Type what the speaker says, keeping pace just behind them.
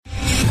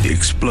the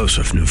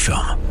explosive new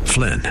film,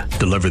 Flynn,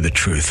 Deliver the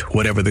Truth,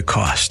 Whatever the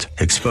Cost,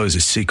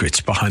 exposes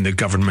secrets behind the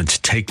government's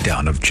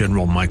takedown of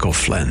General Michael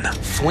Flynn.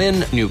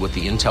 Flynn knew what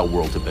the intel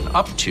world had been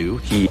up to.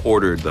 He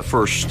ordered the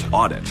first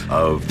audit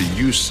of the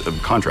use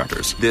of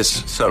contractors.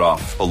 This set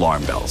off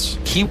alarm bells.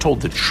 He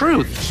told the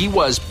truth. He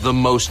was the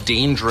most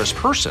dangerous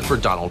person for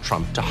Donald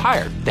Trump to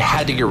hire. They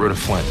had to get rid of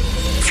Flynn.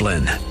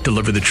 Flynn,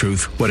 Deliver the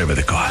Truth, Whatever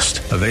the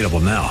Cost. Available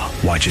now.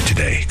 Watch it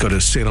today. Go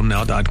to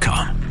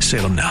salemnow.com.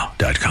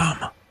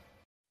 salemnow.com.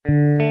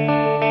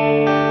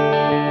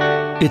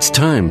 It's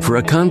time for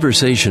a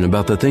conversation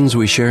about the things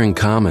we share in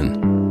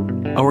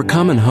common. Our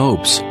common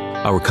hopes,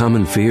 our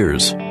common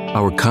fears,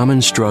 our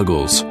common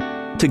struggles.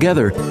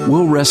 Together,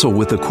 we'll wrestle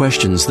with the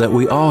questions that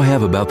we all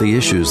have about the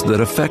issues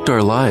that affect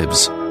our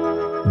lives.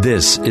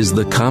 This is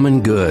The Common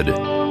Good.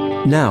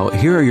 Now,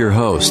 here are your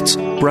hosts,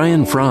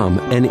 Brian Fromm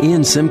and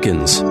Ian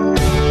Simpkins.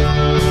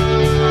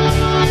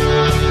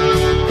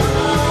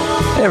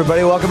 Hey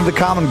everybody, welcome to The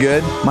Common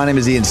Good. My name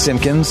is Ian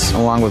Simpkins,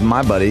 along with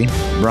my buddy,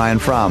 Brian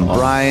Fromm.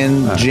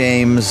 Brian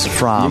James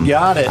Fromm. You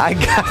got it.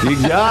 You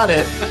got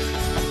it.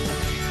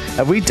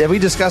 Have we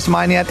discussed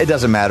mine yet? It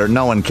doesn't matter.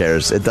 No one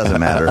cares. It doesn't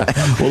matter.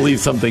 We'll leave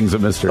some things a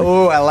mystery.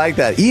 Oh, I like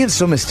that. Ian's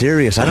so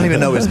mysterious. I don't even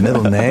know his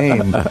middle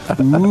name.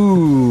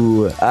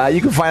 Ooh.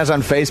 You can find us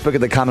on Facebook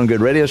at The Common Good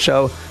Radio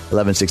Show,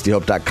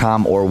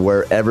 1160hope.com, or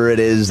wherever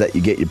it is that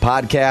you get your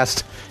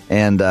podcast.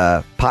 And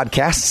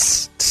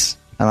podcasts...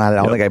 I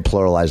don't think I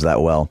pluralized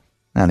that well.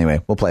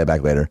 Anyway, we'll play it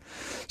back later.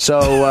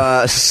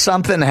 So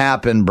something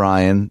happened,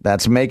 Brian,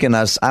 that's making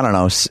us, I don't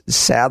know,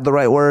 sad the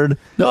right word?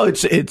 No,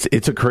 it's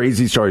a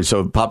crazy story.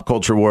 So pop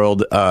culture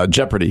world,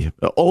 Jeopardy,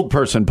 old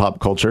person pop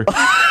culture.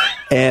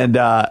 And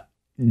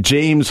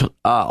James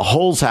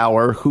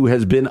Holzhauer, who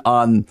has been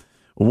on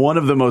one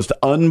of the most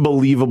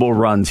unbelievable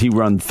runs. He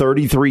run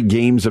 33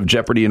 games of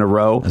Jeopardy in a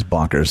row. That's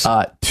bonkers.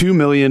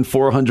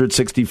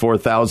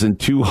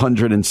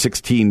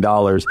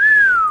 $2,464,216.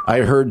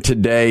 I heard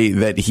today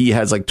that he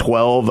has like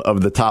 12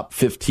 of the top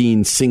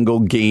 15 single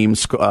game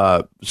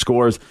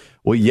scores.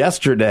 Well,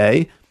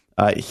 yesterday,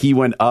 he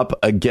went up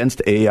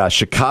against a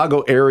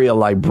Chicago area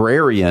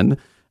librarian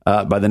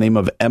by the name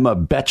of Emma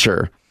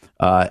Boettcher.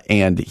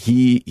 And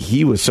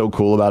he was so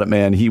cool about it,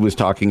 man. He was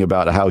talking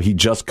about how he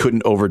just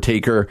couldn't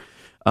overtake her.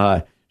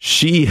 Her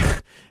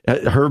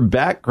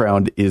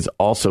background is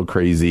also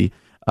crazy.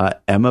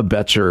 Emma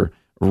Boettcher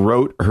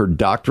wrote her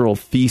doctoral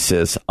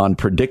thesis on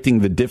predicting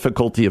the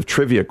difficulty of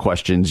trivia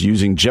questions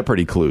using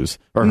Jeopardy clues.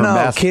 Or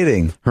her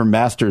kidding. Her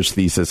master's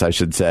thesis, I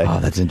should say. Oh,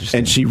 that's interesting.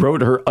 And she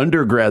wrote her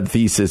undergrad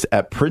thesis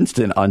at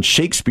Princeton on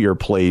Shakespeare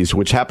plays,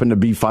 which happened to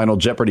be Final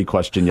Jeopardy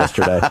question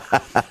yesterday.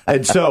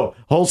 And so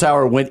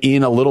Holzhauer went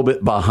in a little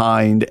bit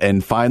behind,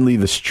 and finally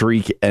the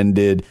streak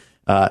ended.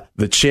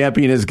 The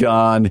champion is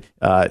gone.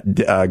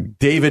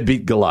 David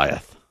beat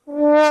Goliath.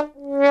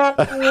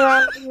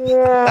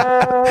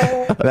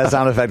 That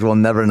sound effect will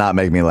never not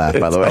make me laugh,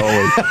 by the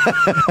way.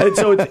 And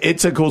so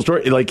it's a cool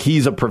story. Like,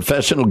 he's a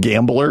professional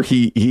gambler.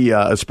 He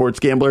a sports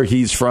gambler.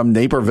 He's from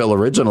Naperville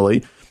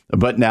originally,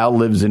 but now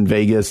lives in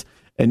Vegas.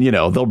 And, you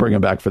know, they'll bring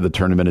him back for the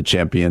Tournament of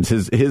Champions.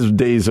 His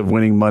days of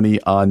winning money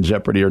on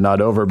Jeopardy are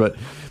not over. But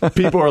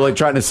people are like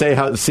trying to say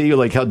how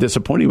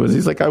disappointed he was.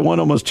 He's like, I won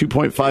almost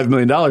 $2.5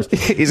 million.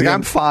 He's like,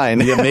 I'm fine.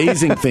 The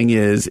amazing thing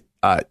is,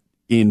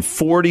 in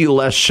 40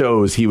 less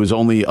shows, he was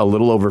only a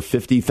little over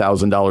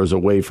 $50,000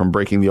 away from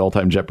breaking the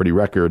all-time Jeopardy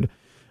record.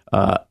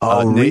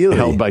 Really?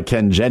 Held by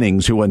Ken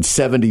Jennings, who won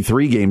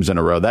 73 games in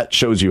a row. That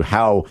shows you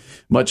how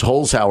much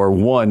Holzhauer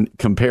won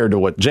compared to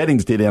what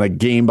Jennings did on a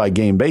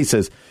game-by-game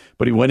basis.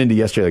 But he went into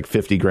yesterday like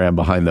 50 grand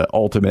behind the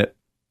ultimate.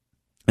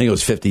 I think it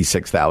was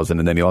 56,000,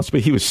 and then he lost. But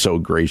he was so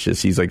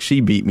gracious. He's like,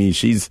 she beat me.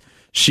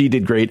 She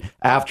did great.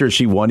 After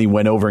she won, he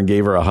went over and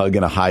gave her a hug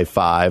and a high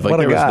five. Like,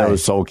 there was no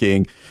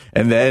sulking.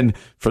 And then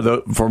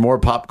for more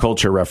pop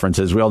culture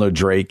references, we all know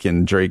Drake,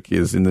 and Drake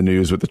is in the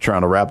news with the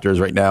Toronto Raptors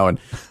right now. And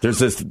there's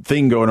this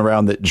thing going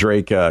around that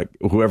Drake,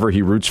 whoever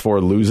he roots for,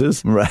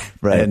 loses. Right.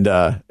 And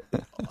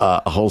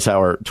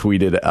Holzhauer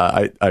tweeted,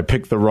 I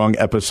picked the wrong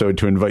episode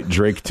to invite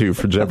Drake to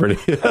for Jeopardy.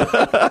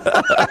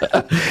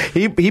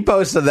 He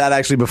posted that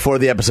actually before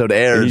the episode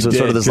aired. So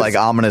sort of this like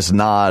ominous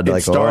nod.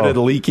 It started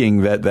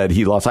leaking that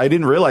he lost. I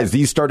didn't realize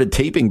these started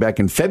taping back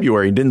in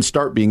February and didn't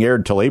start being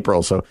aired till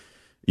April. So,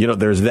 you know,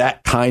 there's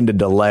that kind of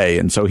delay.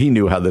 And so he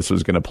knew how this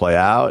was going to play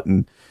out.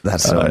 And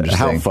that's so interesting.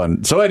 How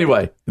fun. So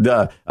anyway,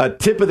 a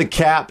tip of the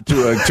cap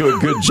to a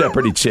good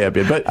Jeopardy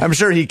champion. But I'm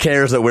sure he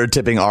cares that we're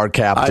tipping our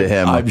cap to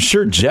him. I'm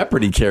sure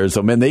Jeopardy cares.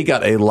 So, man, they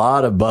got a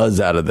lot of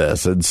buzz out of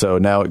this. And so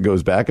now it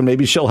goes back, and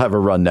maybe she'll have a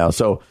run now.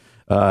 So,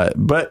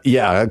 but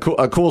yeah,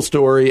 a cool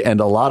story and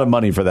a lot of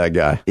money for that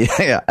guy.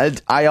 Yeah.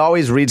 I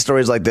always read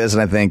stories like this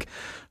and I think,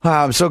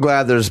 wow, I'm so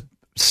glad there's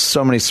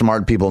so many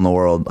smart people in the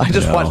world. I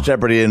just watched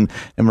Jeopardy and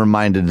am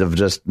reminded of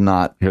just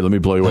not. Here, let me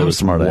blow you away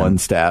with one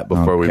stat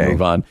before we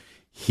move on.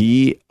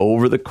 He,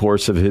 over the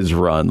course of his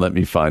run, let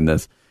me find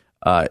this,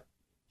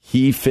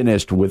 he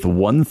finished with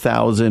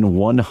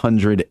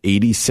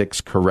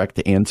 1,186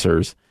 correct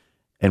answers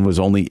and was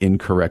only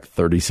incorrect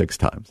 36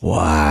 times.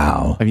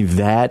 Wow. I mean,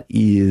 that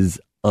is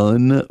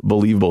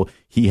unbelievable.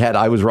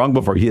 I was wrong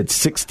before. He had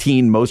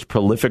 16 most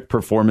prolific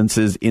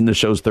performances in the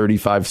show's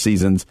 35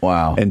 seasons.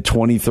 Wow. And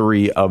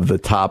 23 of the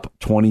top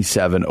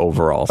 27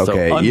 overall. So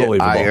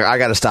unbelievable. I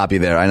got to stop you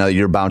there. I know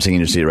you're bouncing in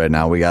your seat right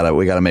now. We got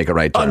to make a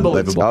right turn.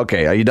 Unbelievable.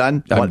 Okay, are you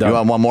done? I'm done. You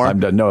want one more? I'm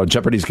done. No,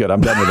 Jeopardy's good.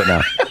 I'm done with it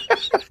now.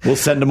 We'll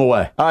send him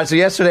away. All right, so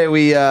yesterday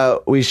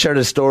we shared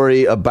a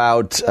story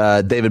about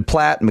David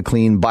Platt,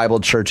 McLean Bible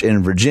Church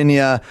in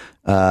Virginia.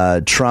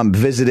 Trump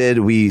visited.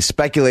 We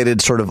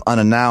speculated sort of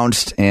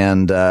unannounced,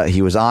 and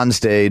he was on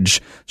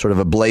stage, sort of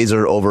a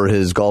blazer over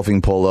his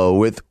golfing polo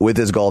with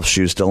his golf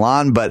shoes still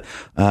on. But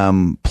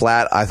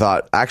Platt, I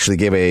thought, actually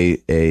gave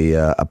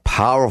a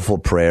powerful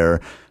prayer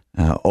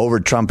over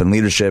Trump and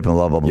leadership and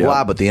blah, blah, blah,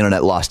 blah. But the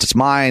internet lost its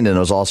mind, and it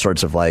was all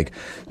sorts of like,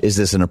 is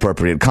this an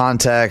appropriate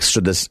context?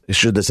 Should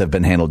this have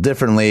been handled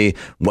differently?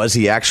 Was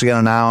he actually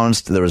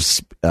unannounced? There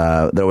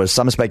was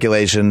some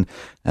speculation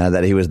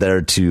that he was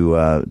there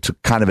to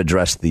kind of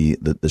address the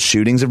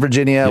shootings in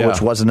Virginia,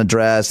 which wasn't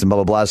addressed, and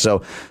blah, blah, blah.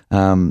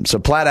 So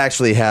Platt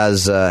actually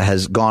has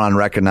gone on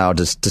record now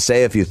to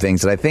say a few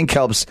things that I think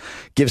helps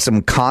give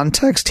some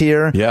context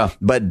here,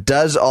 but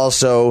does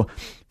also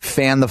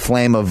fan the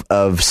flame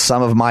of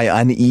some of my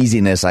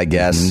uneasiness, I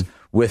guess,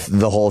 with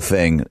the whole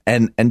thing.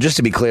 And just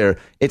to be clear,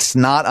 it's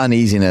not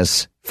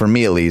uneasiness, for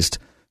me at least,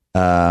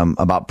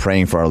 about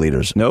praying for our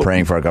leaders,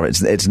 praying for our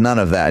government. It's none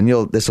of that.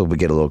 And this will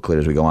get a little clear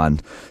as we go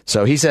on.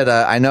 So he said,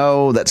 I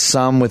know that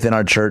some within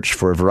our church,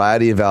 for a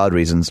variety of valid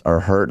reasons,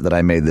 are hurt that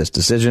I made this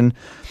decision.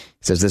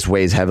 He says, this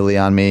weighs heavily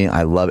on me.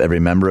 I love every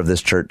member of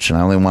this church, and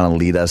I only want to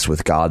lead us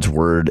with God's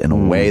word in a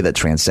way that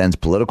transcends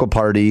political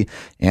party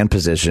and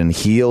position,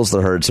 heals the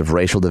hurts of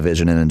racial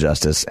division and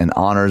injustice, and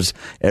honors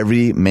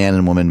every man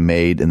and woman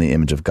made in the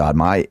image of God.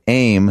 My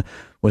aim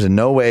was in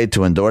no way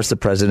to endorse the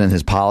president,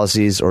 his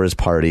policies, or his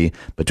party,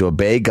 but to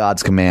obey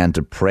God's command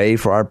to pray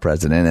for our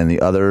president and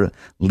the other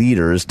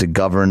leaders to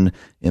govern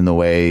in the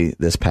way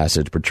this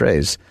passage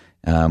portrays.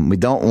 We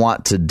don't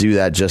want to do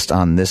that just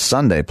on this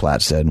Sunday,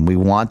 Platt said. We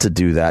want to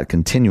do that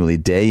continually,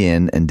 day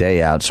in and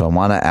day out. So I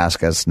want to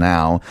ask us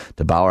now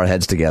to bow our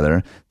heads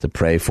together to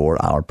pray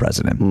for our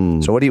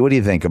president. So what do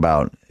you think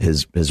about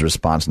his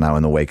response now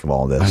in the wake of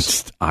all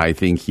this? I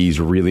think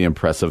he's really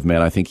impressive,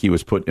 man. I think he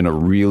was put in a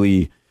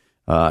really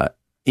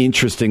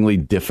interestingly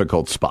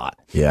difficult spot.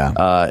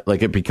 Yeah.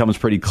 Like it becomes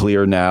pretty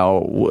clear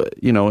now,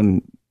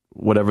 and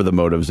whatever the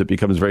motives, it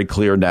becomes very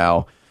clear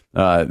now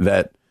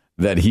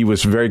that he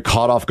was very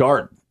caught off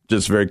guard,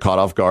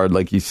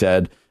 like he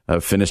said,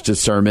 finished his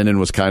sermon and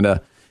was kind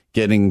of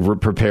getting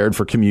prepared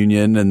for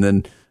communion. And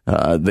then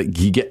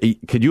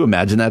could you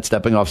imagine that,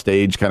 stepping off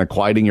stage, kind of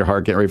quieting your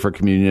heart, getting ready for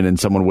communion, and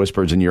someone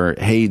whispers in your ear,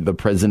 hey, the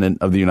president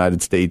of the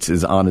United States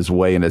is on his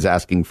way and is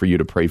asking for you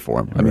to pray for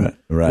him. I mean,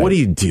 what do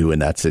you do in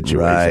that situation?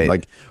 Right.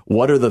 Like,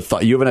 what are the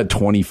thoughts? You haven't had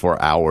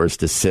 24 hours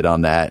to sit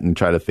on that and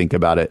try to think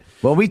about it.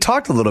 Well, we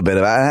talked a little bit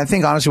about it. I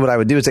think, honestly, what I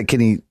would do is that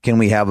can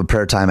we have a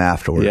prayer time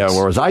afterwards? Yeah,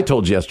 whereas I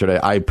told you yesterday,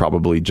 I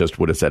probably just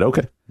would have said,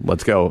 okay,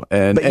 let's go.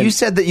 But you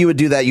said that you would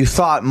do that. You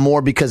thought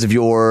more because of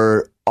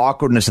your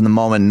awkwardness in the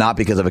moment, not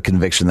because of a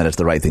conviction that it's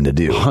the right thing to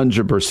do.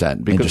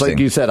 100%. Because like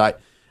you said,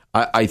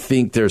 I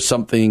think there's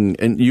something,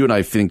 and you and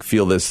I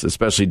feel this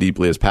especially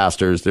deeply as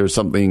pastors, there's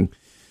something,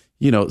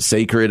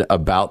 sacred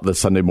about the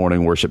Sunday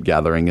morning worship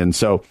gathering. And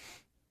so,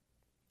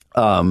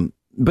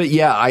 but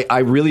yeah, I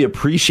really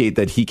appreciate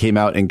that he came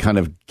out and kind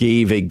of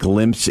gave a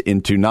glimpse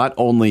into not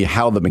only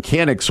how the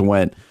mechanics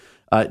went,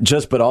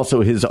 but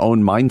also his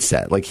own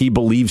mindset. Like, he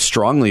believes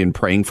strongly in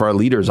praying for our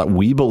leaders.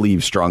 We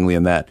believe strongly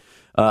in that.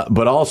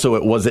 But also,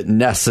 it wasn't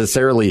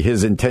necessarily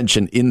his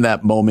intention in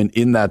that moment,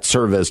 in that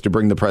service, to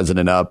bring the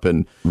president up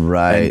and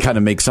kind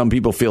of make some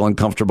people feel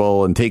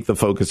uncomfortable and take the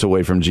focus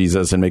away from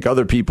Jesus and make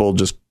other people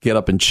just get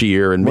up and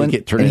cheer and make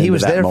it turn into that moment. And he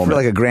was there for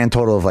like a grand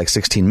total of like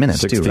 16 minutes,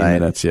 16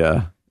 minutes,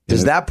 yeah.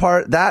 Does that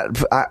part,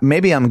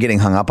 maybe I'm getting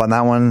hung up on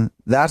that one.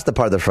 That's the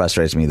part that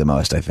frustrates me the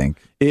most, I think.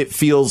 It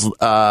feels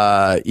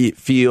photo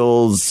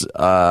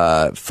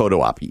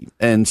op-y.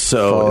 And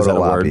so, is that a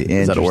word?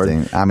 Is that a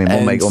word? I mean,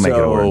 we'll make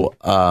it a word.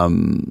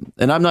 And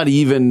I'm not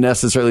even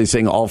necessarily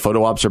saying all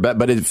photo ops are bad,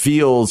 but it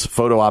feels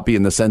photo op-y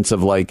in the sense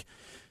of like,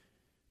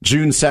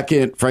 June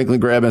 2nd,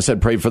 Franklin Graham has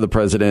said, pray for the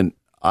president.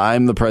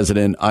 I'm the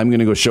president. I'm going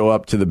to go show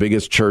up to the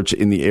biggest church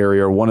in the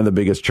area, or one of the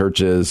biggest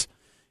churches,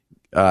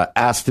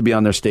 asked to be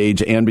on their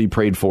stage and be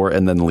prayed for,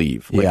 and then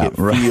leave. Like, it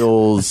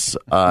feels,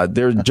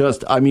 they're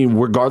just, I mean,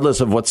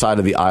 regardless of what side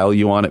of the aisle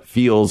you on, it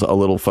feels a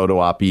little photo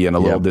op-y and a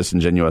little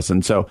disingenuous.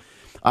 And so,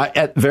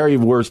 at very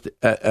worst,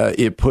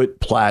 it put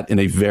Platt in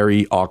a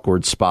very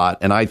awkward spot.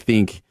 And I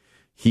think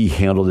he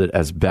handled it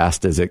as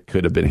best as it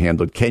could have been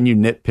handled. Can you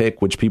nitpick,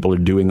 which people are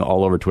doing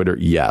all over Twitter?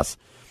 Yes.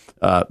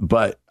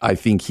 But I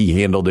think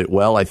he handled it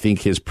well. I think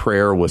his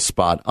prayer was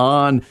spot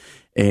on.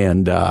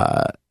 And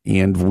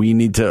we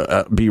need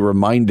to be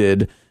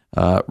reminded,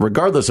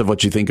 regardless of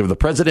what you think of the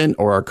president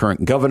or our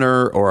current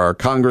governor or our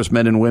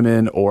congressmen and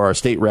women or our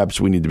state reps,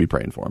 we need to be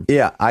praying for them.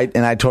 Yeah, I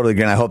totally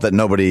agree. And I hope that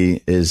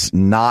nobody is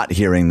not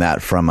hearing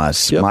that from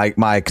us. Yep.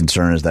 My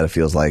concern is that it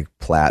feels like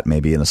Platt,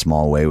 maybe in a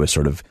small way, was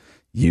sort of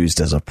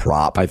used as a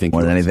prop, I think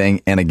more than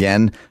anything. And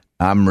again,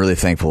 I'm really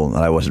thankful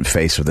that I wasn't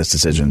faced with this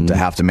decision to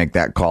have to make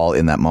that call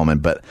in that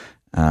moment. But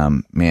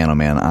man, oh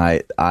man,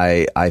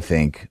 I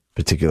think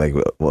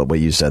particularly what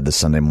you said this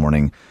Sunday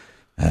morning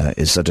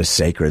is such a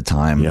sacred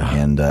time,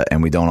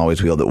 and we don't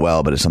always wield it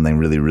well, but it's something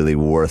really, really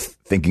worth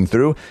thinking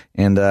through.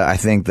 And I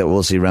think that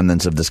we'll see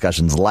remnants of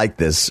discussions like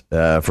this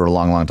for a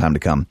long, long time to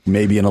come.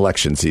 Maybe an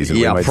election season.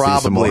 Yeah, we might probably,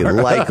 see some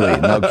more. likely.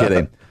 No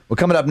kidding. Well,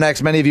 coming up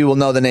next, many of you will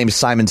know the name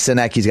Simon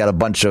Sinek. He's got a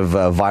bunch of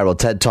viral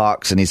TED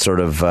Talks, and he's sort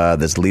of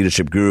this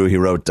leadership guru. He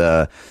wrote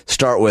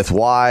Start With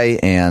Why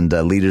and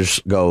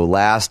Leaders Go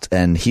Last.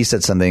 And he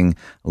said something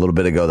a little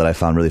bit ago that I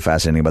found really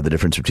fascinating about the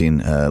difference between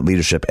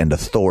leadership and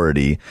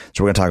authority.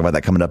 So we're going to talk about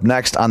that coming up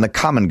next on The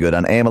Common Good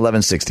on AM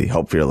 1160.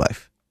 Hope for your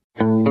life.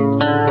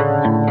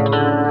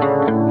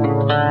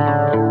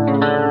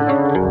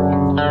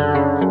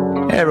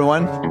 Hey,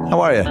 everyone. How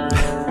are you?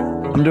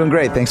 I'm doing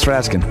great. Thanks for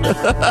asking.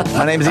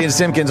 My name is Ian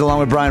Simpkins, along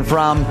with Brian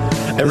Fromm.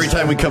 Every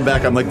time we come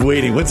back, I'm like,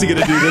 waiting. What's he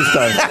going to do this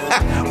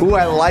time? Ooh,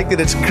 I like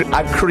that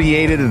I've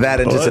created that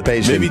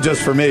anticipation. Maybe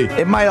just for me.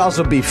 It might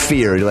also be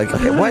fear. You're like,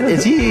 okay, what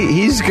is he?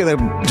 He's going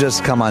to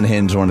just come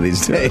unhinged one of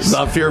these days. It's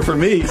not fear for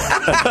me.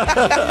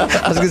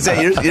 I was going to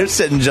say, you're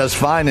sitting just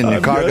fine in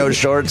your cargo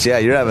shorts. Yeah,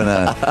 you're having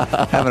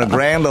a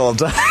grand old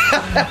time.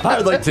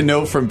 I'd like to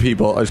know from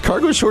people, is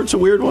cargo shorts a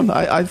weird one?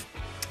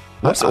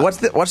 What's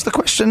the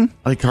question?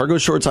 Like cargo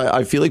shorts,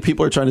 I feel like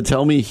people are trying to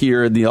tell me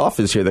here in the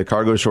office here that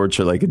cargo shorts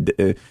are like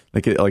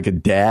a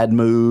dad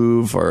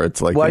move, or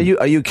it's like. Well,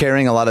 are you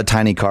carrying a lot of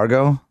tiny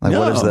cargo? Like,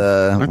 no,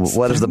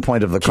 what is the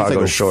point of the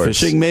cargo shorts?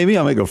 Fishing, maybe.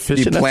 I might go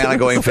fishing. Do you plan on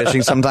going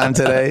fishing sometime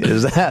today?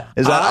 Is that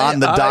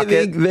on the docket? I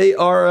think they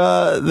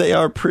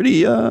are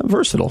pretty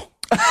versatile.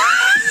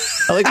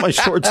 I like my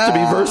shorts to be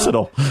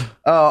versatile.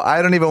 Oh,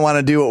 I don't even want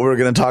to do what we're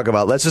going to talk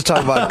about. Let's just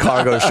talk about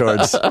cargo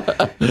shorts.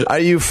 Are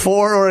you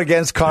for or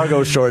against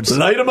cargo shorts?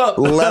 Light them up.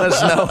 Let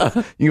us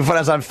know. You can find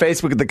us on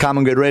Facebook at The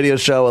Common Good Radio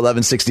Show,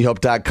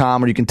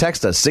 1160hope.com, or you can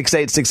text us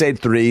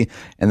 68683,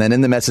 and then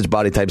in the message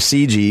body type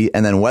CG,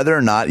 and then whether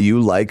or not you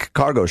like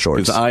cargo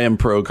shorts. Because I am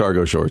pro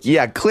cargo shorts.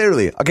 Yeah,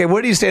 clearly. Okay,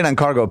 where do you stand on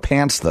cargo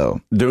pants,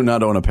 though? Do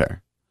not own a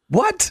pair.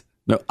 What?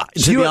 No,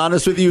 to be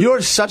honest with you,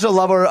 you're such a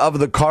lover of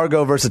the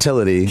cargo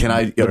versatility.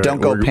 But don't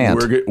go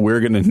pants.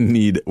 We're gonna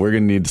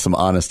need some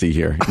honesty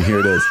here. Here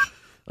it is.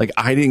 Like,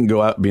 I didn't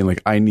go out being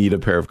like, I need a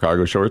pair of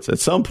cargo shorts. At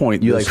some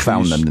point, you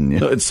found them, didn't you?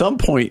 No, at some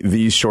point,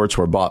 these shorts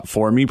were bought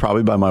for me,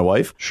 probably by my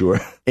wife. Sure.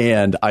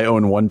 And I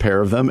own one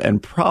pair of them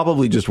and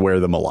probably just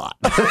wear them a lot.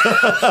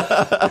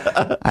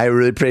 I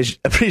really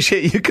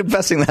appreciate you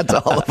confessing that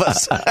to all of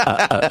us.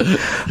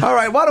 All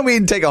right, why don't we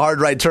take a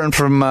hard right turn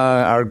from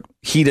our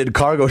heated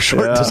cargo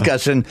short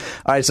discussion?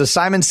 All right, so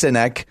Simon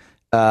Sinek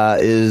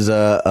is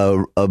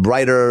a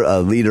writer, a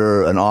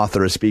leader, an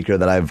author, a speaker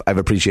that I've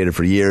appreciated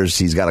for years.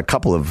 He's got a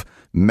couple of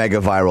mega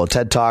viral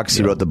TED Talks.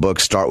 He wrote the book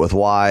Start With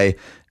Why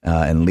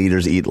and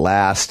Leaders Eat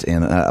Last,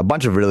 and a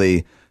bunch of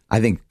really,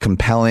 I think,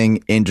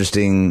 compelling,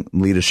 interesting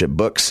leadership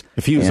books.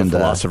 If he was a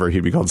philosopher, he'd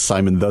be called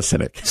Simon the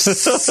Cynic.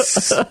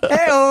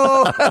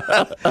 Hey-oh!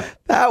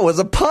 That was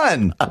a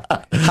pun.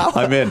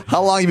 I'm in.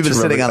 How long have you been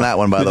sitting on that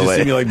one, by the way? Did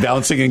you see me like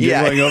bouncing and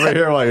giggling over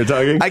here while you're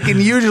talking? I can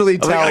usually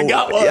tell. I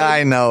got one. Yeah,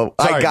 I know.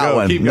 Sorry, I got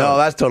one. No,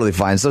 that's totally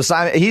fine. So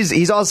Simon,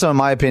 he's also, in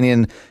my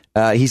opinion,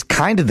 he's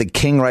kind of the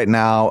king right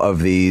now of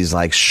these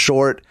like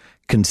short,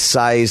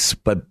 concise,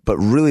 but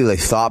really like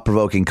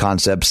thought-provoking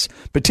concepts,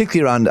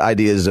 particularly around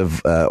ideas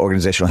of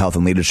organizational health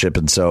and leadership.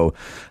 And so,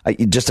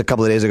 just a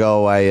couple of days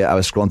ago, I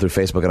was scrolling through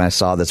Facebook and I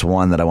saw this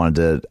one that I wanted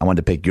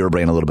to pick your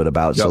brain a little bit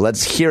about. Yep. So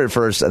let's hear it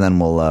first, and then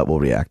we'll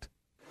react.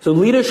 So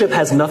leadership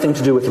has nothing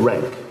to do with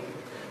rank.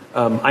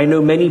 I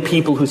know many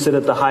people who sit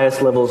at the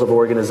highest levels of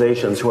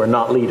organizations who are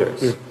not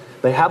leaders.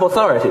 They have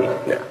authority,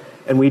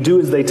 and we do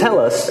as they tell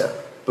us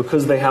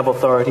because they have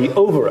authority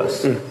over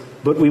us.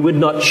 But we would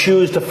not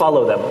choose to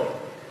follow them.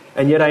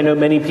 And yet I know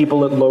many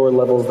people at lower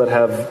levels that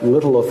have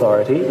little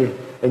authority,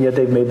 and yet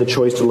they've made the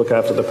choice to look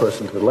after the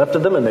person to the left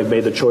of them, and they've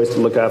made the choice to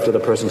look after the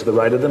person to the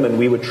right of them, and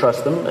we would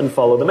trust them and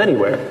follow them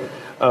anywhere.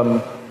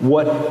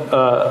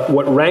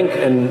 What rank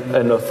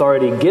and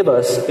authority give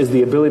us is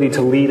the ability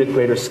to lead at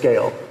greater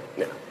scale.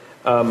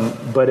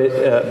 But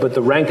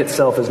the rank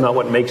itself is not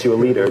what makes you a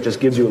leader. It just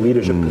gives you a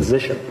leadership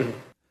position.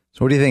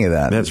 So what do you think of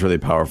that? That's really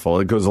powerful.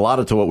 It goes a lot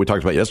into what we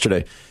talked about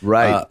yesterday.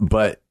 Right.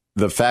 But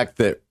the fact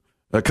that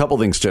a couple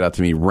things stood out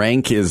to me.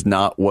 Rank is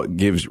not what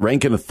gives,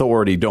 rank and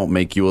authority don't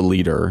make you a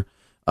leader,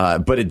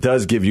 but it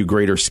does give you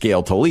greater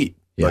scale to lead.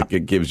 Yeah. Like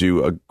it gives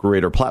you a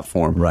greater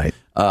platform. Right.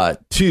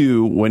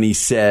 Two, when he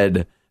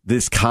said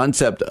this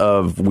concept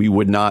of we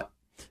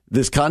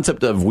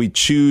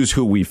choose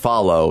who we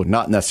follow,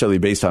 not necessarily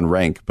based on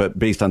rank, but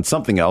based on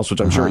something else,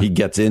 which I'm sure he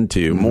gets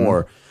into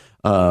more.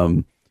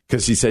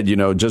 Because he said,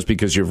 just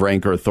because you have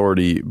rank or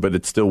authority, but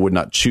it still would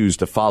not choose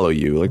to follow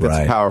you. Like,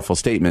 that's a powerful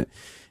statement.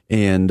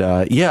 And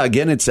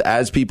again, it's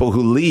as people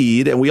who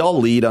lead, and we all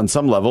lead on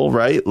some level,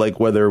 right? Like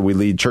whether we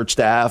lead church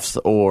staffs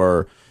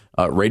or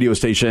radio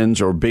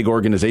stations or big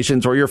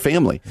organizations or your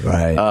family.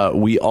 Right.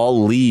 We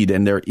all lead,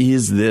 and there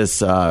is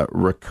this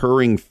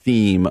recurring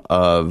theme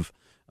of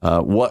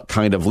what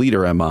kind of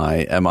leader am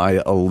I? Am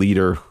I a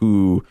leader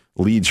who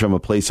leads from a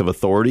place of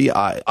authority?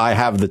 I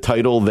have the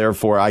title,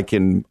 therefore I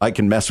can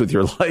mess with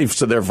your life,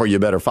 so therefore you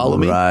better follow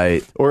me.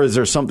 Right. Or is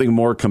there something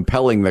more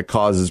compelling that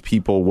causes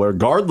people,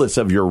 regardless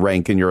of your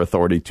rank and your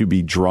authority, to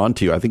be drawn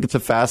to you? I think it's a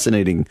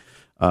fascinating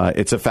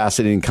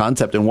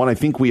concept, and one I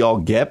think we all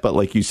get, but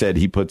like you said,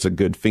 he puts a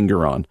good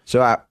finger on.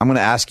 So I'm going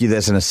to ask you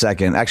this in a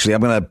second. Actually,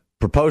 I'm going to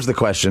propose the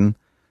question,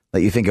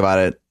 let you think about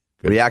it,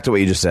 react to what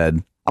you just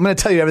said. I'm going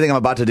to tell you everything I'm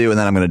about to do, and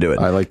then I'm going to do it.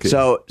 I like it.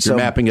 So you're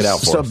mapping it out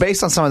for us. So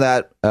based on some of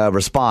that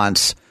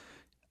response,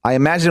 I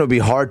imagine it would be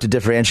hard to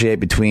differentiate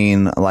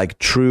between like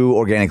true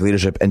organic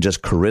leadership and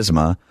just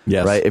charisma.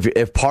 Yes. Right.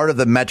 If part of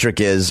the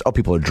metric is,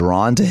 people are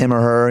drawn to him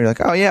or her, you're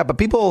like, oh yeah, but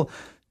people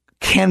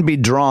can be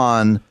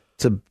drawn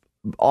to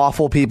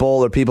awful people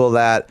or people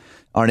that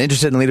aren't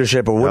interested in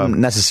leadership or wouldn't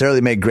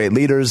necessarily make great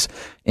leaders.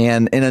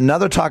 And in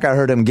another talk I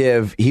heard him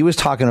give, he was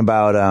talking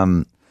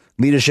about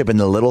leadership in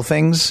the little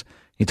things.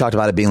 He talked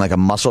about it being like a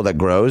muscle that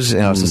grows.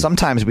 So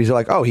sometimes we feel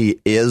like, he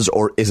is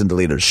or isn't the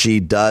leader. She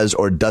does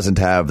or doesn't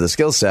have the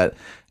skill set.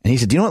 And he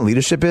said, do you know what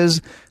leadership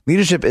is?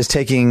 Leadership is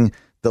taking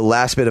the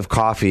last bit of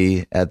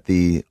coffee at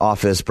the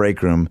office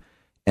break room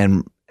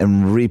and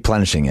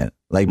replenishing it,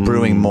 like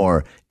brewing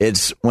more.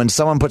 It's when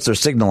someone puts their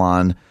signal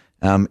on,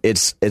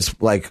 it's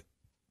like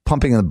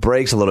pumping the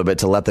brakes a little bit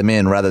to let them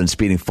in rather than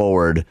speeding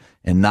forward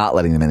and not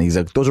letting them in. He's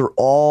like, those are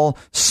all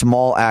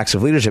small acts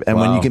of leadership. And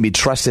when you can be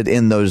trusted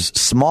in those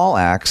small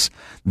acts,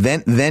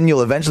 then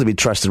you'll eventually be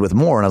trusted with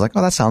more. And I was like,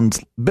 that sounds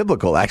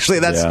biblical. Actually,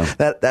 that's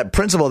that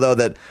principle, though,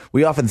 that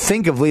we often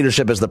think of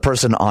leadership as the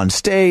person on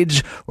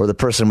stage or the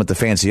person with the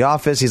fancy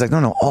office. He's like,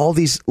 no, all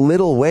these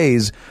little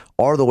ways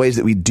are the ways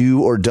that we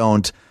do or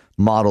don't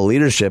model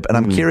leadership. And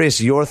I'm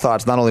curious your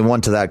thoughts, not only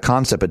one, to that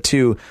concept, but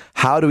two,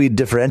 how do we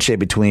differentiate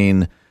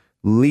between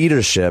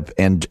leadership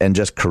and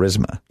just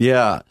charisma?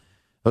 Yeah,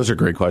 those are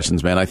great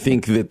questions, man. I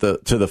think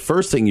that to the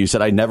first thing you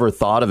said, I never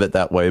thought of it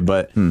that way,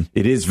 but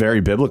it is very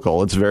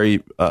biblical. It's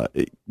very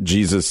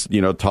Jesus,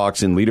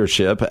 talks in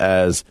leadership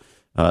as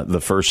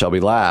the first shall be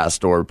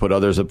last, or put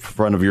others in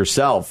front of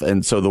yourself.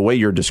 And so the way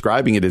you're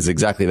describing it is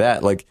exactly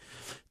that. Like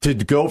to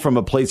go from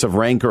a place of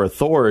rank or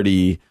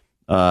authority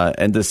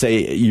and to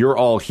say you're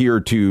all here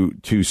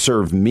to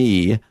serve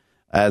me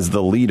as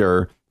the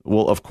leader.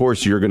 Well, of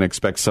course, you're going to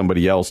expect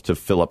somebody else to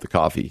fill up the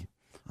coffee.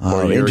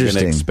 Or you're going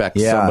to expect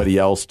somebody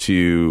else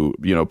to,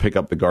 pick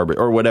up the garbage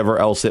or whatever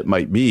else it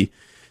might be.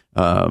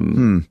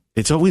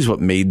 It's always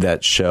what made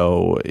that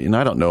show. And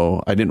I don't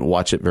know. I didn't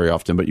watch it very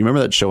often, but you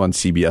remember that show on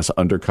CBS,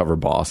 Undercover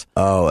Boss?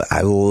 Oh,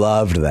 I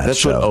loved that That's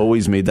show. What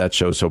always made that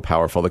show so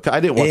powerful. I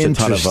didn't watch a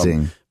ton of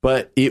them,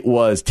 but it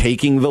was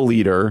taking the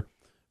leader,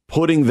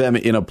 putting them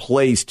in a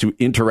place to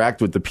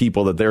interact with the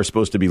people that they're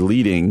supposed to be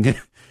leading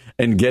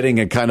and getting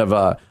a kind of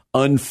a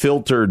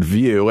unfiltered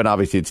view, and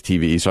obviously it's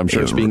TV, so I'm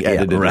sure it's being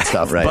edited and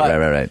stuff.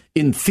 Right.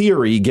 In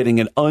theory, getting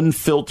an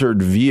unfiltered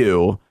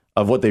view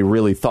of what they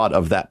really thought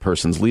of that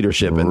person's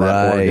leadership and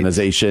that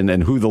organization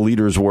and who the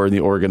leaders were in the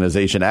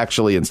organization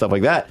actually and stuff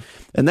like that.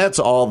 And that's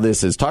all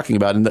this is talking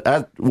about.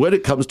 And when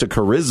it comes to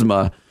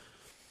charisma,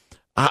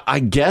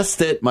 I guess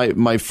that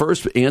my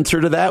first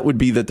answer to that would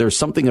be that there's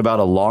something about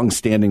a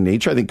long-standing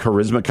nature. I think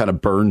charisma kind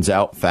of burns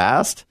out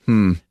fast.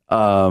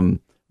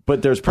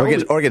 But there's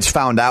probably or gets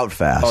found out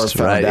fast. Or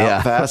found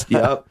out fast.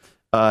 Yep.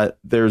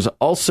 There's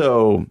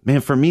also,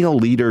 for me, a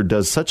leader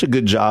does such a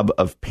good job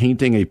of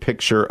painting a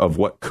picture of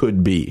what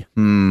could be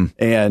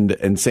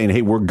and saying,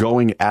 hey, we're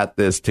going at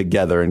this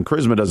together. And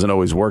charisma doesn't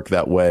always work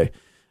that way.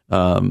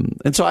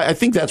 And so I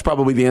think that's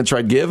probably the answer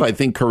I'd give. I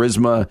think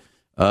charisma,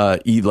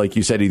 like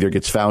you said, either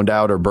gets found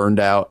out or burned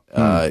out.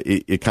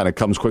 It kind of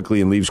comes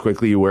quickly and leaves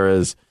quickly,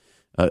 whereas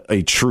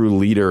a true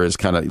leader is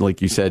kind of,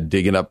 like you said,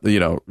 digging up,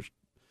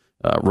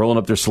 rolling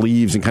up their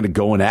sleeves and kind of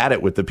going at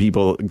it with the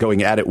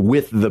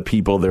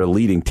people they're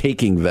leading,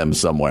 taking them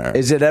somewhere.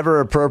 Is it ever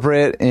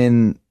appropriate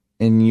in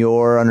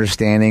your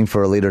understanding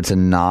for a leader to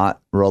not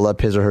roll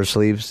up his or her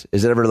sleeves?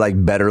 Is it ever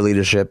better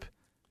leadership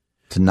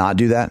to not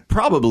do that?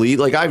 Probably.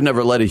 I've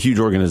never led a huge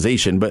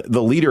organization, but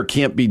the leader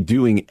can't be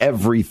doing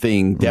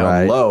everything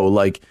down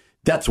low.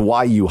 That's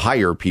why you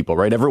hire people,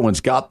 right?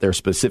 Everyone's got their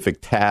specific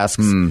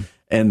tasks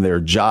and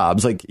their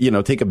jobs.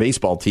 Take a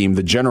baseball team,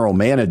 the general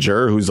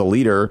manager who's a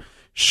leader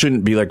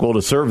shouldn't be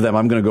to serve them,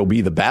 I'm going to go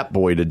be the bat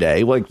boy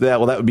today. That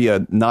would be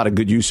not a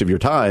good use of your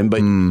time,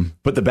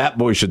 but the bat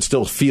boy should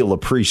still feel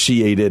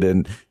appreciated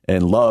and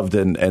loved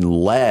and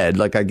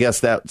led. I guess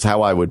that's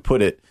how I would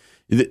put it.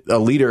 A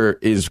leader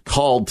is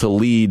called to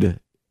lead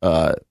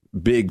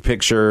big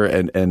picture,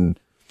 and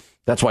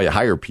that's why you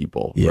hire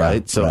people,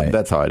 right? So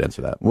that's how I'd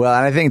answer that. Well,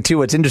 and I think too,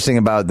 what's interesting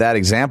about that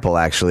example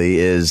actually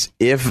is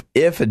if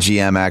a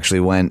GM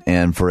actually went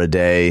and for a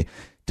day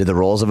did the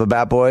roles of a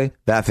bat boy,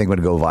 that thing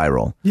would go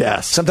viral.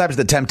 Yes. Sometimes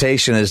the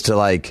temptation is to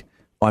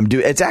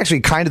it's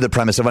actually kind of the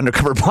premise of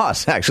Undercover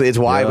Boss. Actually, it's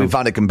why we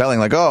found it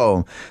compelling.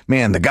 Oh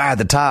man, the guy at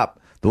the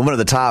top, the woman at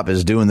the top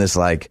is doing this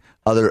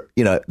other,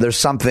 there's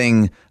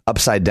something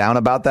upside down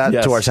about that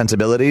to our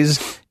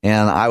sensibilities.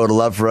 And I would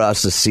love for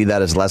us to see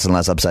that as less and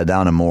less upside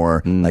down and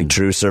more like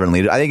true servant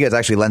leader. I think it's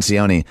actually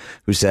Lencioni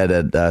who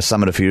said at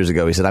Summit a few years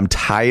ago, he said, I'm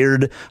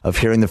tired of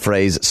hearing the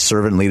phrase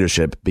servant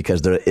leadership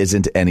because there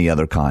isn't any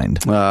other kind.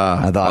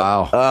 I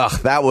thought, wow.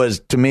 That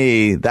was, to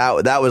me,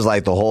 that was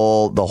like the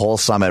whole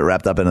summit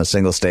wrapped up in a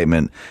single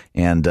statement.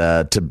 And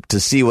to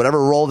see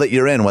whatever role that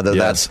you're in, whether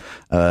that's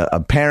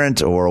a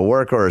parent or a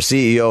worker or a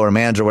CEO or a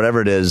manager,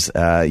 whatever it is,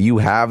 you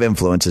have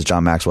influence, as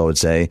John Maxwell would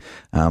say.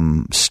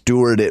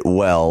 Steward it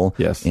well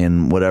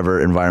in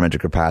whatever environment or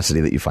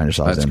capacity that you find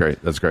yourselves in.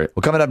 That's great.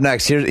 Well, coming up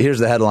next, here's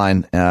the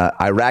headline.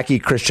 Iraqi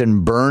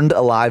Christian burned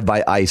alive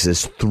by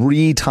ISIS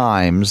 3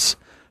 times,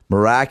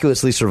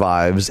 miraculously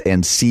survives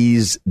and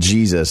sees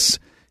Jesus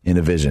in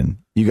a vision.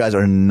 You guys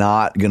are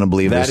not going to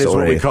believe this story. That is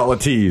what we call a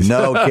tease.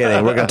 No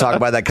kidding. We're going to talk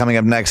about that coming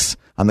up next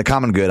on The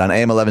Common Good on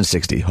AM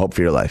 1160. Hope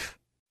for your life.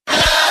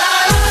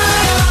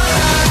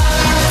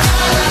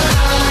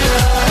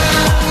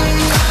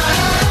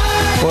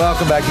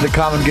 Welcome back to The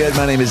Common Good.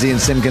 My name is Ian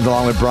Simkins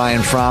along with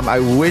Brian Fromm. I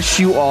wish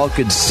you all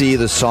could see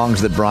the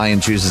songs that Brian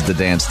chooses to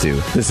dance to.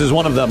 This is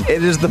one of them.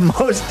 It is the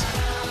most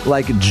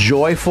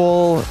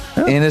joyful,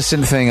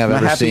 innocent thing I've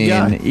ever seen.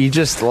 Guy. You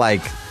just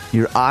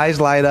your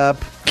eyes light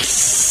up.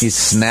 He's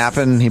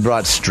snapping. He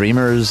brought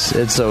streamers.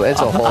 It's a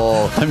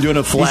whole. I'm doing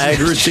a flag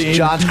routine.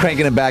 John's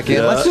cranking it back in.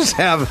 Yeah. Let's just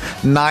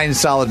have 9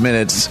 solid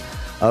minutes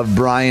of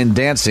Brian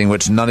dancing,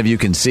 which none of you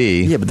can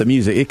see. Yeah, but the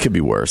music, it could be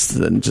worse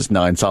than just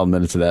 9 solid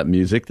minutes of that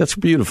music. That's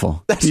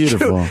beautiful. That's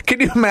beautiful. True. Can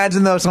you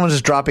imagine, though, someone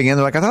just dropping in?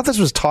 They're like, I thought this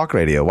was talk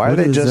radio. Why are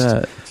they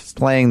just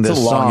playing this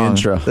long song?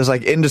 Intro. This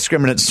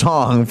indiscriminate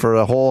song for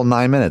a whole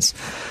 9 minutes.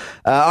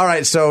 All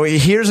right, so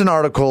here's an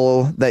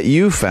article that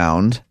you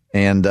found,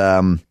 and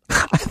the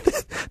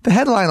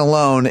headline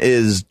alone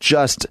is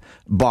just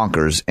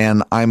bonkers,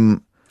 and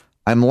I'm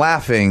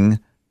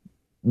laughing,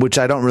 which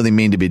I don't really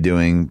mean to be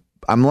doing.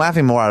 I'm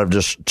laughing more out of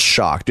just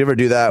shock. Do you ever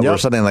do that where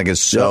something is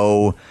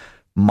so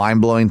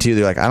mind-blowing to you?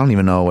 You're like, I don't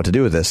even know what to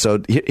do with this.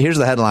 So here's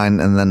the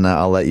headline, and then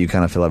I'll let you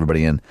kind of fill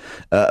everybody in.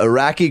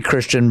 Iraqi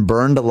Christian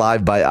burned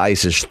alive by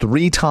ISIS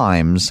 3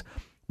 times,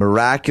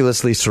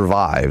 miraculously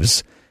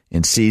survives,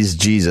 and sees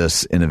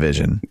Jesus in a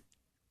vision.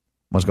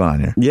 What's going on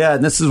here? Yeah,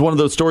 and this is one of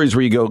those stories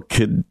where you go,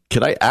 could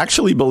I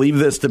actually believe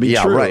this to be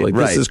true? Right.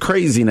 This is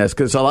craziness,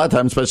 because a lot of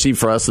times, especially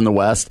for us in the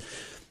West,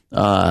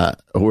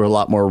 we're a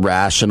lot more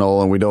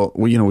rational, and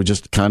we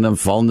just kind of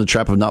fall in the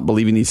trap of not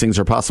believing these things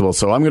are possible.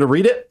 So I'm going to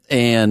read it,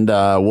 and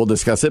we'll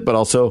discuss it, but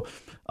also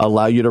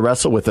allow you to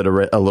wrestle with it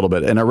a little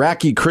bit. An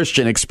Iraqi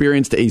Christian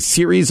experienced a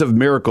series of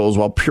miracles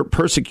while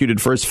persecuted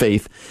for his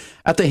faith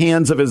at the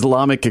hands of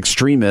Islamic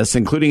extremists,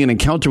 including an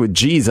encounter with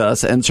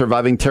Jesus and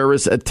surviving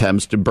terrorist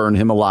attempts to burn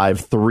him alive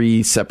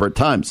 3 separate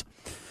times.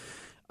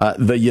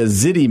 The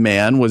Yazidi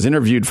man was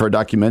interviewed for a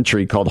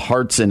documentary called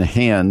Hearts and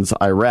Hands,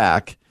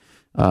 Iraq.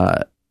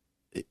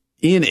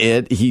 In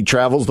it, he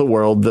travels the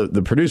world,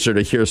 the producer,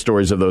 to hear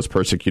stories of those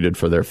persecuted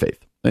for their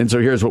faith. And so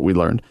here's what we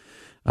learned.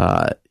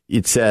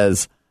 It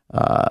says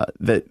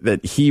that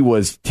he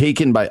was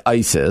taken by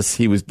ISIS.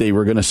 They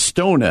were going to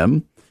stone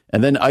him.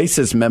 And then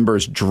ISIS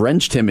members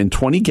drenched him in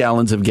 20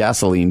 gallons of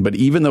gasoline. But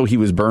even though he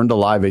was burned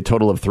alive a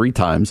total of 3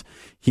 times,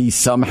 he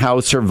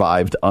somehow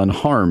survived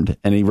unharmed.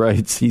 And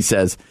he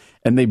says,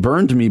 and they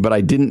burned me, but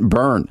I didn't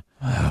burn.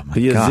 Oh,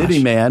 the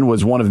Yazidi man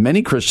was one of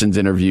many Christians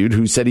interviewed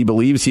who said he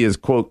believes he is,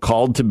 quote,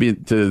 called to be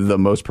to the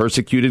most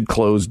persecuted,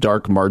 closed,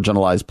 dark,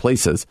 marginalized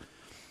places.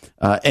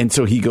 And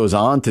so he goes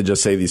on to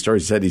just say these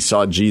stories. He said he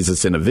saw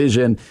Jesus in a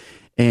vision.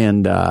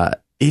 And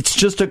it's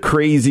just a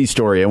crazy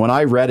story. And when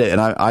I read it, and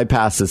I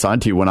passed this on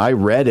to you, when I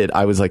read it,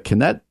 I was like, can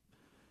that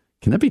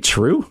be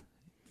true?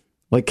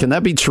 Can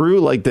that be true?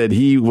 That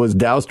he was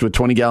doused with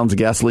 20 gallons of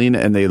gasoline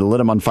and they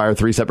lit him on fire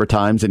 3 separate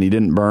times and he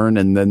didn't burn,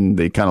 and then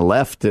they kind of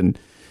left and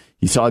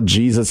he saw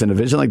Jesus in a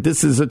vision.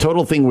 This is a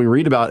total thing we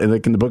read about in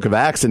the book of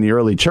Acts in the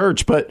early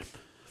church, but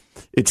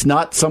it's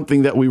not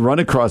something that we run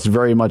across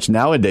very much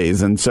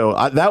nowadays. And so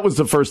that was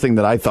the first thing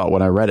that I thought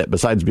when I read it,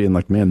 besides being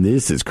like, man,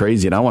 this is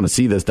crazy and I want to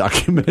see this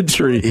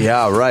documentary.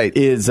 Yeah, right.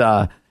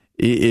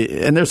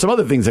 And there's some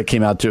other ththings that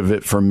came out of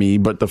it for me,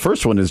 but the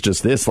first one is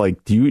just this,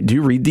 do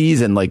you read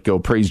these and go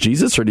praise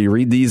Jesus, or do you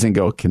read these and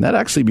go, can that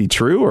actually be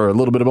true, or a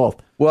little bit of both?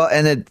 Well,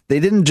 and they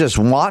didn't just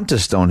want to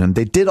stone him.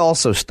 They did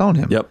also stone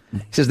him. Yep. He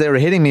says, they were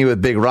hitting me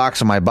with big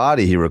rocks on my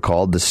body, he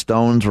recalled. The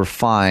stones were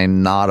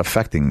fine, not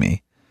affecting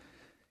me.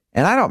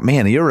 And I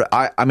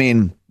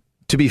mean,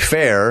 to be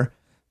fair,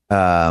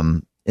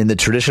 in the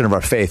tradition of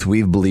our faith,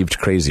 we've believed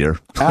crazier.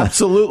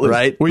 Absolutely.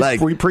 Right?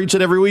 We preach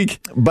it every week.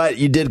 But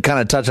you did kind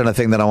of touch on a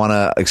thing that I want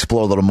to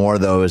explore a little more,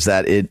 though, is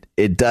that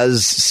it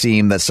does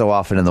seem that so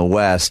often in the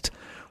West,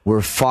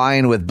 we're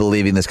fine with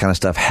believing this kind of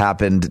stuff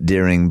happened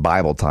during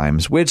Bible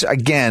times, which,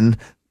 again,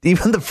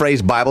 even the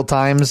phrase Bible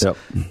times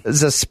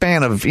is a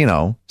span of,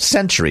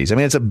 centuries. I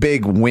mean, it's a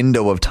big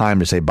window of time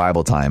to say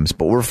Bible times,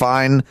 but we're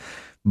fine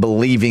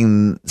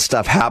believing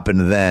stuff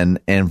happened then.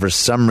 And for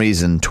some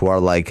reason, to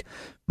our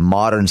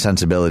modern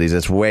sensibilities,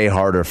 it's way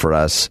harder for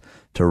us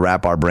to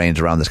wrap our brains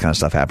around this kind of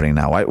stuff happening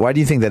now. Why do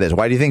you think that is?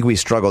 Why do you think we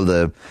struggle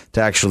to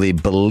actually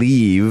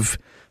believe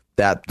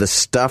that the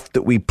stuff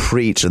that we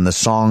preach and the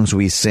songs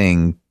we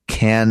sing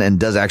can and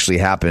does actually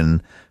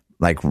happen,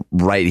 like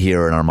right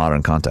here in our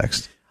modern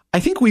context? I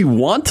think we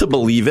want to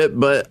believe it,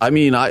 but I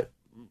mean, I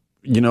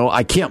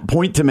can't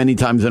point to many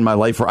times in my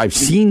life where I've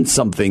seen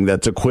something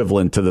that's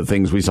equivalent to the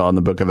things we saw in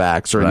the book of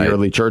Acts or in the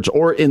early church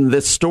or in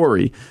this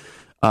story.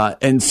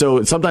 And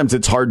so sometimes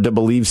it's hard to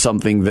believe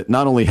something that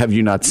not only have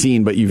you not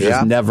seen, but you've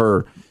just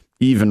never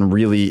even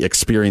really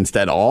experienced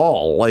at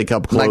all, like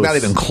up close. Like not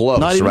even close.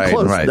 Not even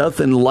close. Right.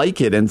 Nothing like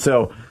it. And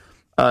so,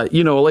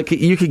 like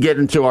you could get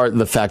into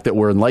the fact that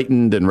we're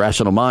enlightened and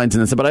rational minds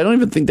and stuff, but I don't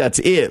even think that's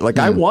it. Like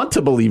I want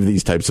to believe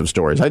these types of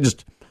stories. I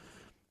just,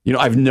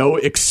 I've no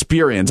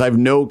experience. I have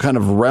no kind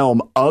of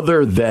realm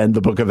other than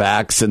the book of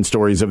Acts and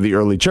stories of the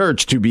early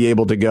church to be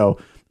able to go,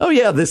 oh,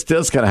 yeah, this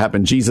does kind of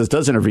happen. Jesus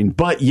does intervene.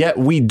 But yet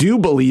we do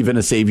believe in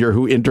a Savior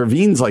who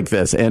intervenes like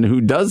this and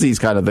who does these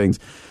kind of things.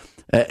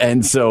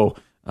 And so,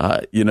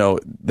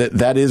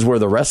 that is where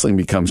the wrestling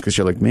becomes, because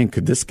you're like, man,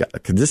 could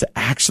this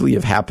actually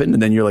have happened?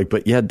 And then you're like,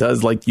 but yeah, it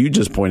does. Like you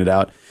just pointed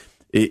out,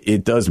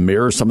 it does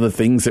mirror some of the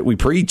things that we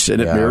preach,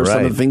 and it mirrors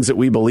some of the things that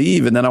we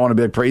believe. And then I want to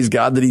be like, praise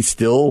God that he's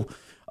still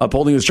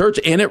upholding his church.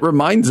 And it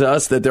reminds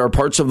us that there are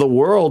parts of the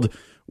world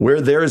where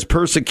there is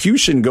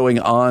persecution going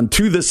on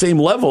to the same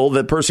level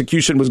that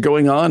persecution was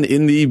going on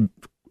in the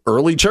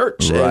early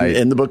church and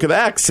in the book of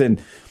Acts.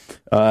 And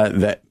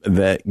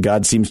that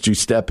God seems to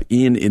step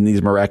in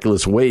these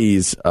miraculous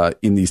ways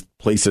in these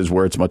places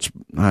where it's much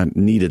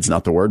needed. It's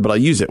not the word, but I'll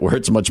use it, where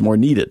it's much more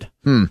needed.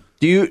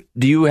 Do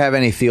you have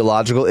any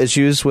theological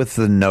issues with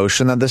the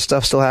notion that this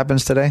stuff still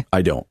happens today?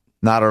 I don't.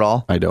 Not at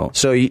all? I don't.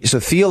 So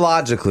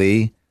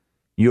theologically,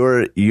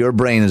 your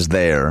brain is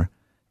there.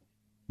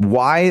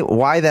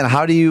 Why then?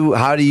 How do you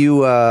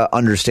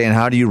understand?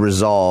 How do you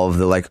resolve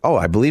the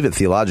I believe it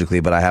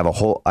theologically, but I have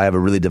a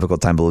really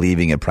difficult time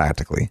believing it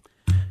practically?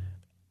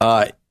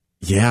 I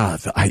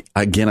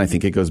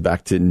think it goes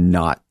back to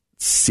not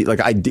see.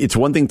 It's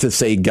one thing to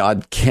say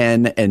God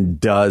can and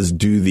does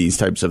do these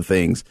types of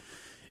things.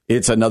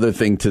 It's another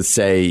thing to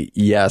say,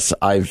 yes,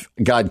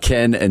 God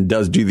can and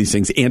does do these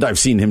things, and I've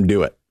seen him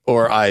do it,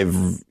 or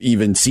I've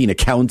even seen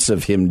accounts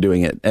of him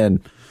doing it, and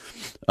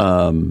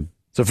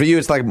so for you,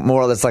 it's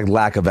more or less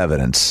lack of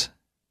evidence.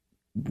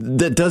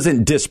 That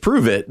doesn't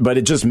disprove it, but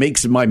it just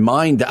makes my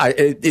mind.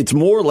 It's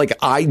more like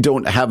I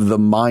don't have the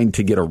mind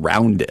to get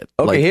around it.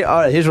 Okay,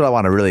 all right, here's what I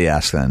want to really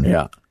ask then.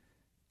 Yeah.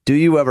 Do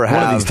you ever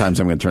have... One of these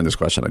times I'm going to turn this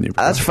question on you.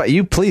 That's fine.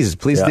 You please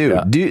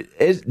do.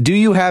 Yeah. Do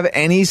you have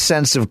any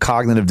sense of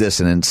cognitive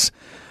dissonance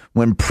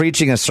when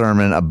preaching a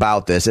sermon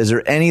about this? Is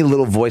there any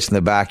little voice in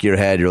the back of your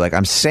head? You're like,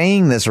 I'm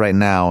saying this right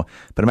now,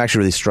 but I'm actually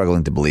really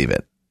struggling to believe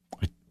it.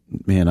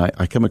 Man,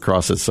 I come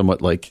across as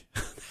somewhat like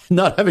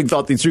not having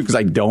thought these through, because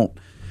I don't.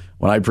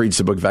 When I preach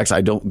the book of Acts,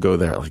 I don't go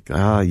there like,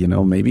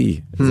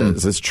 maybe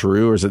is this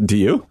true, or is it? Do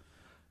you?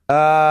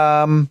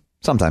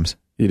 Sometimes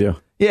you do.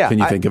 Yeah. Can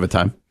you think of a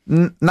time?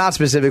 Not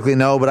specifically,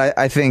 no. But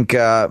I think,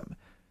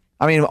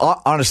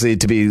 honestly,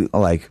 to be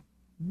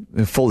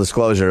full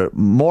disclosure,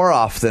 more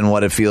often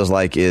what it feels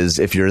like is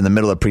if you're in the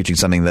middle of preaching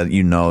something that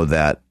you know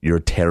that you're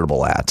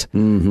terrible at.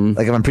 Mm-hmm.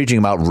 Like if I'm preaching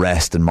about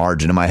rest and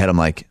margin, in my head, I'm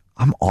like,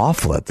 I'm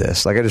awful at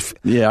this. I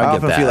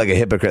often feel like a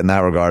hypocrite in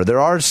that regard.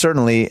 There are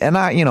certainly, and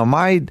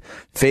my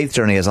faith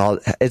journey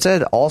it's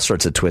had all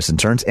sorts of twists and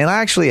turns, and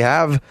I actually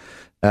have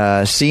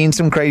seen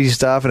some crazy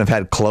stuff, and have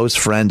had close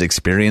friends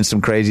experience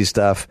some crazy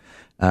stuff.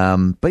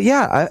 But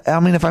yeah,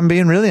 if I'm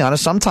being really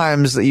honest,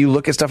 sometimes you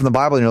look at stuff in the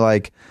Bible and you're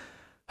like,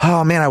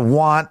 oh man, I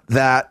want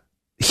that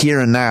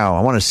here and now.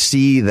 I want to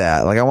see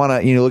that. I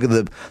want to, look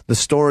at the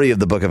story of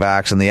the book of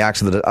Acts and the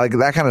acts of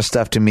that kind of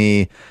stuff to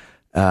me.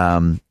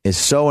 Is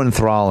so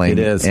enthralling. It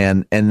is.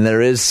 And there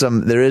is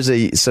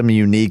some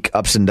unique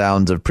ups and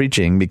downs of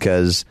preaching,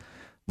 because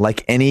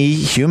like any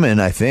human,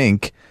 I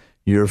think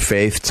your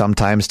faith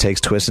sometimes takes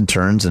twists and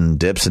turns and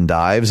dips and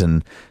dives,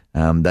 and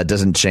that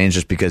doesn't change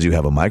just because you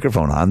have a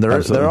microphone on.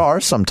 There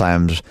are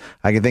sometimes,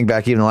 I can think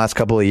back even the last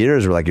couple of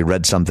years where you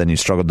read something, you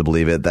struggled to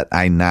believe it, that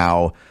I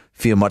now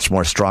feel much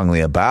more strongly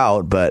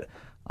about. But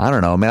I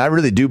don't know. I mean, I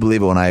really do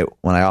believe it when I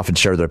often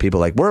share with other people,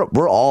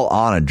 we're all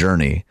on a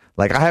journey.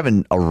 I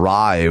haven't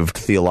arrived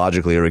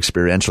theologically or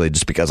experientially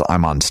just because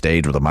I'm on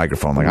stage with a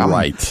microphone.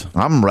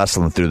 I'm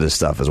wrestling through this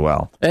stuff as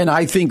well. And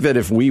I think that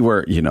if we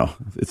were,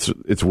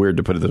 it's weird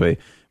to put it this way,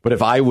 but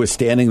if I was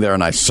standing there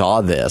and I saw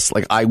this,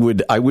 I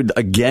would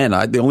again,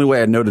 the only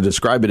way I know to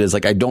describe it is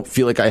I don't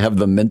feel like I have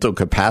the mental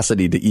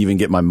capacity to even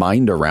get my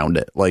mind around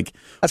it.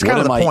 That's kind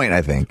of the point,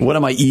 I think. What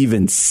am I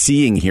even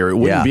seeing here? It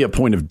wouldn't be a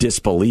point of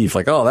disbelief.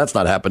 Oh, that's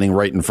not happening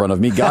right in front of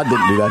me. God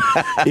didn't do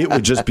that. It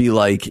would just be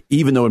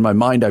even though in my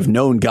mind I've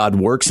known God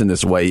works in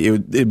this way,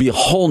 it'd be a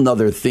whole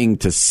nother thing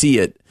to see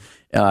it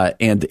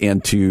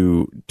and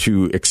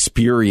to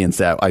experience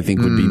that. I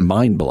think would be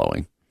mind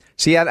blowing.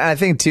 See, I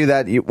think too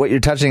that what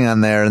you're touching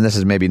on there, and this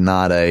is maybe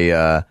not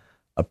a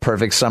a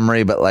perfect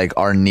summary, but like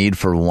our need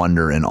for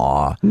wonder and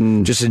awe,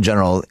 just in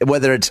general.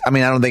 Whether it's, I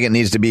mean, I don't think it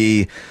needs to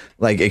be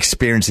like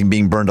experiencing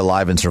being burned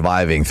alive and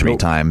surviving 3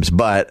 times,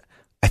 but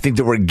I think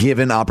that we're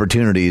given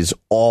opportunities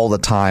all the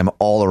time,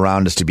 all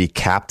around us, to be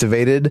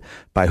captivated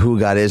by who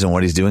God is and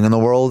what He's doing in the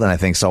world. And I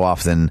think so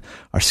often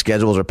our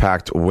schedules are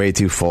packed way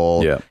too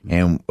full,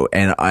 and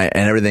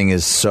everything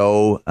is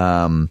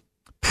so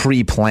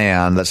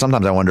pre-planned that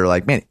sometimes I wonder,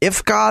 like, man,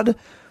 if God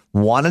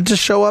wanted to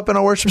show up in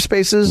our worship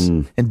spaces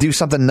and do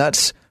something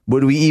nuts,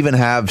 would we even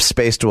have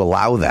space to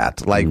allow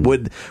that? Like,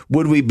 would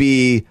we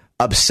be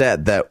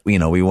upset that, you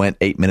know, we went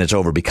 8 minutes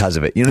over because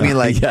of it? You know what I mean?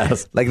 Like,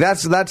 yes. Like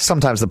that's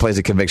sometimes the place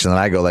of conviction that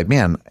I go, like,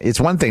 man, it's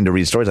one thing to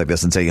read stories like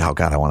this and say, oh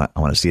God, I want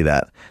to see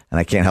that. And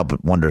I can't help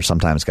but wonder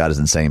sometimes God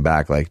isn't saying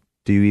back, like,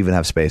 do you even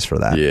have space for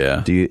that?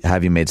 Yeah.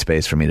 Have you made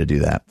space for me to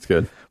do that? It's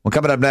good. Well,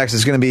 coming up next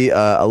is going to be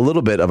a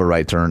little bit of a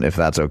right turn, if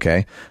that's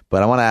okay.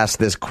 But I want to ask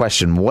this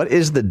question. What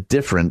is the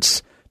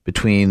difference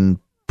between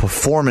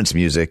performance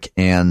music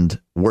and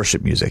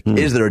worship music?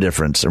 Is there a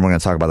difference? And we're going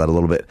to talk about that a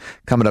little bit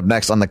coming up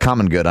next on The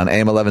Common Good on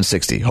AM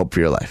 1160. Hope for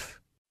your life.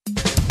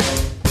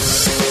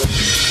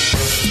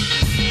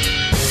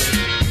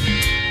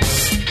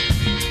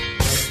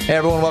 Hey,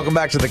 everyone. Welcome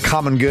back to The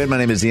Common Good. My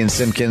name is Ian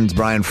Simpkins.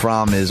 Brian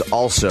Fromm is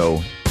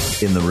also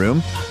in the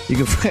room.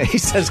 You can. He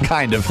says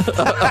kind of.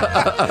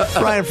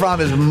 Brian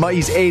Fromm is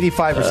he's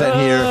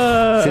 85% here,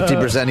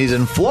 50% he's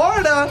in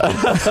Florida.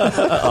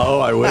 Oh,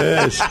 I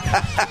wish.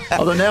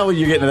 Although now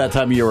you're getting to that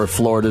time of year where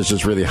Florida's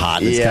just really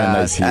hot. It's kind of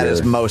nice here. That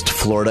is most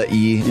Florida-y.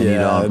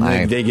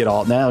 Yeah, they get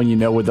all now. You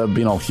know, with them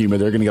being all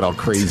humid, they're going to get all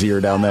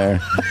crazier down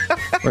there. We're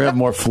going to have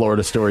more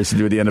Florida stories to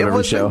do at the end of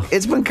every show.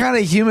 It's been kind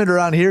of humid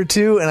around here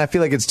too, and I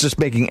feel like it's just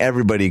making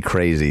everybody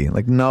crazy.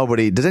 Like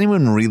nobody. Does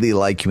anyone really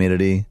like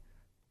humidity?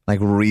 Like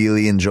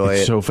really enjoy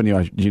it? So funny.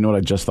 Do you know what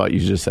I just thought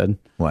you just said?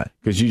 What?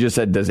 Because you just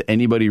said, does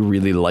anybody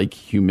really like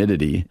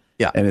humidity?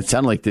 Yeah. And it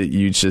sounded like that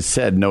you just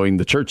said, knowing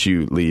the church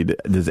you lead,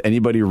 does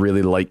anybody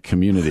really like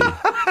community? And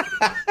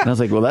I was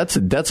like, well,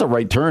 that's a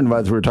right turn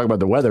as we were talking about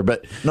the weather.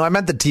 But no, I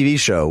meant the TV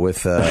show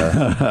with.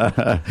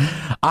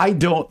 I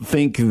don't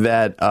think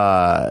that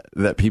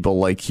that people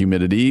like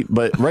humidity.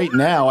 But right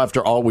now,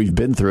 after all we've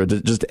been through,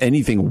 just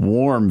anything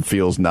warm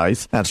feels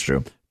nice. That's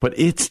true. But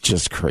it's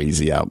just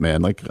crazy out,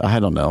 man. Like, I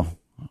don't know.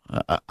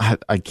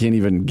 I can't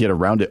even get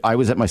around it. I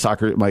was at my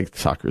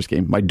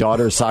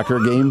daughter's soccer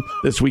game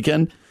this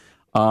weekend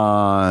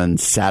on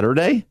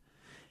Saturday,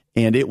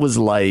 and it was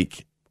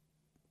like,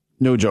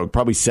 no joke,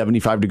 probably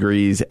 75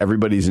 degrees.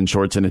 Everybody's in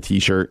shorts and a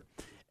t-shirt,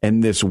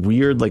 and this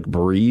weird like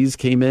breeze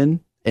came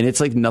in, and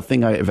it's like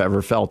nothing I've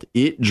ever felt.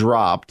 It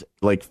dropped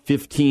like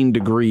 15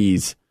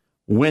 degrees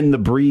when the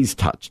breeze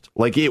touched.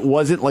 Like, it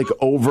wasn't like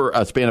over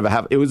a span of a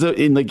half. It was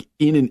in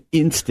an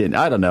instant.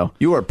 I don't know.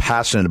 You are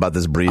passionate about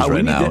this breeze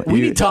right now.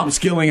 We need Tom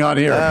Skilling on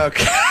here.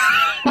 Okay.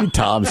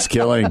 Tom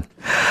Skilling.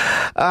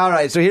 All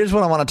right. So here's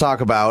what I want to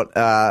talk about.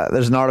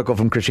 There's an article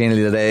from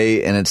Christianity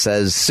Today, and it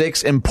says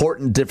 6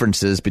 important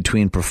differences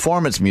between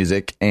performance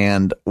music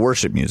and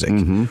worship music,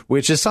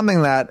 which is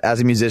something that,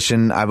 as a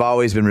musician, I've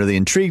always been really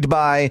intrigued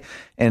by.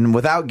 And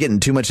without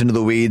getting too much into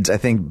the weeds, I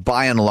think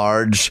by and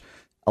large,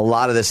 a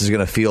lot of this is going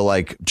to feel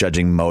like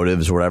judging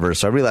motives or whatever.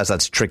 So I realize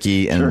that's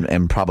tricky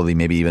and probably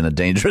maybe even a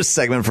dangerous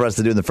segment for us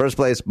to do in the first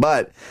place.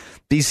 But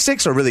these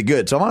 6 are really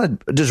good. So I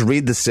want to just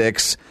read the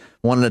 6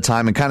 one at a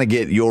time and kind of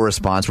get your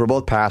response. We're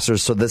both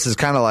pastors, so this is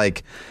kind of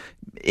like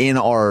in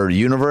our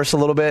universe a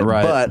little bit.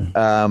 Right.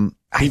 But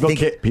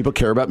people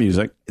care about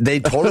music. They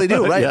totally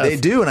do, right? Yes. They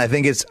do, and I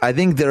think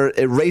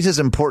it raises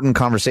important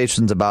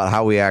conversations about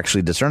how we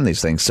actually discern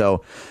these things.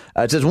 So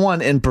it says,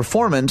 1, in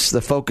performance,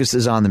 the focus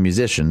is on the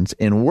musicians.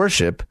 In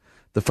worship,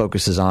 the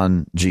focus is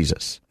on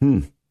Jesus.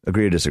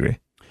 Agree or disagree?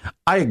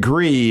 I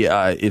agree.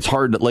 It's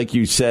hard, like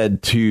you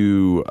said,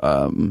 to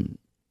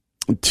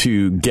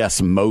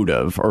guess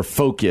motive or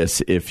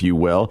focus, if you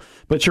will.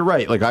 But you're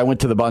right. Like, I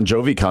went to the Bon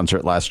Jovi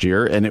concert last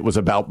year, and it was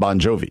about Bon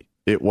Jovi.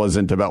 It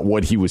wasn't about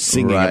what he was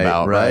singing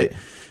about, right?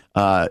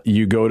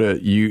 You go to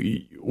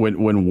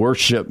when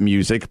worship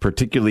music,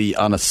 particularly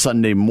on a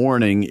Sunday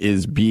morning,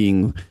 is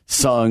being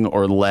sung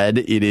or led,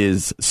 it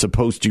is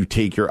supposed to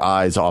take your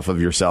eyes off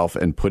of yourself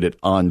and put it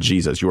on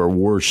Jesus. You are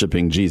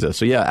worshiping Jesus.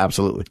 So yeah,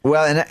 absolutely.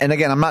 Well, and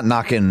again, I'm not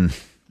knocking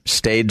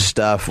stage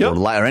stuff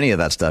or any of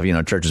that stuff. You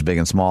know, church is big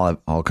and small. I've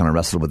all kind of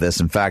wrestled with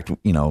this. In fact,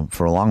 you know,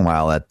 for a long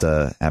while at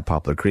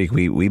Poplar Creek,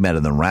 we met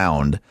in the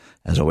round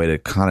as a way to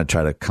kind of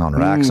try to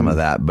counteract some of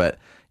that. But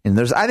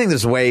I think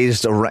there's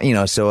ways to, you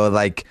know, so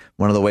like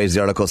one of the ways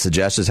the article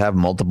suggests is have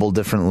multiple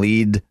different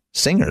lead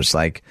singers,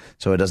 like,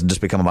 so it doesn't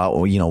just become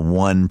about, you know,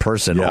 one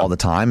person all the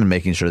time, and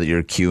making sure that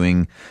you're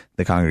cueing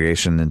the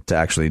congregation and to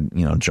actually,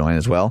 you know, join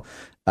as well.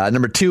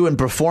 Number 2, in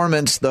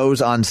performance,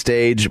 those on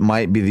stage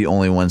might be the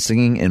only ones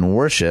singing. In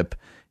worship,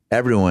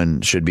 everyone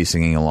should be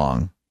singing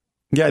along.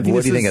 Yeah, what do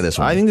you think of this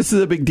one? I think this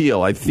is a big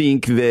deal. I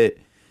think that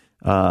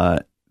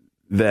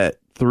that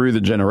through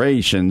the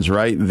generations,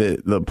 right,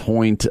 the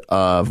point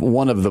of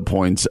one of the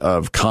points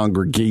of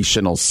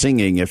congregational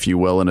singing, if you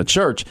will, in a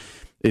church,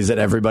 is that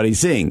everybody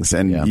sings.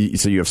 And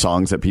so you have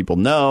songs that people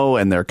know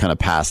and they're kind of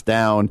passed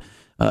down.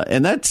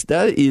 And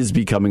that is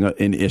becoming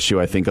an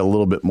issue, I think, a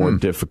little bit more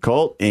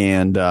difficult.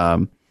 And,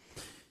 I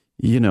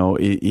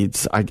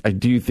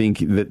do think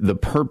that the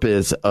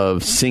purpose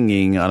of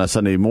singing on a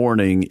Sunday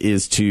morning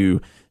is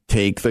to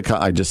take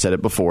I just said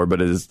it before,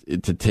 but is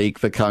to take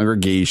the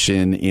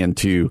congregation and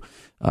to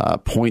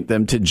point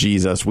them to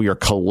Jesus. We are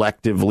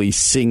collectively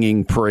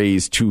singing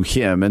praise to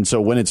him. And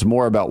so when it's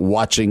more about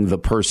watching the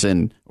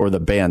person or the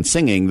band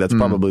singing, that's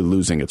probably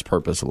losing its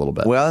purpose a little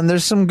bit. Well, and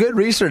there's some good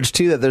research,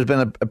 too, that there's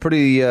been a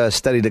pretty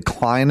steady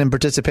decline in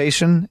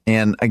participation.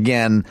 And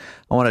again,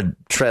 I want to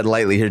tread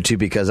lightly here, too,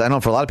 because I know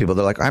for a lot of people,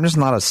 they're like, I'm just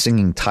not a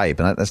singing type.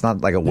 And that's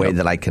not like a way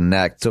that I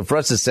connect. So for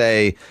us to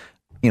say,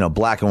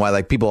 black and white,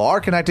 like people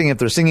are connecting if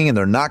they're singing and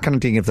they're not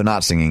connecting if they're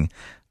not singing,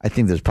 I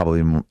think there's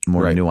probably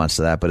more nuance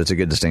to that, but it's a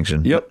good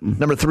distinction. Yep.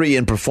 Number 3,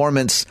 in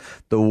performance,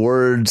 the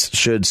words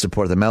should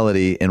support the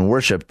melody. In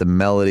worship, the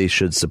melody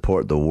should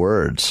support the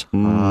words. What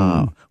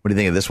do you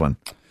think of this one?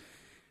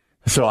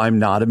 So I'm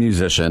not a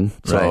musician,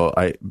 so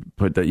I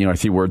put that, I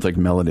see words like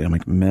melody. I'm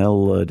like,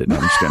 melody. No,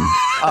 I'm just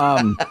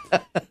kidding.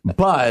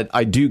 But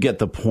I do get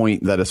the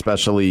point that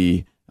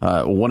especially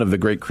one of the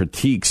great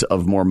critiques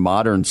of more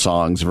modern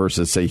songs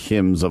versus, say,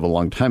 hymns of a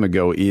long time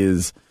ago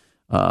is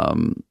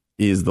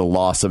the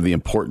loss of the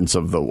importance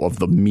of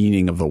the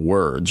meaning of the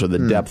words or the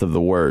depth of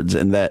the words.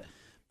 And that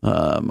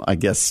I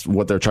guess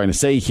what they're trying to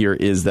say here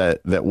is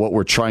that what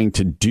we're trying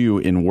to do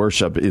in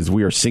worship is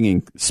we are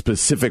singing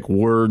specific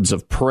words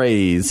of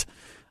praise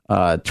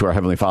to our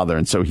Heavenly Father.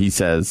 And so he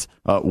says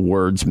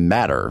words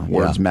matter.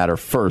 Words matter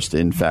first.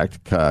 In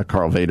fact,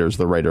 Carl Vaders,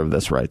 the writer of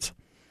this, writes.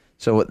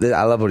 So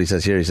I love what he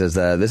says here. He says,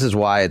 this is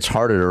why it's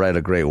harder to write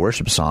a great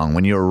worship song.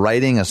 When you're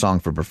writing a song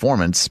for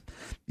performance,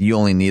 you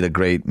only need a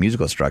great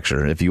musical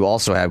structure. If you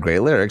also have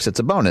great lyrics, it's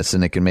a bonus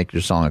and it can make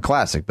your song a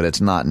classic, but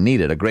it's not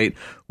needed. A great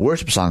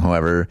worship song,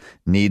 however,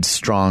 needs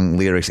strong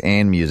lyrics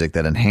and music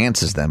that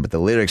enhances them, but the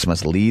lyrics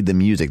must lead the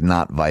music,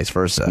 not vice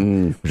versa,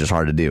 which is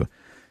hard to do.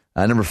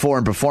 Number 4,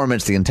 in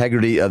performance, the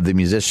integrity of the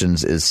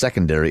musicians is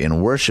secondary.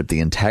 In worship, the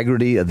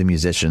integrity of the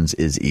musicians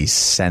is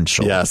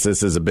essential. Yes,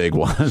 this is a big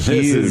one. This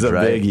is a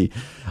biggie.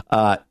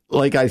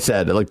 Like I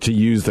said, like to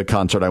use the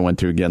concert I went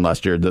to again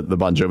last year, the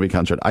Bon Jovi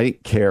concert. I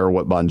didn't care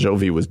what Bon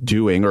Jovi was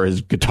doing or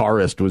his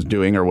guitarist was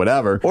doing or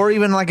whatever. Or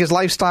even like his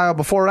lifestyle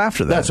before or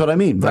after that. That's what I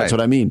mean. That's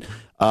what I mean.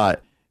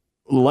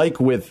 Like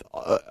with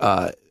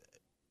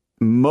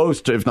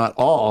most, if not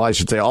all, I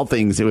should say all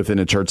things within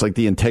a church, like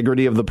the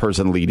integrity of the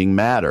person leading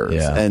matters.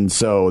 Yeah. And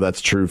so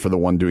that's true for the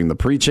one doing the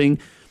preaching,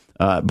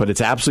 but it's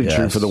absolutely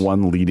true for the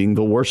one leading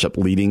the worship,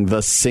 leading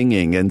the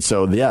singing. And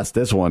so, yes,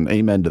 this one,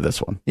 amen to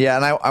this one. Yeah,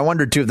 and I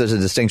wonder, too, if there's a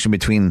distinction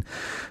between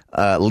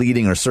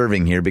leading or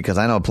serving here, because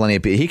I know plenty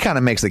of people, he kind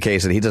of makes the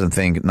case that he doesn't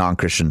think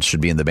non-Christians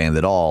should be in the band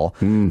at all.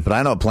 But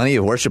I know plenty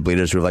of worship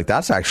leaders who are like,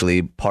 that's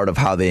actually part of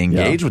how they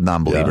engage with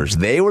non-believers.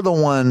 They were the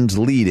ones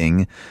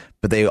leading,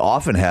 but they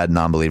often had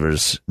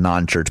non-believers,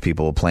 non-church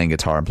people playing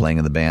guitar and playing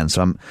in the band.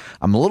 So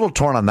I'm a little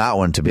torn on that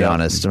one, to be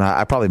honest. And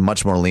I probably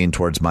much more lean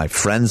towards my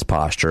friend's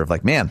posture of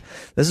like, man,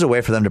 this is a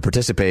way for them to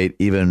participate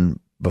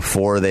even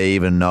before they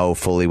even know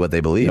fully what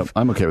they believe. Yep,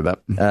 I'm okay with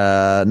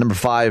that. Number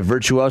 5,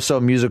 virtuoso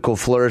musical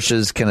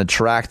flourishes can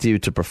attract you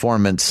to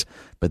performance,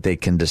 but they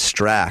can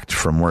distract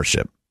from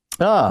worship.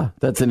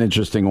 That's an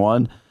interesting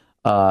one.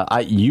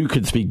 You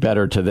could speak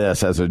better to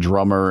this as a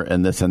drummer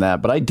and this and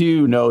that, but I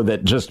do know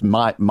that just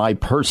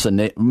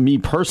me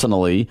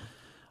personally,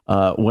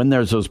 when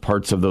there's those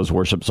parts of those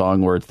worship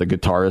song where it's the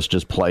guitarist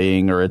just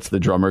playing or it's the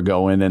drummer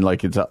going and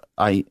like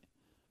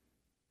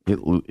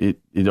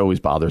it always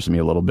bothers me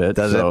a little bit.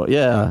 Does it?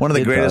 Yeah. One of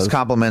the greatest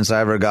compliments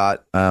I ever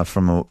got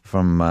from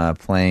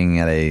playing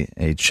at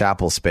a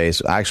chapel space.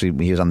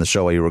 Actually, he was on the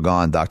show while you were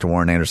gone. Dr.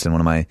 Warren Anderson,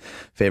 one of my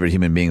favorite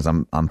human beings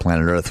on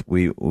planet Earth.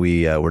 We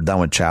were done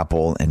with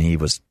chapel, and he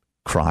was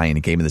crying.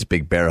 He gave me this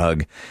big bear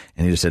hug,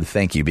 and he just said,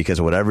 "Thank you,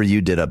 because whatever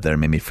you did up there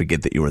made me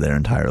forget that you were there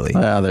entirely."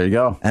 Yeah, there you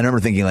go. And I remember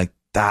thinking like,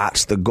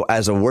 that's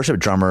as a worship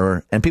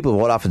drummer, and people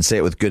would often say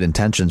it with good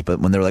intentions,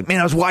 but when they were like, man,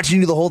 I was watching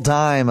you the whole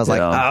time, I was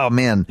like, oh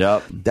man,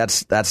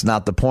 that's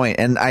not the point.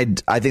 And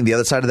I think the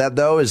other side of that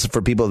though is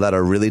for people that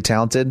are really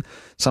talented,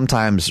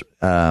 sometimes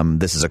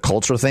this is a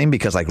cultural thing,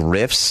 because like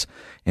riffs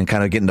and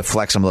kind of getting to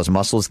flex some of those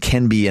muscles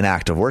can be an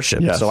act of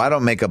worship. Yes. So I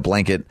don't make a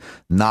blanket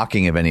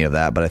knocking of any of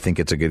that, but I think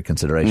it's a good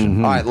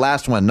consideration. All right,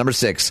 last one, number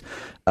 6.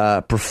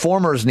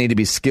 Performers need to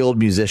be skilled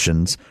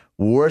musicians.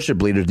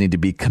 Worship leaders need to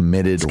be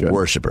committed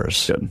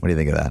worshipers. Good. What do you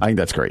think of that? I think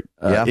that's great.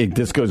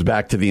 This goes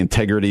back to the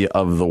integrity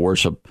of the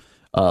worship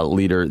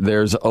leader.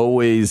 There's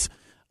always,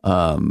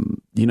 when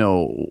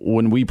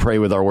we pray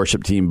with our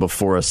worship team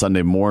before a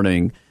Sunday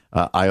morning,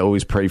 I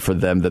always pray for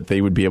them that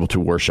they would be able to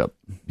worship.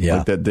 Yeah.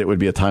 Like that it would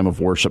be a time of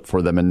worship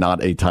for them and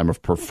not a time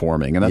of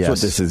performing. And that's what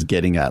this is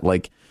getting at.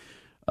 Like,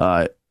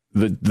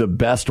 the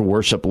best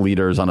worship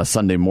leaders on a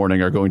Sunday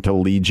morning are going to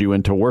lead you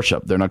into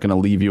worship. They're not going to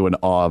leave you in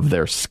awe of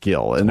their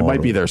skill. And It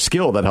might be their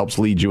skill that helps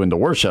lead you into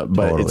worship,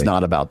 but it's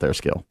not about their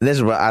skill. This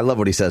is what I love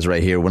what he says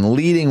right here. When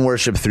leading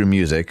worship through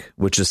music,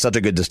 which is such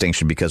a good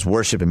distinction because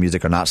worship and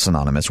music are not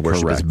synonymous.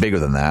 Worship is bigger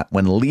than that.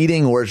 When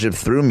leading worship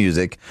through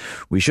music,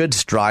 we should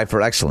strive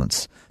for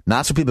excellence.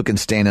 Not so people can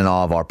stand in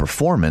awe of our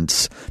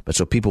performance, but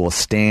so people will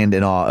stand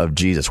in awe of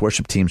Jesus.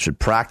 Worship teams should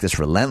practice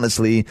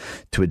relentlessly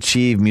to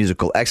achieve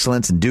musical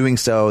excellence. In doing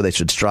so, they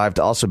should strive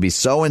to also be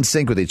so in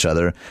sync with each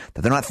other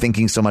that they're not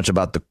thinking so much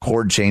about the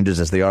chord changes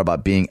as they are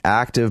about being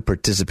active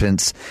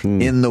participants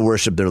in the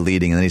worship they're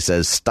leading. And then he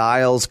says,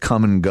 styles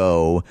come and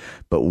go,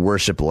 but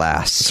worship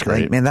lasts. That's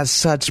great. Man, that's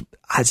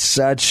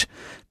such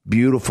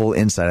beautiful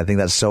insight. I think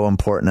that's so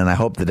important, and I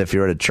hope that if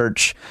you're at a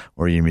church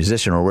or you're a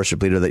musician or a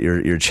worship leader, that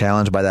you're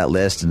challenged by that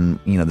list. And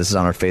this is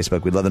on our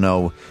Facebook. We'd love to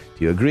know: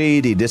 do you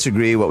agree? Do you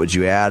disagree? What would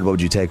you add? What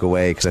would you take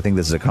away? Because I think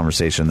this is a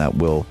conversation that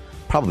we'll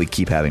probably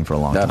keep having for a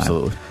long time.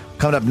 Absolutely.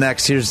 Coming up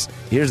next, here's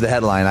the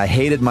headline: I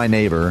hated my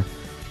neighbor,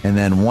 and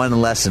then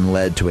one lesson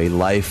led to a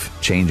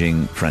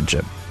life-changing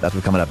friendship. That's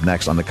what's coming up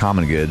next on The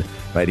Common Good,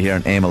 right here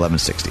on AM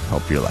 1160.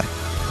 Hope for your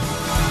life.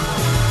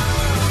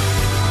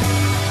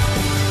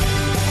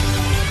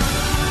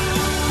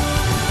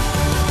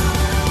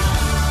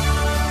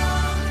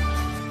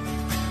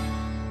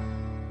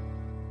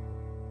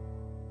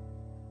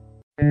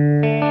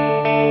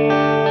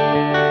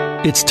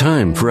 It's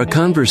time for a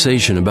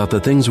conversation about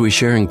the things we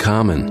share in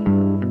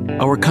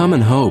common. Our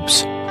common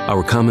hopes,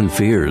 our common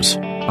fears,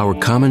 our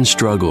common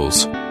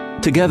struggles.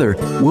 Together,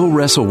 we'll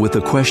wrestle with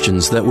the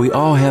questions that we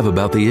all have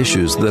about the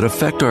issues that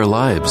affect our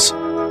lives.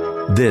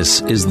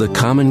 This is The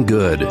Common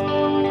Good.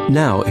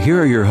 Now, here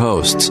are your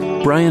hosts,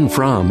 Brian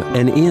Fromm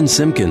and Ian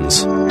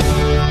Simpkins.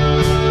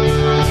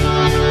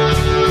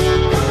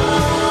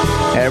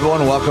 Hey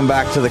everyone, welcome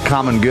back to The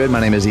Common Good. My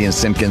name is Ian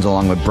Simpkins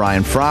along with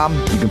Brian Fromm.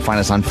 You can find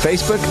us on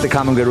Facebook, The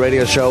Common Good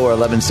Radio Show, or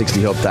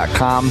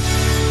 1160hope.com.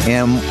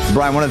 And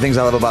Brian, one of the things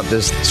I love about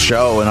this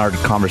show and our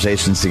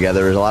conversations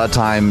together is a lot of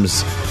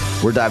times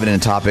we're diving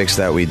into topics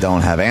that we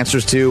don't have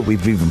answers to.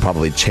 We've even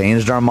probably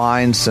changed our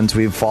minds since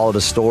we've followed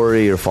a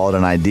story or followed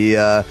an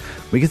idea.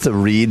 We get to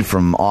read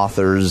from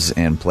authors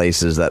and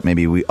places that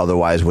maybe we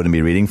otherwise wouldn't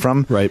be reading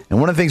from. Right. And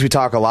one of the things we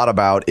talk a lot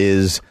about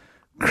is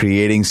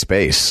creating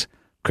space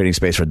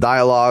for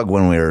dialogue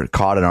when we're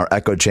caught in our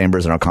echo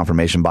chambers and our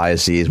confirmation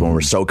biases, when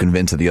we're so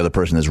convinced that the other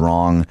person is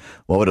wrong.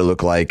 What would it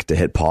look like to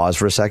hit pause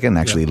for a second and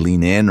actually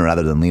lean in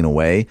rather than lean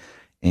away?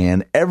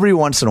 And every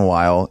once in a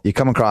while, you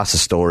come across a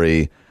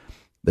story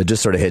that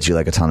just sort of hits you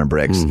like a ton of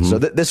bricks. Mm-hmm. So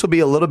this will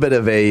be a little bit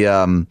of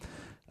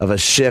a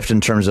shift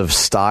in terms of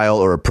style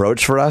or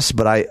approach for us.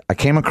 But I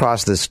came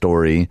across this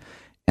story,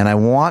 and I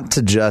want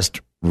to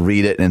just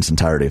read it in its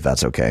entirety, if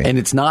that's okay. And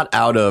it's not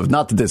out of,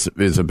 not that this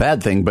is a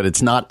bad thing, but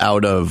it's not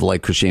out of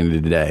like Christianity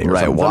Today.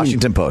 Right,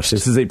 Washington Post.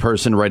 This is a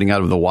person writing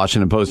out of the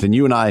Washington Post. And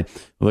you and I,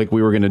 like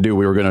we were going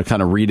to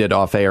kind of read it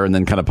off air and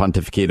then kind of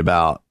pontificate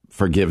about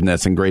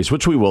forgiveness and grace,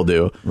 which we will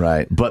do.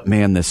 Right. But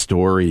man, this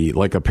story,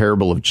 like a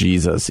parable of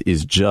Jesus,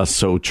 is just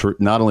so true.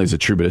 Not only is it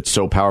true, but it's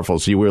so powerful.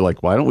 So you were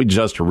like, why don't we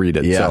just read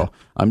it? Yeah. So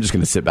I'm just going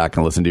to sit back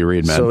and listen to you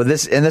read, man. So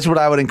this is what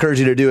I would encourage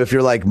you to do if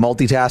you're like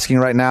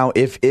multitasking right now.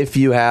 If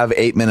you have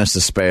 8 minutes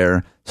to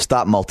spare,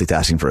 stop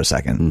multitasking for a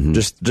second. Mm-hmm.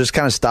 Just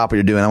kind of stop what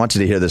you're doing. I want you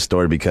to hear this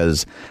story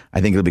because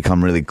I think it'll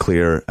become really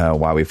clear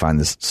why we find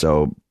this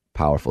so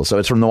powerful. So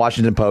it's from the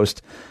Washington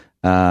Post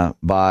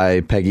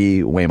by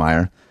Peggy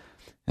Waymeyer.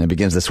 And it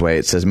begins this way.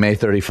 It says, May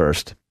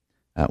 31st.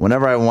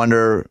 Whenever I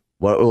wonder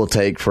what it will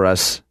take for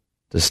us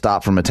to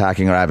stop from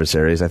attacking our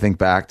adversaries, I think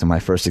back to my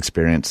first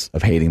experience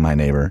of hating my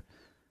neighbor.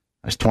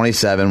 I was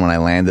 27 when I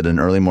landed an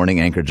early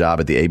morning anchor job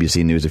at the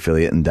ABC News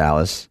affiliate in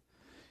Dallas.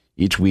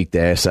 Each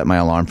weekday, I set my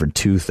alarm for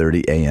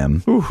 2:30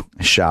 a.m.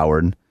 I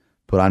showered,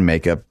 put on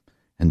makeup,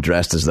 and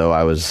dressed as though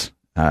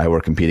I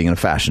were competing in a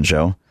fashion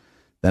show.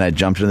 Then I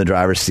jumped in the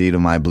driver's seat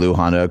of my blue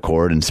Honda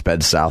Accord and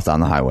sped south on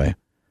the highway.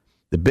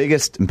 The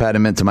biggest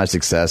impediment to my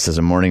success as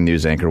a morning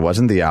news anchor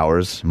wasn't the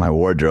hours, my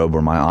wardrobe,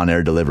 or my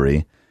on-air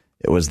delivery.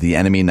 It was the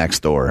enemy next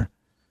door.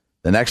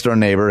 The next-door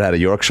neighbor had a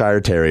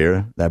Yorkshire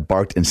Terrier that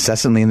barked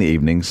incessantly in the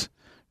evenings,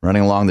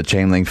 running along the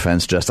chain-link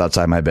fence just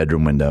outside my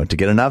bedroom window. To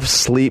get enough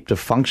sleep to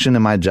function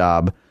in my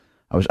job,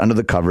 I was under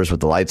the covers with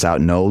the lights out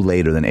no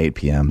later than 8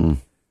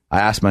 p.m. I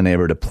asked my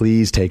neighbor to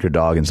please take her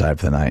dog inside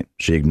for the night.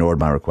 She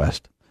ignored my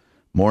request.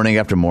 Morning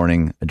after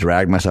morning, I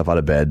dragged myself out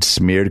of bed,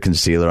 smeared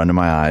concealer under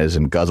my eyes,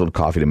 and guzzled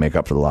coffee to make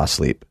up for the lost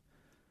sleep.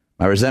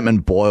 My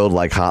resentment boiled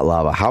like hot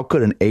lava. How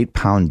could an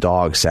 8-pound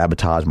dog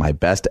sabotage my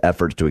best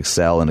efforts to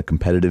excel in a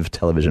competitive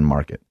television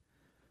market?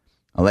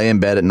 I lay in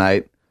bed at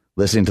night,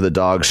 listening to the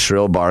dog's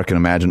shrill bark and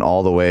imagine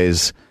all the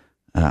ways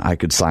I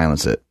could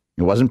silence it.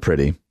 It wasn't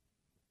pretty.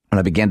 When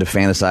I began to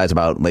fantasize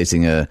about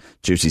lacing a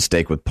juicy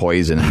steak with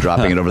poison and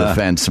dropping it over the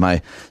fence,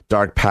 my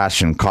dark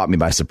passion caught me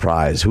by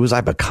surprise. Who was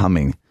I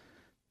becoming?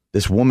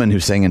 This woman who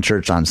sang in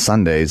church on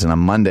Sundays and on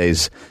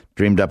Mondays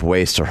dreamed up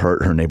ways to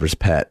hurt her neighbor's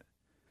pet.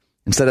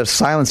 Instead of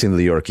silencing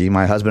the Yorkie,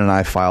 my husband and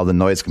I filed a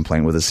noise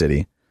complaint with the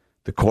city.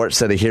 The court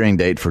set a hearing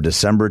date for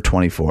December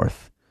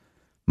 24th.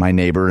 My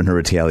neighbor, in her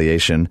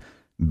retaliation,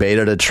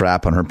 baited a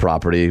trap on her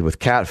property with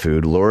cat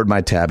food, lured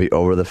my tabby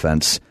over the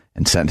fence,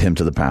 and sent him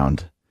to the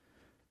pound.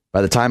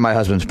 By the time my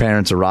husband's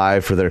parents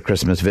arrived for their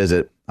Christmas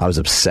visit, I was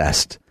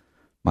obsessed.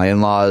 My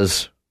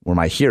in-laws were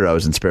my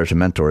heroes and spiritual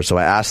mentors, so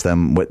I asked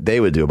them what they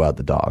would do about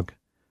the dog.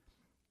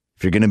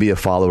 If you're going to be a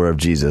follower of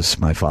Jesus,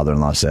 my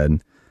father-in-law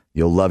said,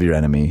 you'll love your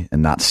enemy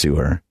and not sue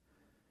her.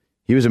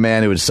 He was a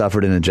man who had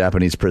suffered in a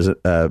Japanese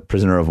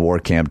prisoner of war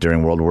camp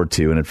during World War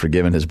II and had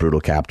forgiven his brutal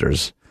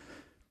captors.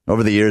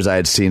 Over the years, I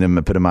had seen him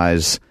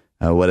epitomize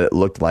what it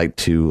looked like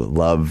to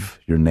love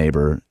your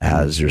neighbor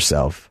as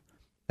yourself.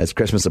 As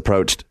Christmas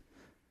approached,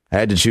 I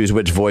had to choose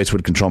which voice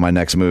would control my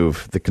next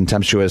move, the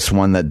contemptuous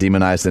one that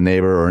demonized the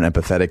neighbor or an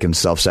empathetic and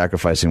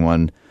self-sacrificing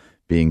one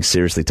being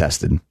seriously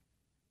tested.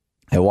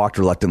 I walked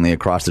reluctantly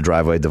across the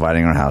driveway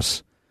dividing our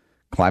house,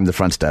 climbed the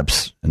front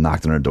steps, and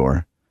knocked on her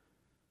door.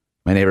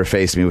 My neighbor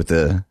faced me with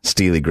a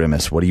steely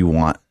grimace. What do you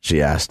want?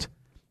 She asked.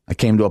 I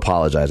came to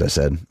apologize, I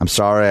said. I'm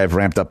sorry I've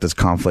ramped up this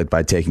conflict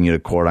by taking you to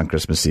court on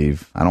Christmas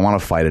Eve. I don't want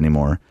to fight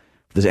anymore.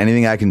 If there's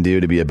anything I can do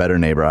to be a better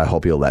neighbor, I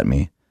hope you'll let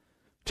me.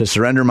 To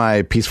surrender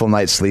my peaceful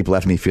night's sleep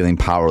left me feeling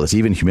powerless,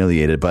 even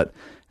humiliated. But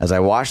as I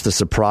watched the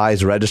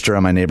surprise register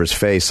on my neighbor's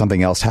face,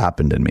 something else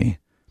happened in me.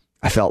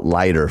 I felt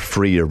lighter,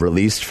 freer,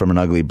 released from an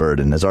ugly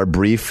burden. As our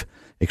brief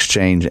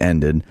exchange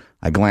ended,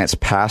 I glanced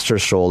past her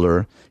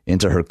shoulder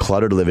into her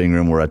cluttered living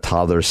room where a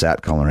toddler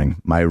sat coloring.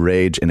 My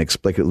rage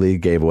inexplicably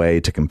gave way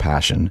to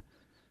compassion.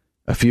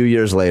 A few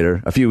weeks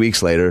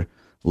later,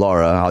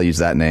 Laura, I'll use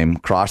that name,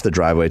 crossed the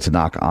driveway to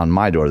knock on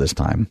my door this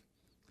time.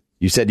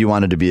 You said you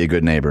wanted to be a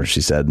good neighbor,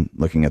 she said,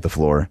 looking at the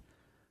floor.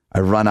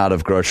 I've run out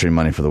of grocery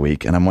money for the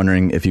week, and I'm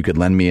wondering if you could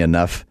lend me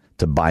enough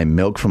to buy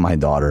milk for my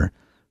daughter.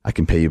 I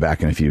can pay you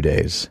back in a few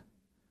days.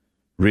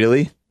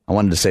 Really? I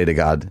wanted to say to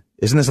God,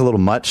 isn't this a little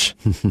much?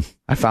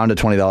 I found a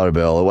 $20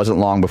 bill. It wasn't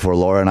long before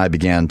Laura and I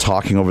began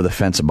talking over the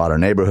fence about our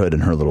neighborhood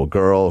and her little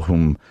girl,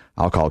 whom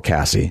I'll call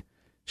Cassie.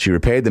 She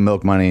repaid the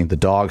milk money, the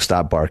dog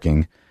stopped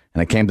barking,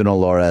 and I came to know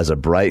Laura as a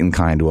bright and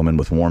kind woman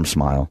with a warm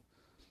smile.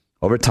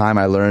 Over time,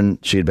 I learned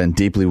she had been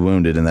deeply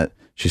wounded and that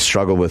she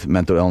struggled with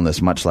mental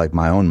illness much like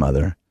my own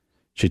mother.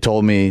 She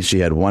told me she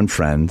had one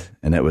friend,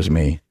 and it was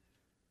me.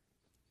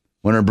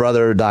 When her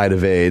brother died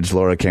of AIDS,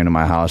 Laura came to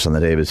my house on the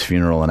day of his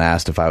funeral and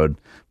asked if I would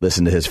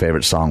listen to his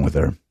favorite song with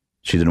her.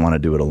 She didn't want to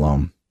do it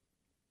alone.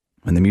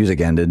 When the music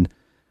ended,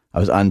 I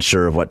was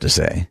unsure of what to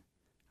say.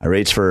 I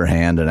reached for her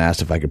hand and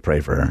asked if I could pray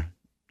for her.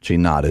 She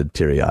nodded,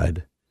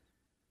 teary-eyed.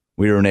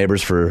 We were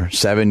neighbors for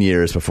 7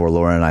 years before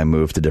Laura and I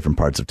moved to different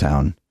parts of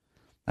town.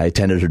 I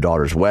attended her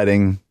daughter's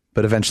wedding,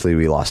 but eventually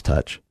we lost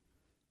touch.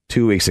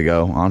 2 weeks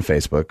ago, on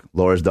Facebook,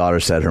 Laura's daughter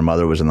said her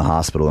mother was in the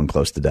hospital and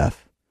close to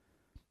death.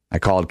 I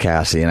called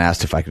Cassie and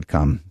asked if I could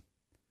come.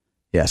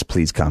 Yes,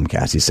 please come,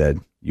 Cassie said.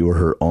 You were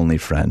her only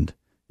friend.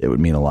 It would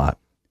mean a lot.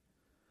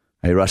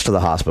 I rushed to the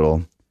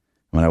hospital.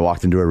 When I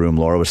walked into her room,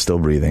 Laura was still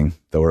breathing,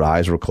 though her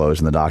eyes were closed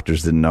and the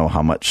doctors didn't know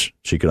how much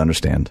she could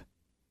understand.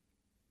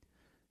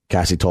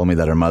 Cassie told me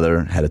that her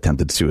mother had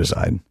attempted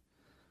suicide.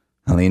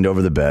 I leaned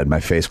over the bed, my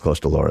face close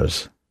to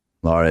Laura's.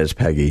 Laura, it's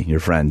Peggy, your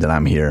friend, and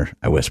I'm here,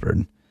 I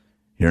whispered.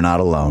 You're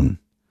not alone.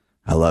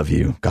 I love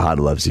you. God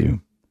loves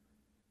you.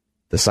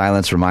 The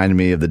silence reminded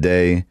me of the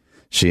day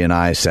she and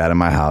I sat in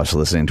my house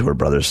listening to her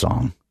brother's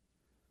song.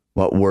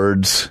 What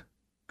words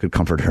could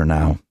comfort her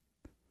now?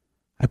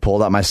 I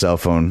pulled out my cell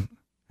phone,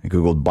 I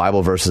Googled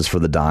Bible verses for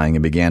the dying,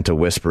 and began to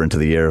whisper into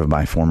the ear of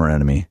my former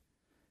enemy.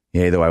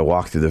 Yea, though I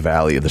walk through the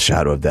valley of the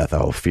shadow of death,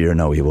 I will fear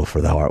no evil,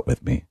 for thou art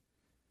with me.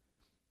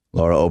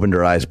 Laura opened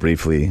her eyes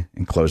briefly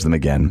and closed them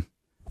again.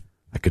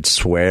 I could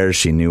swear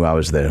she knew I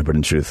was there, but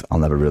in truth, I'll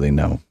never really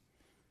know.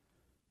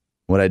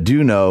 What I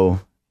do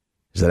know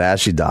is that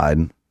as she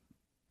died,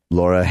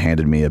 Laura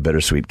handed me a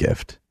bittersweet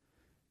gift.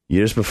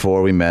 Years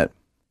before we met,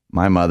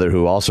 my mother,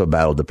 who also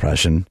battled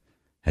depression,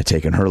 had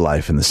taken her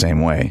life in the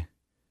same way.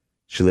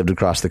 She lived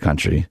across the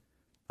country.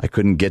 I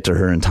couldn't get to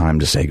her in time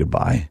to say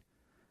goodbye.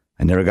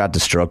 I never got to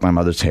stroke my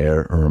mother's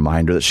hair or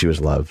remind her that she was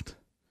loved.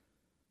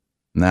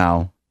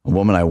 Now, a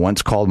woman I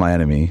once called my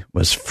enemy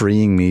was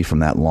freeing me from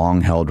that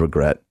long-held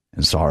regret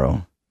and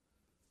sorrow.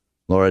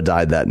 Laura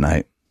died that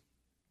night.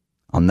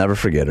 I'll never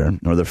forget her,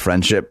 nor the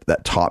friendship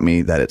that taught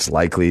me that it's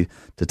likely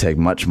to take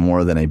much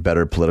more than a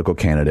better political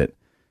candidate,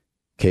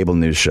 cable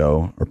news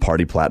show, or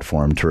party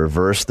platform to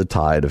reverse the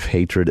tide of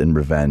hatred and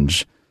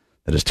revenge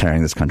that is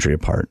tearing this country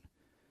apart.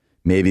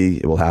 Maybe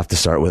it will have to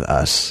start with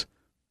us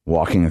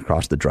walking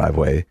across the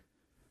driveway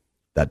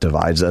that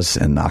divides us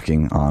and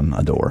knocking on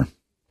a door.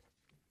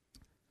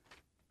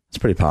 It's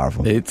pretty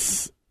powerful.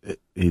 It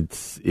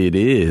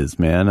is,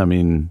 man. I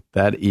mean,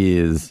 that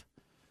is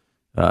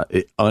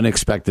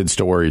unexpected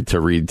story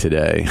to read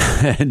today.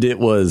 And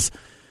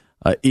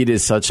it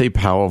is such a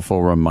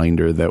powerful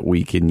reminder that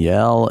we can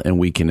yell and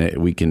we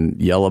can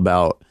yell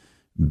about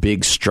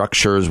big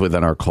structures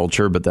within our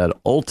culture, but that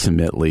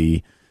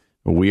ultimately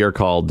we are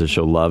called to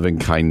show love and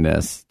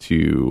kindness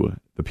to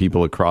the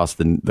people across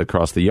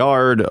the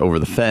yard, over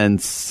the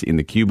fence, in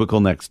the cubicle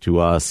next to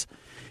us,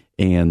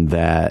 and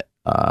that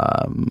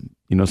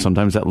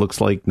Sometimes that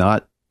looks like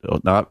not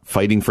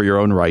fighting for your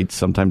own rights.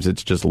 Sometimes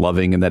it's just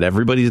loving, and that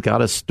everybody's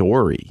got a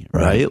story,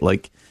 right?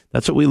 Like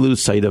that's what we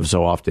lose sight of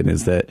so often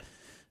is that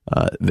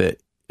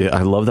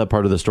I love that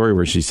part of the story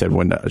where she said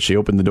when she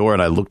opened the door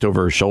and I looked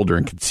over her shoulder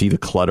and could see the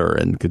clutter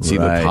and could see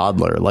the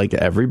toddler. Like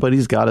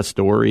everybody's got a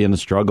story and a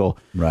struggle.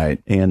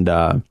 Right. And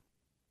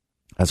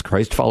as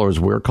Christ followers,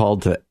 we're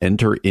called to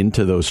enter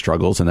into those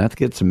struggles, and that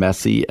gets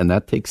messy and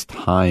that takes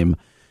time.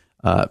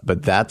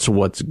 But that's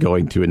what's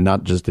going to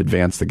not just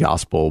advance the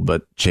gospel,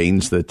 but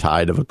change the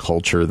tide of a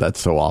culture that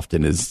so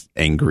often is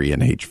angry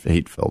and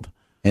hate-filled.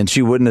 And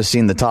she wouldn't have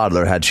seen the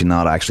toddler had she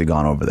not actually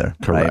gone over there.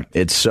 Correct. Right?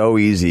 It's so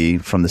easy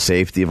from the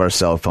safety of our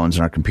cell phones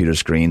and our computer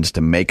screens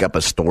to make up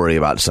a story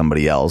about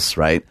somebody else,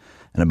 right?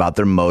 And about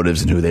their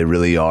motives and who they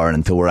really are. And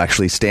until we're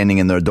actually standing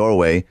in their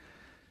doorway,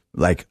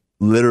 like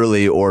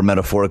literally or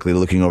metaphorically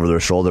looking over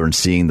their shoulder and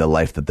seeing the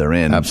life that they're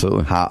in.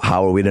 Absolutely.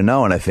 How are we to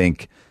know? And I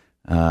think,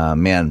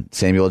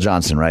 Samuel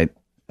Johnson, right?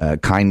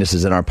 Kindness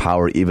is in our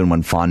power even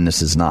when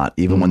fondness is not.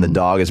 Even when the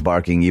dog is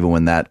barking, even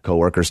when that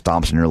coworker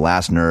stomps on your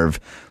last nerve,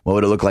 what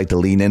would it look like to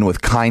lean in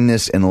with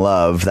kindness and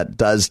love? That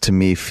does to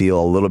me feel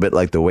a little bit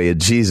like the way of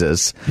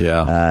Jesus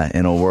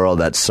in a world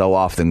that so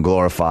often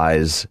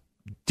glorifies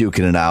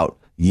duking it out,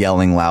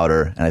 yelling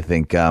louder. And I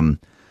think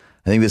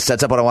this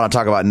sets up what I want to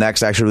talk about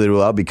next actually really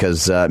well,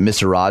 because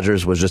Mr.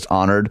 Rogers was just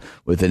honored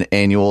with an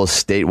annual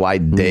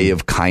statewide day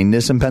of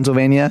kindness in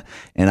Pennsylvania.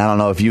 And I don't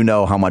know if you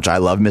know how much I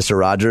love Mr.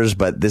 Rogers,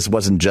 but this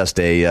wasn't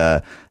just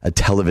a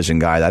television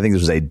guy. I think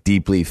this was a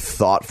deeply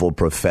thoughtful,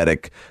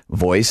 prophetic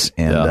voice.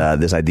 And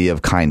this idea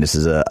of kindness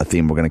is a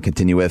theme we're going to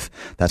continue with.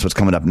 That's what's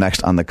coming up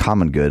next on The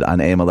Common Good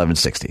on AM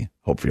 1160.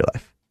 Hope for your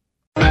life.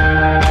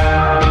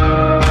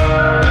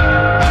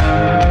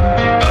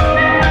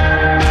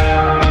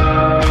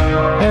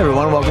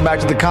 Welcome back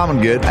to The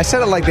Common Good. I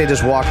said it like they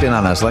just walked in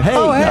on us. Like, hey,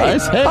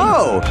 guys. Hey.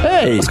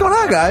 Hey. What's going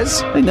on, guys?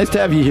 Hey, nice to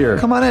have you here.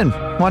 Come on in.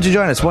 Why don't you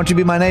join us? Why don't you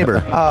be my neighbor?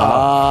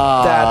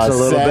 That's a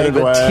little bit of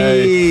a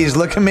tease.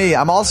 Look at me.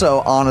 I'm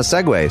also on a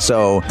Segway,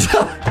 so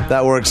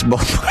that works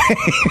both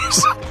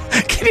ways.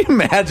 Can you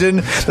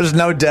imagine? There's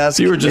no desk.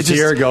 You were just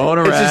here going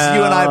around. It's just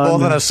you and I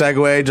both on a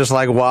Segway, just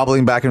like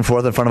wobbling back and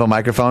forth in front of a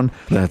microphone.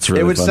 That's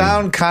really It would funny.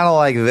 sound kind of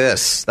like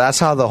this. That's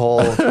how the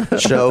whole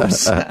show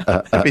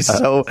it'd be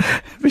so.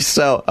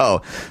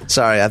 Oh,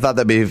 sorry. I thought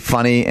that'd be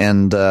funny,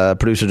 and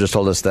producer just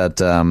told us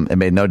that it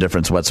made no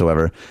difference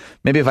whatsoever.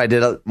 Maybe if I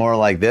did it more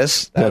like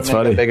this, that's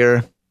funny.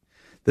 Bigger.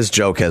 This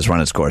joke has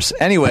run its course.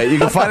 Anyway, you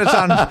can find us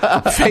on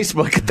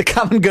Facebook at The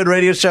Common Good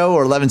Radio Show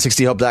or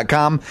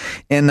 1160hope.com.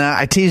 And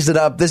I teased it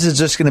up. This is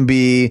just going to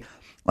be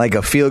like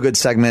a feel-good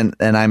segment,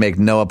 and I make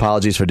no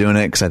apologies for doing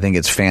it because I think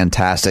it's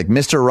fantastic.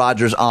 Mr.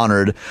 Rogers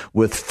honored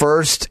with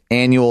first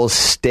annual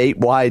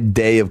statewide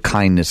Day of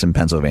Kindness in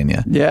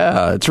Pennsylvania.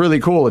 Yeah, it's really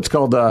cool. It's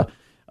called...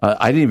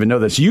 I didn't even know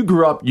this. You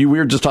grew up, we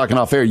were just talking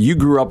off air, you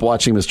grew up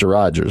watching Mr.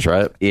 Rogers,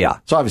 right? Yeah.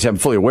 So obviously I'm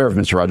fully aware of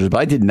Mr. Rogers, but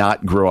I did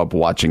not grow up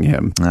watching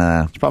him.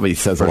 Which probably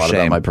says a lot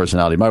about my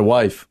personality. My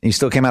wife... You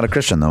still came out a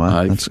Christian, though,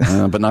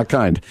 huh? But not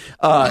kind.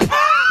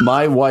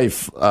 My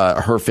wife,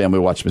 her family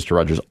watched Mr.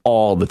 Rogers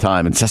all the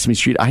time. And Sesame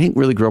Street, I didn't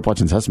really grow up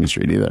watching Sesame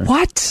Street either.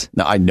 What?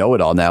 No, I know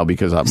it all now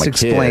because I'm my kid.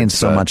 This explains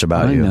so much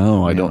about you. I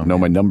know. I don't know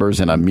my numbers,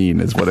 and I'm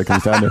mean is what it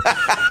comes down to.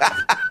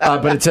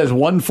 But it says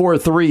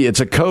 143. It's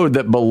a code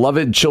that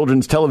beloved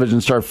children's television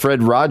star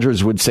Fred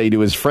Rogers would say to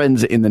his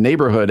friends in the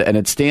neighborhood, and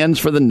it stands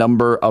for the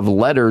number of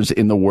letters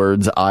in the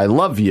words "I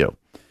love you."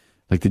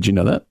 Like, did you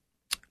know that?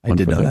 I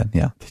did know that.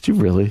 Yeah. Did you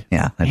really?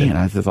 Yeah, I did.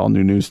 Man, that's all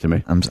new news to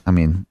me. I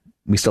mean,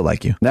 we still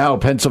like you. Now,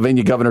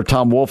 Pennsylvania Governor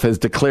Tom Wolf has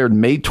declared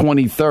May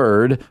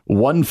 23rd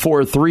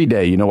 143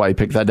 Day. You know why he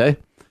picked that day?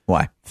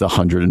 Why? It's the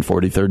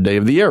 143rd day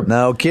of the year.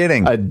 No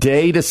kidding. A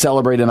day to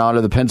celebrate and honor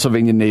the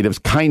Pennsylvania natives'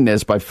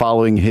 kindness by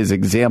following his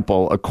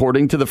example.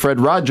 According to the Fred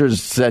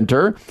Rogers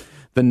Center,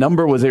 the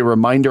number was a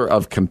reminder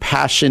of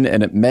compassion,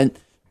 and it meant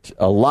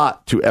a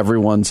lot to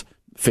everyone's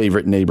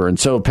favorite neighbor. And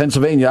so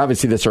Pennsylvania,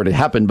 obviously this already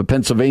happened, but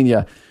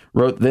Pennsylvania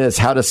wrote this: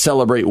 how to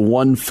celebrate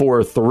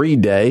 143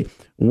 Day.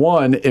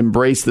 1,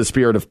 embrace the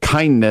spirit of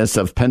kindness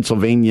of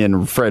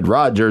Pennsylvanian Fred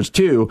Rogers.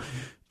 2,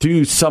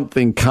 do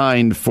something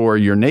kind for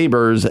your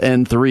neighbors.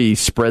 And 3,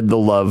 spread the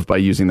love by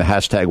using the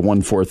hashtag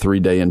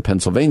 143Day in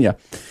Pennsylvania.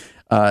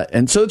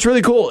 And so it's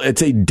really cool.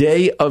 It's a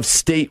day of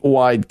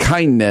statewide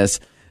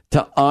kindness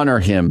to honor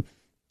him.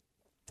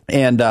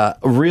 And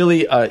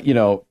really,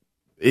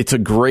 it's a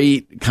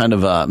great kind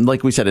of,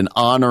 like we said, an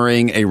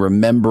honoring, a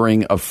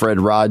remembering of Fred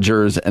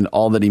Rogers and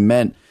all that he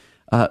meant.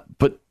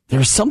 But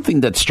there's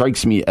something that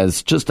strikes me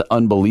as just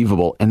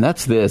unbelievable. And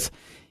that's this,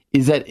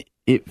 is that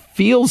it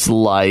feels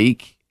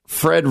like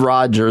Fred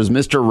Rogers,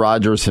 Mr.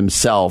 Rogers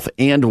himself,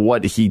 and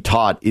what he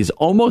taught is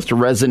almost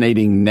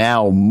resonating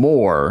now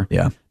more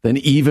than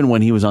even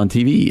when he was on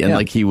TV and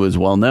like he was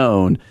well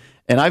known.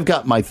 And I've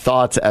got my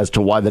thoughts as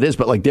to why that is.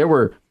 But like there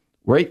were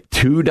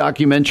 2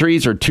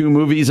 documentaries or 2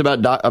 movies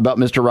about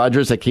Mr.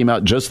 Rogers that came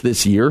out just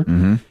this year.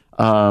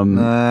 Mm-hmm.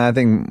 I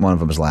think one of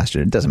them was last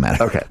year. It doesn't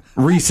matter. Okay.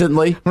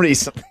 Recently.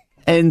 Recently.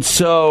 And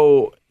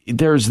so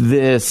there's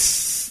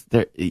this.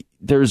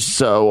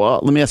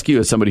 Let me ask you,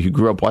 as somebody who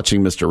grew up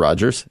watching Mr.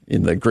 Rogers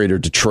in the greater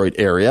Detroit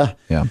area,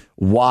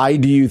 why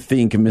do you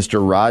think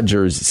Mr.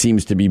 Rogers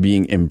seems to be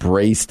being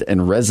embraced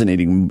and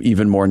resonating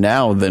even more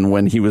now than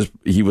when he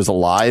was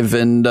alive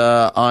and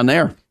on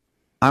air?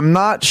 I'm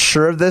not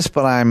sure of this,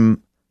 but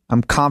I'm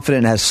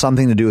confident it has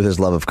something to do with his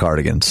love of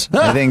cardigans.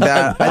 I think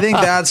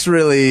that's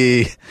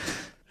really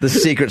the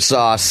secret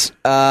sauce.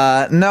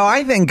 No,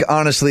 I think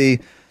honestly,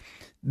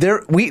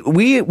 we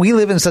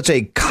live in such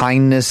a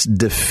kindness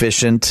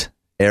deficient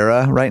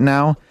era right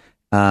now,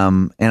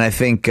 and I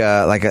think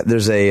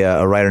there's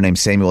a writer named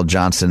Samuel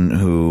Johnson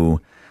who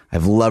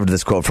I've loved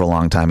this quote for a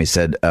long time. He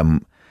said,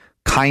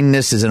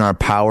 kindness is in our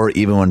power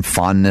even when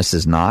fondness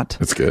is not.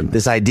 That's good.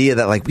 This idea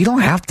that we don't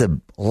have to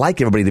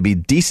like everybody to be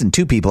decent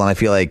to people, and I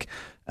feel like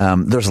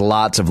there's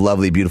lots of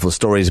lovely, beautiful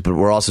stories, but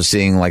we're also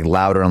seeing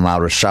louder and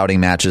louder shouting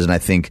matches, and I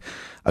think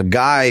a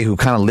guy who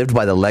kind of lived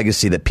by the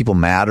legacy that people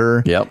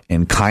matter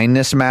and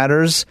kindness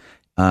matters.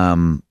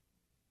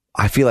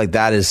 I feel like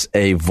that is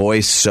a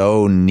voice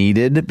so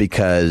needed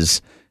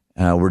because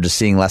we're just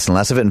seeing less and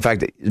less of it. In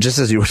fact, just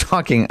as you were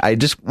talking,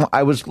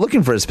 I was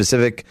looking for a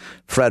specific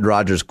Fred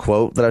Rogers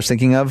quote that I was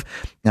thinking of,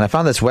 and I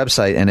found this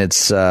website, and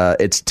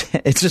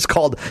it's just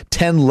called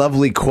 10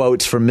 Lovely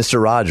Quotes from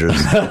Mr. Rogers.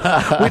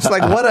 Which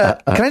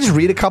can I just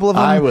read a couple of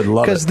them? I would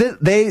love it.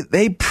 Because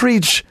they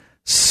preach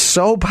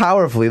so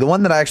powerfully. The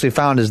one that I actually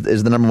found is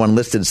the number one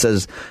listed. It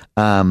says,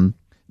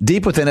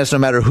 deep within us, no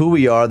matter who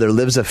we are, there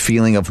lives a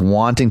feeling of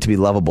wanting to be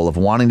lovable, of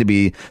wanting to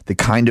be the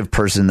kind of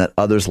person that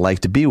others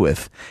like to be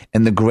with.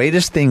 And the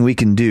greatest thing we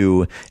can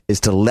do is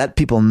to let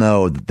people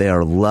know that they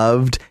are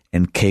loved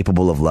and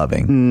capable of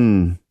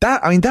loving. That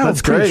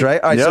was great,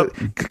 right? All right, so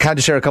can I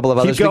just share a couple of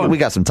others? We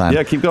got some time.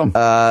 Yeah, keep going.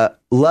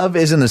 Love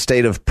isn't a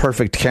state of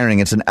perfect caring.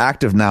 It's an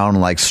active noun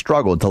like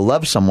struggle. To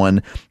love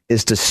someone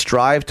is to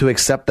strive to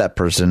accept that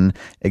person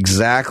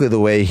exactly the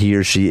way he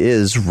or she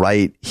is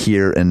right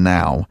here and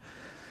now.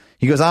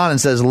 He goes on and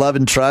says, love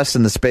and trust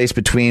and the space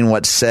between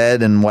what's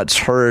said and what's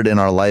heard in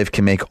our life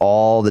can make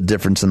all the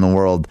difference in the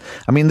world.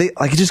 I mean, he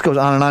just goes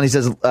on and on. He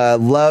says,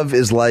 love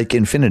is like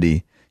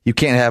infinity. You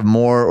can't have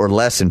more or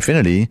less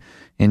infinity,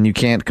 and you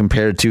can't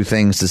compare two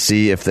things to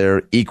see if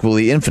they're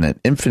equally infinite.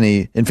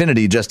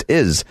 Infinity just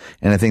is,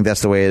 and I think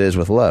that's the way it is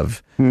with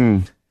love.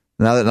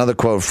 Another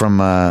quote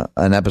from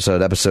an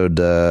episode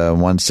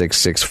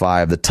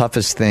 1665. The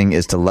toughest thing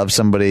is to love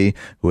somebody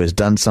who has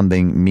done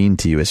something mean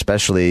to you,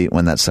 especially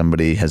when that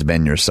somebody has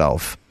been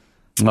yourself.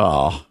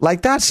 Oh,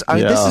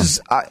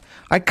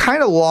 I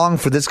kind of long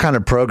for this kind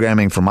of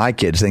programming for my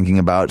kids, thinking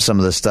about some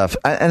of the stuff,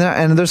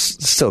 and there's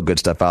still good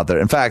stuff out there.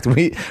 In fact,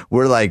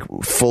 we're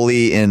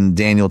fully in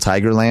Daniel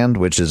Tigerland,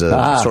 which is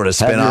a sort of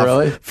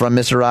spinoff from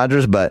Mr.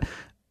 Rogers, but.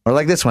 Or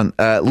like this one,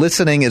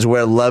 listening is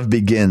where love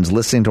begins,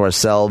 listening to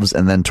ourselves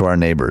and then to our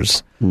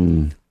neighbors.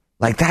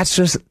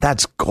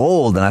 That's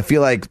gold. And I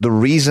feel like the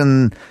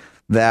reason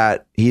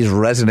that he's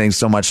resonating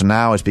so much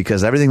now is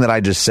because everything that I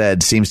just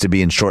said seems to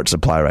be in short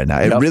supply right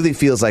now. It really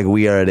feels like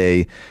we are at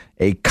a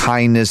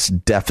kindness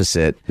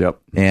deficit.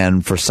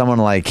 And for someone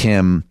like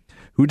him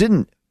who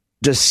didn't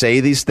just say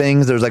these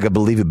things, there's a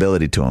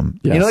believability to him.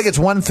 Yes. It's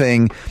one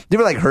thing.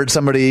 You ever heard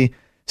somebody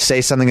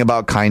say something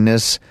about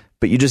kindness,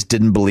 but you just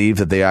didn't believe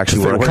that they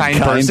actually were a kind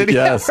person?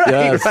 Yes,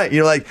 right.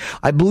 You're like,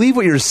 I believe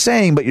what you're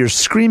saying, but you're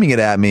screaming it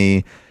at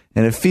me,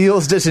 and it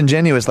feels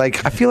disingenuous. I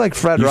feel like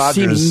Fred Rogers...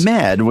 You seem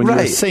mad when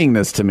you're saying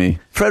this to me.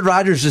 Fred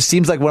Rogers just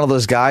seems like one of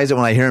those guys that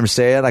when I hear him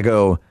say it, I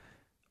go,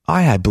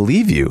 I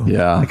believe you.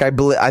 Yeah. I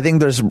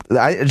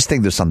just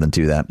think there's something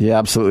to that. Yeah,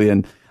 absolutely.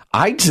 And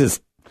I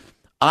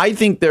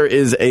think there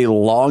is a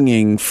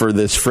longing for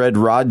this Fred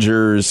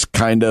Rogers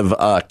kind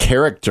of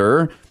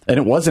character. And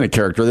it wasn't a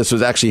character. This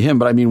was actually him.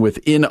 But I mean,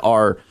 within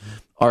our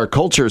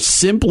culture,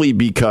 simply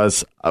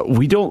because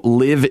we don't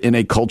live in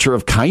a culture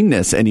of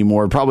kindness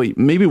anymore.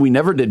 Maybe we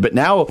never did. But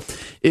now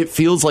it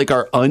feels like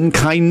our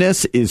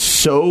unkindness is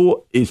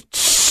so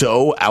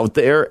out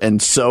there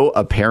and so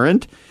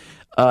apparent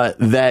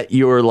that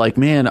you're like,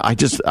 man,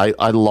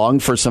 I long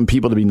for some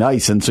people to be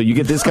nice. And so you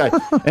get this guy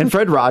and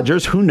Fred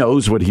Rogers, who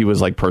knows what he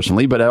was like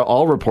personally, but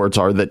all reports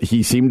are that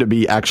he seemed to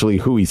be actually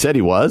who he said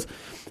he was.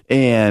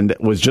 And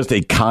was just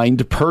a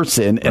kind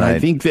person. And I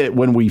think that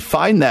when we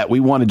find that, we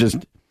want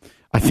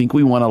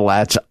to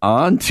latch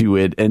onto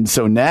it. And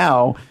so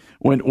now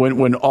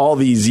when all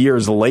these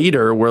years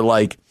later, we're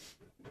like,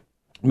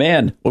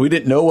 man, we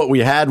didn't know what we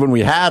had when we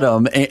had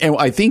him. And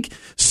I think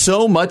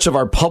so much of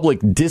our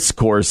public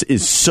discourse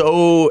is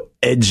so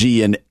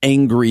edgy and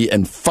angry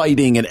and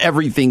fighting, and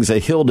everything's a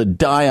hill to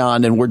die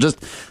on. And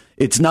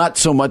it's not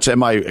so much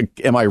am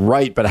I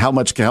right, but how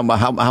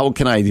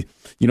can I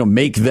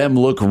make them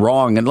look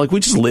wrong? And we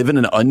just live in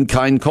an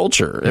unkind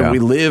culture, and we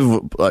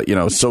live,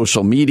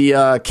 social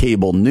media,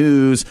 cable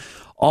news,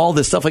 all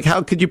this stuff.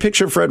 How could you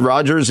picture Fred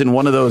Rogers in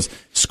one of those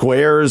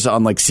squares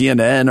on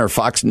CNN or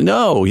Fox?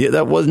 No,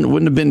 that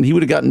wouldn't have been, he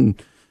would have gotten,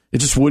 it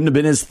just wouldn't have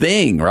been his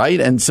thing. Right.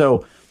 And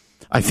so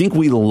I think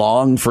we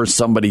long for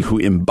somebody who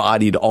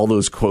embodied all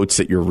those quotes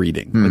that you're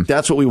reading. Like,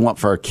 that's what we want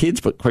for our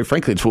kids, but quite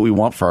frankly, it's what we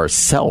want for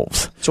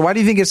ourselves. So why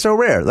do you think it's so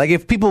rare? Like,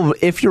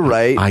 if you're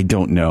right, I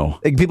don't know.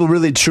 Like, people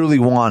really truly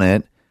want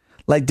it.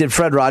 Like, did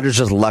Fred Rogers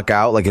just luck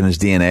out, like, in his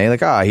DNA?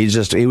 Like,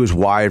 he was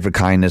wired for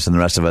kindness, and the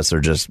rest of us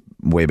are just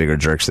way bigger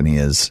jerks than he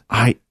is.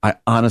 I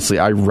honestly,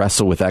 I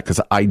wrestle with that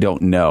because I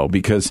don't know.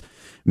 Because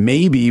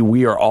maybe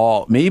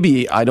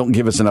I don't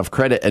give us enough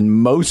credit, and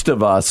most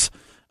of us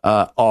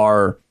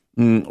are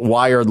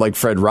wired like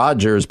Fred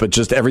Rogers, but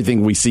just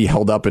everything we see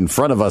held up in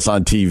front of us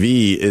on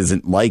TV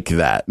isn't like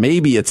that.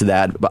 Maybe it's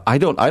that, but I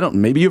don't.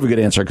 Maybe you have a good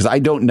answer because I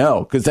don't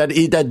know. Because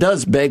that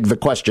does beg the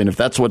question: if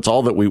that's what's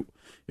all that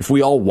if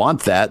we all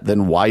want that,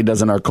 then why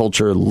doesn't our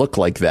culture look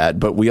like that?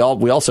 But we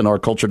also know our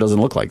culture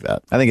doesn't look like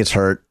that. I think it's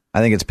hurt. I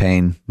think it's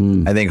pain.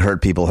 I think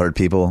hurt people.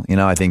 You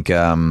know, I think.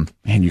 Man,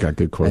 you got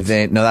good quotes.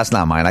 No, that's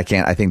not mine. I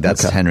can't. I think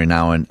that's Henry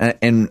Nouwen.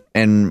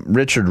 And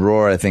Richard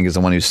Rohr, I think, is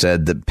the one who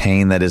said that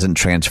pain that isn't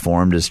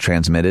transformed is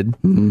transmitted.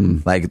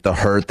 Like, the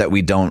hurt that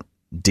we don't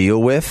deal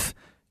with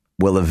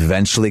will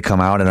eventually come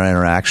out in our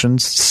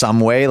interactions some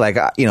way. Like,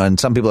 you know, and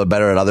some people are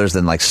better at others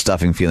than, like,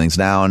 stuffing feelings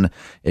down.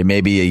 It may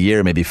be a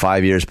year, maybe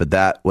 5 years,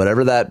 but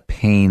whatever that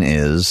pain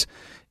is,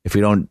 if we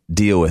don't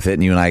deal with it,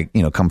 and you and I,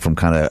 you know, come from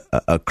kind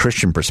of a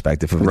Christian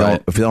perspective, if we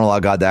don't allow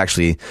God to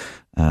actually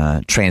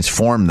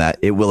transform that,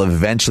 it will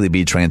eventually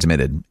be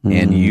transmitted,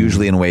 and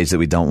usually in ways that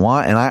we don't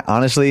want. And I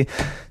honestly,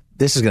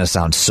 this is going to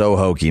sound so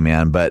hokey,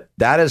 man, but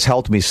that has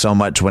helped me so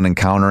much when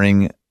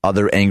encountering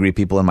other angry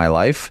people in my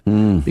life,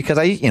 because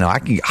I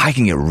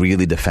can get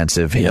really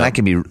defensive, and I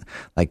can be,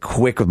 like,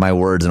 quick with my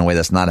words in a way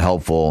that's not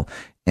helpful.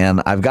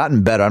 And I've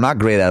gotten better. I'm not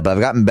great at it, but I've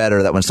gotten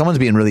better that when someone's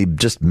being really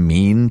just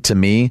mean to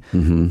me,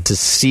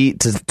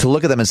 to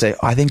look at them and say,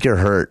 oh, I think you're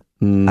hurt.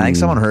 I think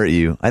someone hurt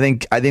you. I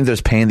think there's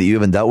pain that you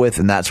haven't dealt with,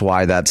 and I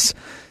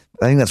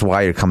think that's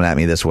why you're coming at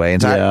me this way.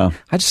 And so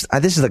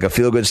this is like a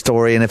feel good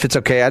story. And if it's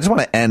okay, I just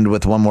want to end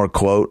with one more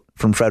quote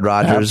from Fred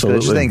Rogers. Absolutely. I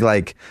just think,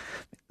 like,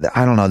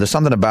 I don't know, there's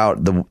something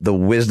about the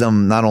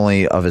wisdom, not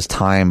only of his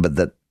time, but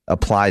that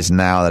applies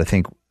now, that I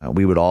think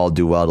we would all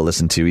do well to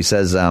listen to. He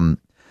says,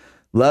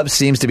 love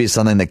seems to be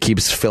something that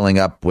keeps filling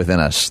up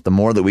within us. The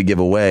more that we give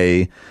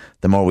away,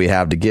 the more we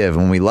have to give.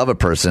 When we love a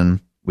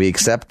person, we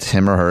accept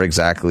him or her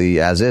exactly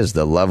as is,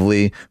 the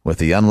lovely with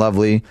the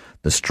unlovely,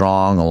 the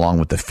strong along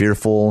with the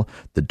fearful,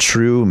 the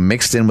true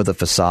mixed in with the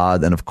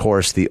facade. And of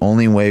course, the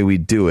only way we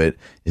do it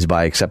is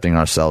by accepting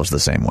ourselves the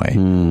same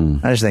way.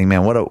 I just think,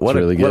 man, what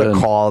a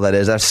call that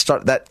is.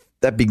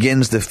 That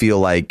begins to feel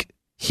like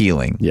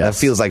healing. That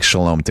feels like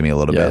shalom to me a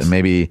little bit. And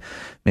maybe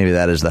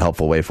that is the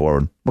helpful way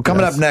forward. Well,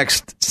 coming up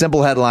next,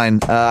 simple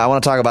headline. I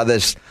want to talk about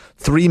this: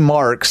 3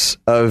 marks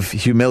of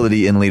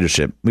humility in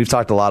leadership. We've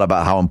talked a lot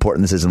about how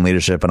important this is in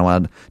leadership, and I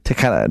want to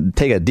kind of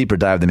take a deeper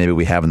dive than maybe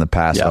we have in the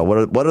past.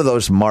 What are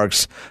those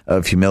marks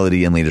of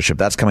humility in leadership?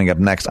 That's coming up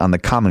next on The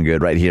Common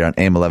Good right here on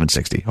AM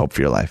 1160. Hope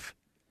for your life.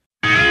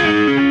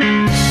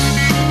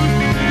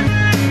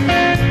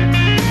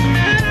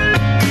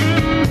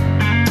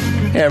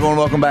 Hey everyone,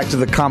 welcome back to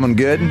The Common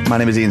Good. My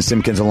name is Ian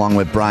Simpkins along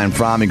with Brian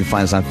Fromm. You can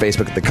find us on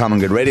Facebook at The Common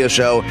Good Radio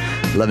Show,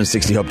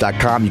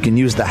 1160hope.com. You can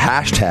use the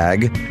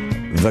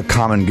hashtag The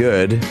Common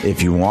Good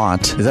if you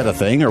want. Is that a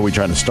thing, or are we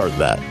trying to start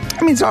that?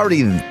 I mean, it's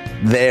already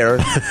there.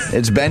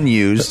 It's been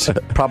used.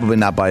 Probably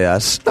not by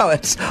us. No,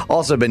 it's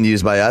also been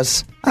used by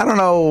us. I don't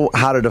know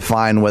how to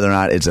define whether or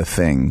not it's a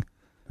thing.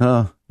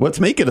 Let's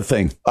make it a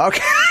thing.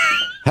 Okay.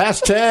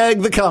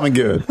 Hashtag The Common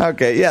Good.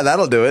 Okay, yeah,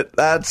 that'll do it.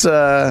 That's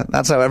how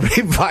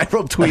every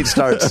viral tweet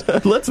starts.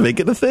 Let's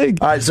make it a thing.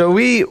 All right, so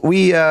we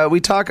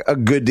talk a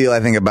good deal, I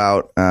think,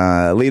 about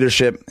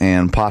leadership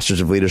and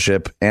postures of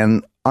leadership,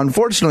 and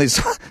unfortunately,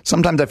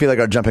 sometimes I feel like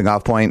our jumping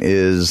off point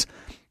is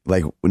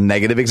like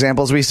negative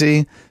examples we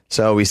see.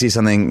 So we see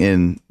something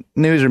in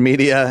news or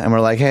media, and we're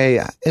like, "Hey,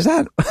 is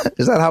that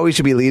how we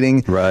should be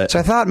leading?" Right. So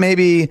I thought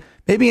maybe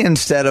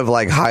instead of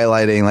like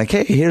highlighting, like,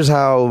 "Hey, here's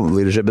how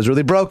leadership is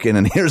really broken,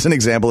 and here's an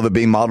example of it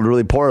being modeled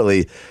really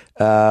poorly,"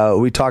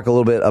 we talk a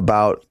little bit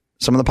about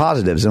some of the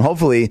positives, and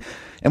hopefully.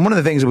 And one of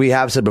the things we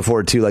have said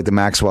before too, like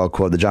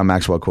the John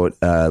Maxwell quote,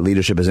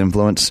 "Leadership is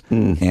influence,"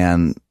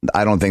 and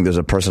I don't think there's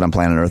a person on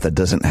planet Earth that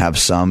doesn't have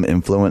some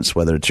influence,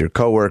 whether it's your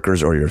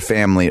coworkers or your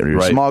family or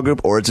your small group,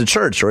 or it's a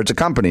church or it's a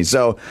company.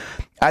 So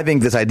I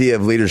think this idea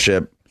of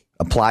leadership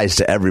applies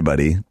to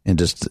everybody, and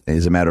just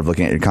is a matter of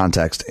looking at your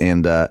context.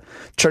 And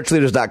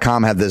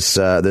churchleaders.com had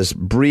this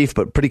brief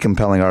but pretty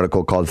compelling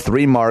article called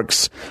 3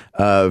 Marks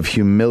of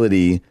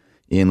Humility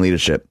in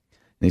Leadership.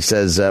 And he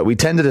says, we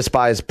tend to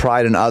despise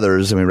pride in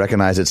others, and we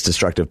recognize its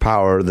destructive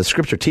power. The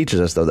scripture teaches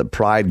us, though, that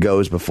pride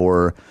goes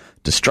before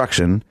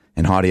destruction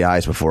and haughty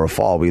eyes before a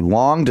fall. We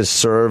long to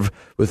serve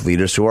with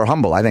leaders who are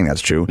humble. I think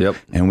that's true. Yep.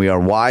 And we are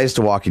wise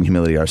to walk in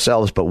humility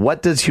ourselves. But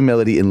what does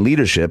humility in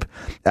leadership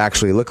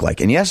actually look like?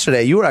 And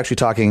yesterday, you were actually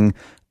talking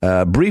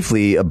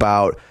briefly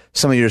about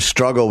some of your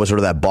struggle with sort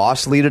of that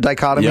boss-leader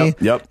dichotomy.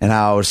 Yep. And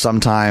how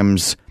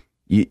sometimes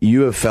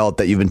you have felt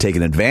that you've been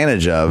taken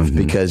advantage of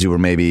because you were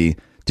maybe...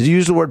 Did you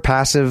use the word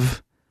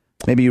passive?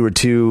 maybe you were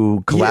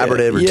too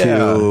collaborative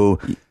or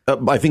too...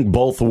 I think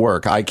both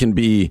work. I can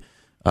be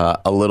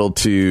a little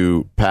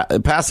too...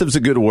 passive's a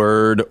good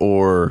word,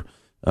 or...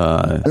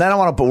 and I don't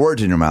want to put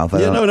words in your mouth.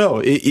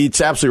 No.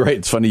 It's absolutely right.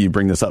 It's funny you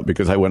bring this up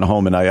because I went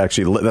home and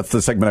that's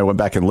the segment I went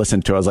back and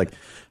listened to. I was like,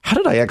 how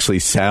did I actually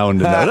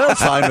sound? And I was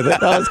fine with it.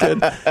 That was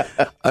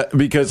good.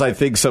 Because I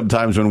think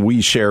sometimes when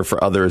we share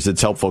for others,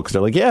 it's helpful because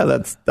they're like,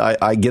 yeah,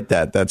 I get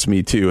that. That's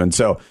me too. And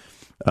so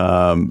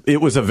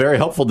it was a very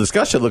helpful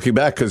discussion looking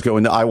back because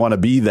I want to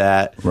be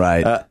that.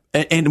 Right.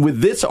 And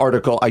with this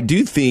article, I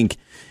do think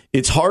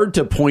it's hard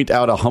to point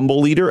out a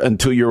humble leader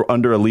until you're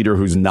under a leader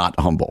who's not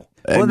humble.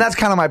 Well, that's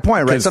kind of my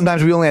point, right?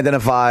 Sometimes we only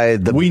identify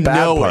the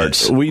bad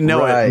parts. We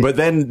know it. But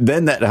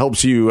then that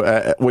helps you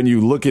when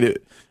you look at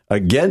it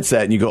against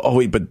that and you go, oh,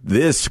 wait, but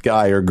this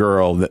guy or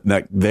girl,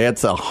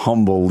 that's a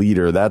humble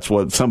leader. That's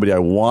somebody I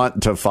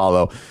want to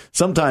follow.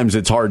 Sometimes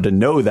it's hard to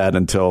know that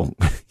until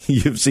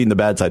you've seen the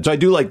bad side. So I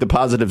do like the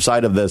positive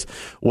side of this.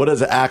 What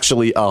does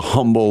actually a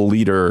humble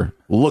leader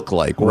look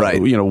like?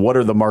 Right. What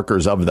are the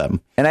markers of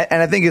them? And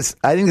I think this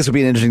will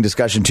be an interesting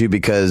discussion, too,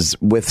 because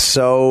with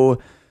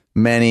so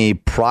many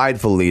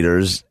prideful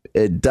leaders,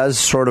 it does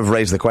sort of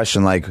raise the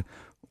question, like,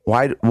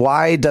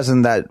 why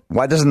doesn't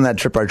that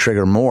trip our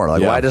trigger more?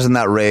 Like, why doesn't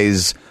that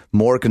raise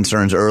more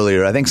concerns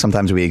earlier? I think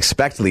sometimes we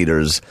expect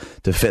leaders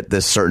to fit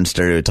this certain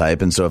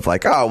stereotype, and so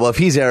if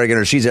he's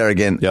arrogant or she's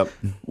arrogant,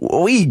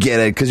 we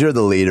get it because you're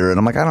the leader. And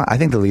I'm like, I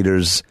think the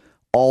leaders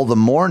all the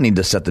more need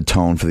to set the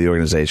tone for the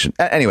organization.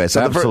 Anyway,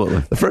 so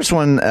the first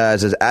one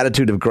says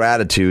attitude of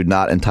gratitude,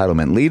 not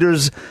entitlement.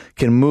 Leaders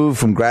can move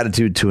from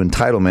gratitude to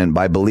entitlement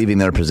by believing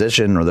their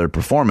position or their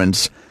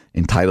performance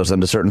entitles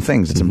them to certain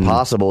things. It's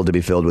impossible to be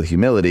filled with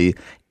humility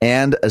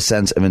and a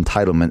sense of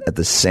entitlement at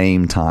the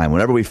same time.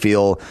 Whenever we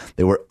feel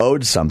that we're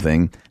owed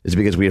something, it's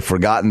because we have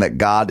forgotten that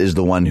God is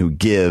the one who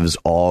gives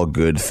all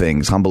good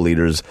things. Humble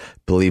leaders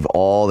believe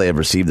all they have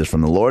received is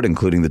from the Lord,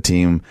 including the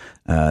team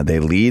they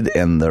lead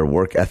and their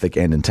work ethic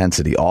and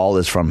intensity. All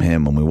is from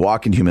Him. When we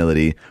walk in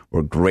humility,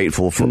 we're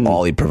grateful for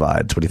all He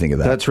provides. What do you think of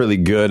that? That's really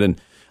good. And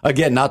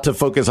again, not to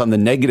focus on the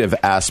negative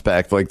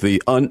aspect, like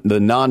the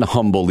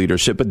non-humble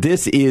leadership, but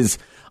this is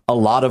a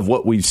lot of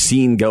what we've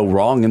seen go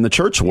wrong in the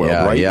church world,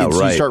 right?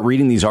 You start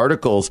reading these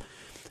articles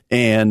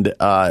and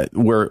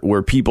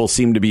where people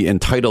seem to be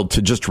entitled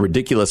to just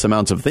ridiculous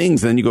amounts of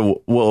things. And then you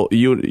go, well,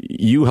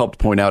 you helped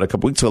point out a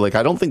couple weeks ago, like,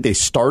 I don't think they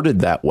started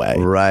that way.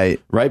 Right.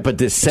 But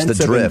this sense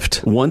of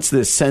drift. Once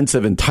this sense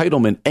of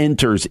entitlement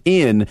enters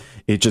in,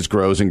 it just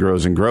grows and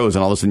grows and grows.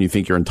 And all of a sudden you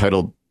think you're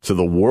entitled to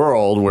the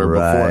world where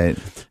before.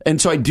 And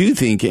so I do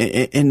think,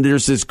 and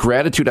there's this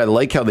gratitude. I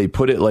like how they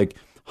put it, like,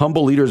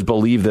 humble leaders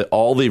believe that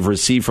all they've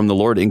received from the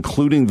Lord,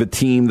 including the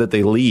team that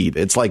they lead.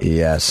 It's like,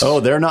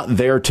 they're not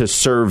there to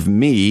serve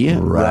me.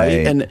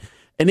 Right. And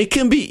it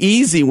can be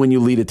easy when you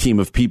lead a team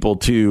of people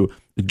to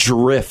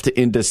drift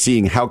into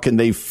seeing how can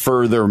they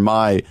further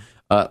my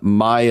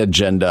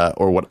agenda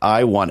or what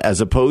I want,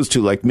 as opposed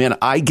to like, man,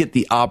 I get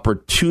the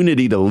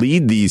opportunity to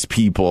lead these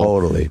people.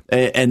 Totally.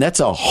 And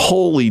that's a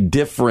wholly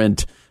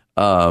different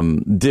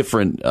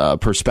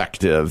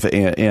perspective.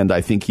 And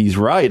I think he's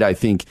right. I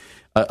think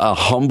a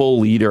humble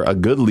leader, a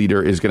good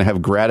leader, is going to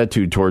have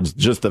gratitude towards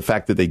just the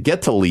fact that they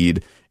get to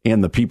lead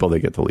and the people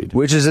they get to lead.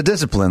 Which is a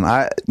discipline.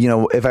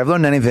 If I've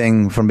learned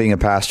anything from being a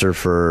pastor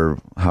for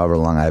however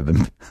long I've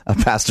been a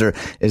pastor,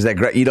 is that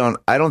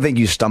I don't think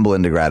you stumble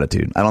into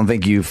gratitude. I don't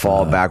think you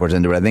fall backwards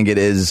into it. I think it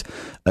is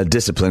a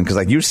discipline because,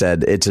 like you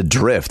said, it's a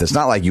drift. It's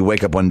not like you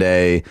wake up one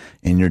day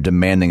and you're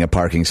demanding a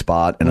parking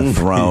spot and a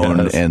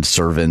throne and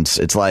servants.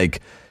 It's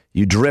like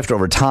you drift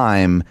over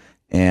time.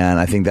 And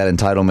I think that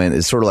entitlement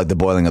is sort of like the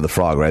boiling of the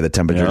frog, right? The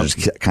temperature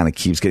just kind of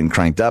keeps getting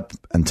cranked up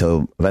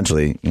until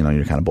eventually, you're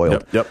kind of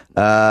boiled.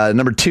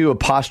 Number 2, a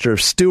posture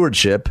of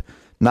stewardship,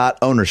 not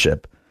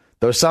ownership.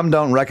 Though some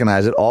don't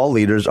recognize it, all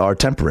leaders are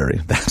temporary.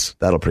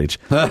 That'll preach.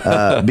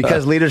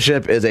 Because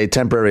leadership is a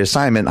temporary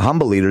assignment,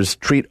 humble leaders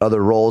treat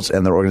other roles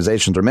and their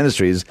organizations or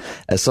ministries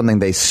as something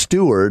they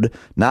steward,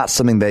 not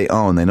something they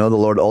own. They know the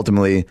Lord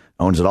ultimately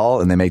owns it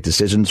all, and they make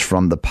decisions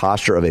from the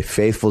posture of a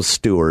faithful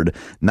steward,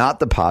 not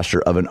the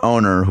posture of an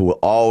owner who will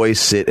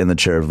always sit in the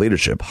chair of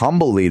leadership.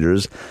 Humble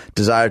leaders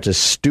desire to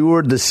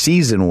steward the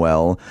season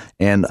well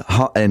and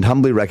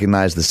humbly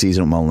recognize the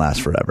season won't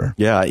last forever.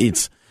 Yeah,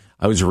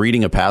 I was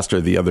reading a pastor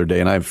the other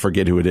day, and I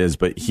forget who it is,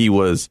 but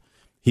he's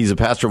a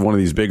pastor of one of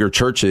these bigger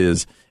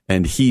churches,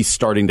 and he's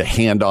starting to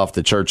hand off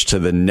the church to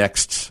the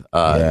next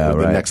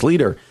next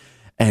leader.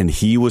 And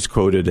he was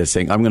quoted as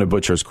saying, I'm going to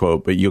butcher his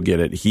quote, but you'll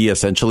get it. He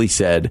essentially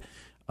said,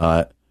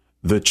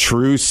 the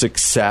true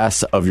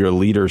success of your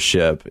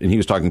leadership, and he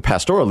was talking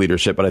pastoral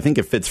leadership, but I think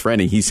it fits for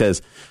any. He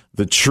says,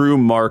 the true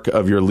mark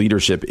of your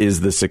leadership is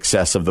the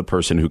success of the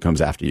person who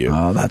comes after you.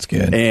 Oh, that's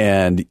good.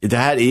 And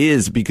that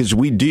is because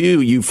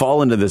you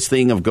fall into this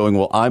thing of going,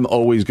 well, I'm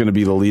always going to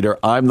be the leader.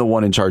 I'm the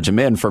one in charge. And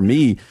man, for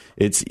me,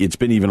 it's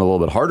been even a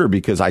little bit harder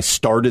because I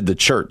started the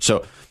church.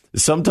 So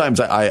sometimes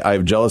I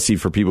have jealousy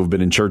for people who've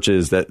been in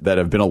churches that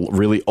have been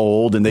really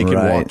old, and they can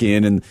walk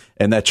in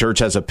and that church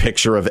has a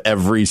picture of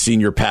every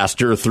senior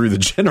pastor through the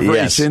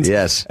generations.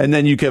 Yes. And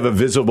then you can have a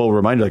visible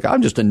reminder, like,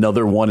 I'm just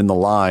another one in the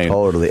line.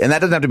 Totally. And that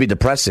doesn't have to be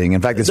depressing.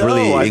 In fact, it's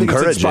really I think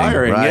encouraging. it's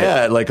inspiring. Right?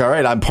 Yeah. Like, all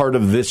right, I'm part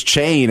of this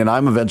chain, and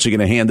I'm eventually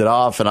going to hand it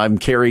off, and I'm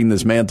carrying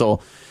this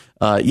mantle.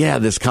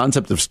 This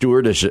concept of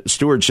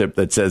stewardship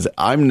that says,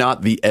 I'm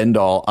not the end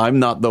all. I'm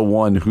not the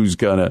one who's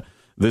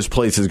this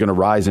place is going to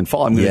rise and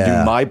fall. I'm going to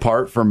do my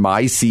part for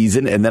my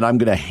season, and then I'm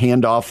going to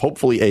hand off,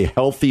 hopefully, a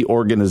healthy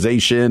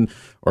organization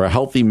or a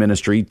healthy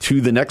ministry to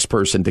the next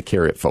person to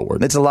carry it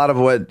forward. It's a lot of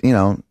what,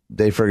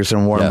 Dave Ferguson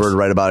and Warren Bird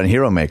write about in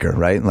Hero Maker,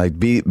 right? Like,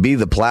 be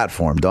the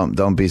platform.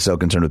 Don't be so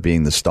concerned with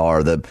being the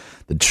star. The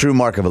true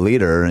mark of a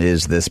leader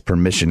is this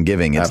permission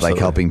giving. It's like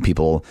helping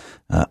people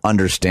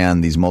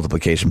understand these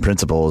multiplication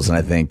principles. And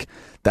I think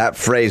that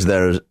phrase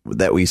there,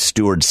 that we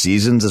steward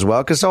seasons as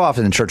well, because so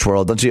often in church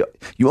world,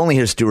 you only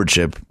hear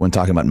stewardship when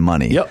talking about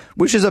money,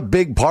 which is a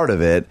big part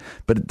of it.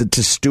 But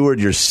to steward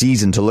your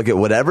season, to look at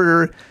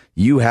whatever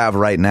you have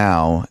right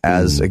now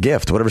as a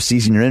gift, whatever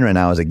season you're in right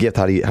now as a gift,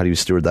 how do you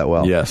steward that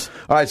well? Yes.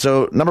 All right.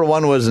 So number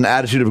 1 was an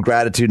attitude of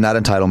gratitude, not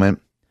entitlement.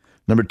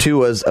 Number 2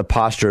 was a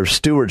posture of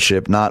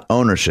stewardship, not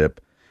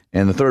ownership.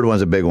 And the third one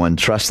is a big one: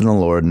 trust in the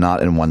Lord,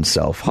 not in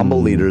oneself.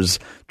 Humble leaders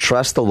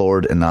trust the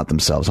Lord and not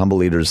themselves. Humble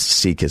leaders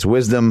seek his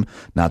wisdom,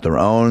 not their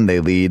own. They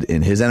lead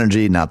in his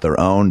energy, not their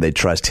own. They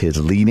trust his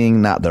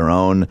leading, not their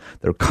own.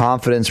 Their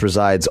confidence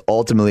resides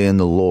ultimately in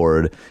the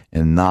Lord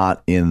and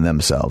not in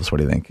themselves. What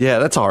do you think? Yeah,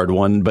 that's a hard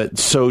one, but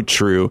so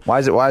true. Why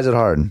is it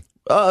hard?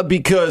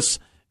 Because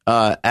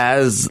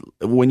as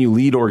when you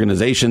lead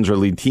organizations or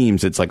lead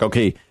teams, it's like,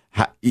 okay,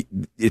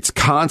 it's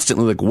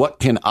constantly like, what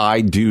can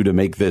I do to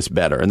make this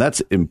better? And that's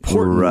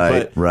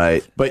important.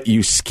 Right. But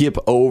you skip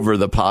over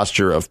the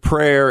posture of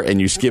prayer, and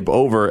you skip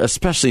over,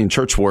 especially in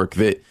church work,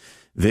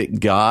 that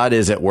God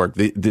is at work.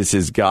 This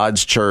is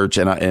God's church.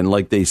 And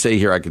like they say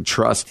here, I can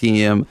trust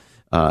him.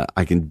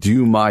 I can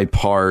do my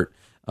part.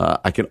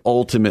 I can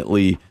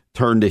ultimately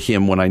turn to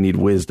him when I need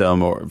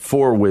wisdom or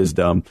for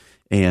wisdom.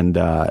 And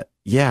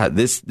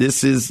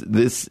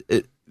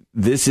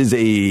this is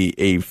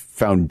a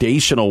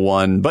foundational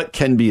one, but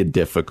can be a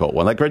difficult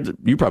one. Like,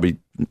 you probably,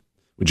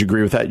 would you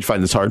agree with that? You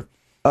find this hard?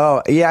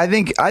 Oh, yeah. I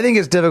think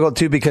it's difficult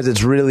too, because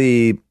it's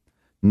really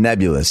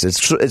nebulous.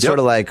 It's sort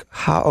of like,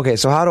 how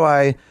do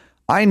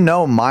I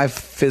know my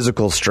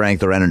physical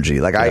strength or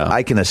energy? Like,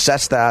 I can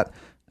assess that.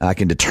 I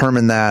can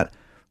determine that.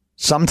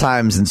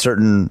 Sometimes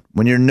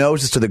when your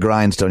nose is to the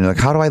grindstone, you're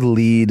like, how do I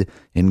lead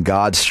in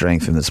God's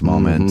strength in this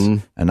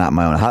moment and not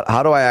my own?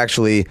 How do I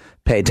actually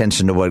pay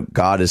attention to what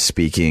God is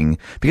speaking?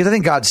 Because I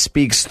think God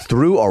speaks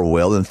through our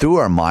will and through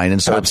our mind.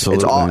 And so it's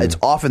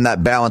often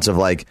that balance of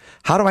like,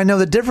 how do I know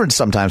the difference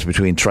sometimes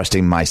between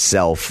trusting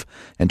myself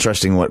and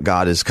trusting what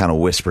God is kind of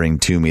whispering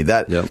to me?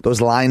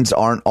 Those lines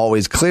aren't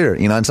always clear,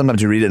 and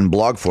sometimes you read it in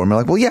blog form. You're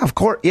like, well, yeah, of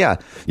course. Yeah.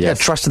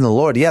 Trust in the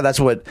Lord. Yeah. That's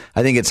what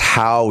I think. It's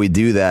how we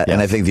do that. Yes.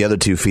 And I think the other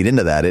two feed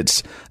into that.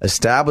 It's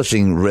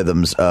establishing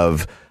rhythms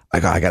of, I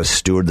got to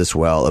steward this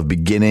well, of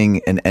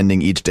beginning and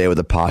ending each day with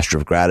a posture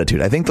of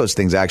gratitude. I think those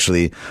things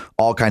actually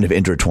all kind of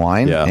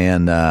intertwine. Yeah.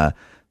 And I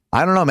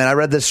don't know, man. I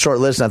read this short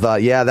list and I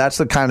thought, that's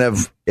the kind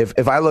of,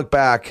 if I look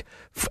back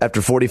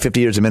after 40, 50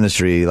 years of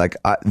ministry, like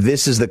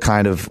this is the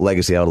kind of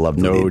legacy I would love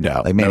to lead. No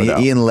doubt. Like,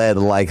 man, Ian led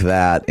like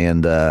that.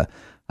 And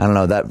I don't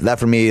know, that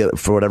for me,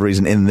 for whatever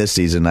reason, in this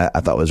season, I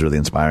thought was really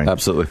inspiring.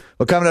 Absolutely.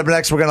 Well, coming up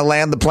next, we're going to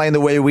land the plane the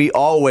way we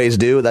always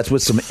do. That's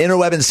with some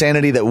interweb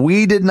insanity that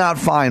we did not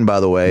find, by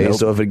the way. Nope.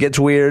 So if it gets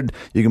weird,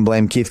 you can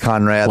blame Keith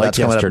Conrad. Like that's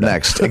coming up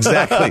next.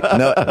 Exactly.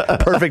 No,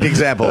 perfect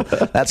example.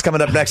 That's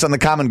coming up next on The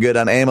Common Good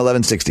on AM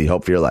 1160.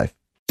 Hope for your life.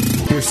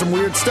 Here's some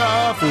weird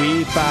stuff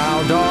we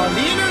found on the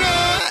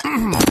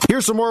internet.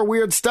 Here's some more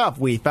weird stuff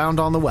we found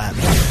on the web.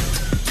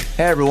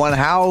 Hey, everyone.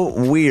 How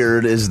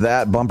weird is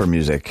that bumper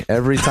music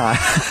every time?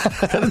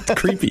 It's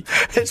creepy.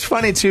 It's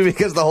funny, too,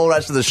 because the whole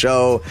rest of the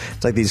show,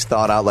 it's like these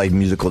thought out like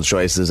musical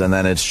choices, and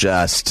then it's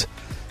just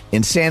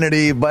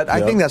insanity. But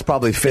I think that's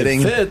probably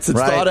fitting. It fits. It's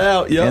thought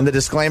out. Yep. And the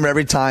disclaimer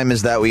every time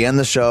is that we end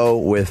the show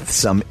with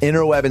some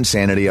interweb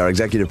insanity. Our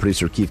executive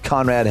producer, Keith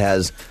Conrad,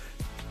 has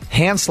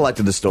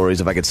hand-selected the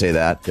stories, if I could say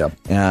that,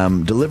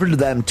 delivered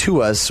them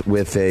to us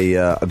with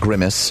a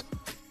grimace,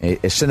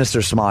 a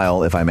sinister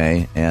smile, if I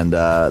may, and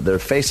they're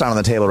face on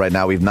the table right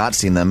now. We've not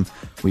seen them.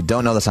 We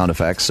don't know the sound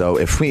effects, so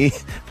if we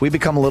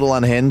become a little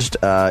unhinged,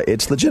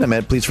 it's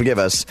legitimate. Please forgive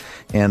us.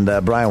 And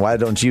Brian, why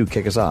don't you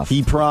kick us off?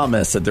 He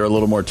promised that they're a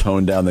little more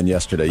toned down than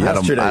yesterday.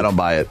 I don't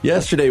buy it.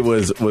 Yesterday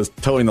was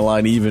towing the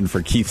line even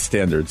for Keith's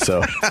standards.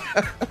 So,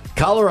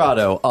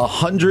 Colorado, a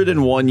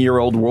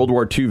 101-year-old World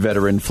War II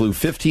veteran flew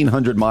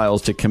 1,500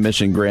 miles to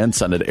commission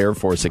grandson at Air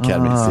Force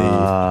Academy.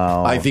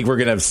 Oh. I think we're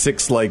gonna have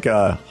 6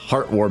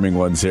 heartwarming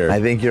ones here. I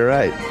think you're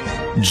right.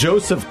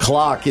 Joseph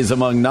Klock is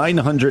among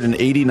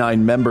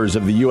 989 members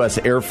of the U.S.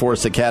 Air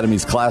Force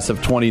Academy's class of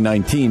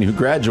 2019 who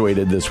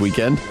graduated this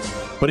weekend.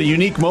 But a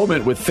unique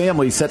moment with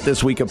family set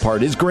this week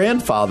apart. His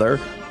grandfather,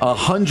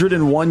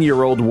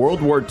 101-year-old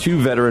World War II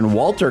veteran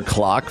Walter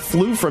Klock,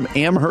 flew from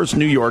Amherst,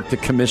 New York to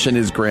commission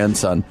his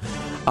grandson.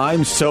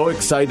 I'm so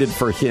excited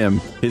for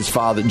him, his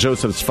father,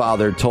 Joseph's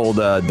father, told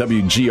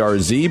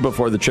WGRZ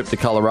before the trip to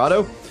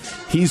Colorado.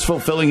 He's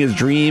fulfilling his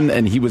dream,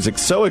 and he was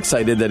so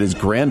excited that his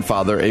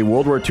grandfather, a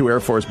World War II Air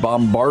Force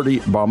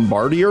bombardier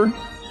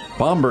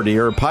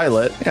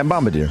pilot,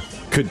 bombardier,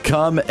 could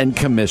come and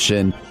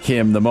commission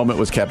him. The moment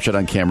was captured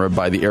on camera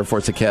by the Air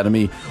Force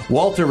Academy.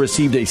 Walter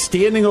received a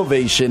standing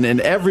ovation, and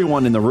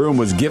everyone in the room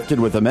was gifted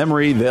with a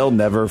memory they'll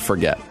never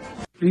forget.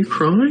 Are you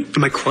crying?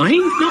 Am I crying?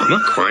 No, I'm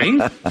not crying.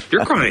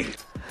 You're crying.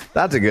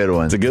 That's a good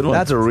one. It's a good one.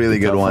 That's a really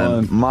good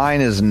one. Mine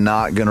is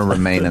not going to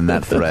remain in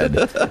that thread.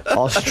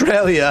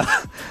 Australia,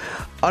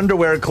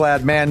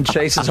 underwear-clad man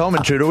chases home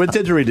intruder with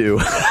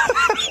didgeridoo.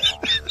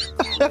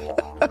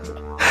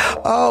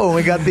 Oh,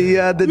 we got the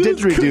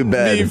didgeridoo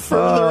bed. Be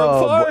further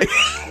apart.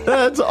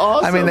 That's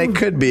awesome. I mean, they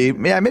could be.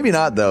 Yeah, maybe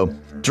not, though.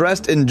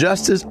 Dressed in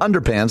just his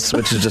underpants,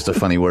 which is just a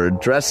funny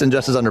word. Dressed in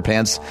just his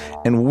underpants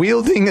and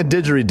wielding a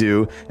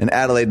didgeridoo, an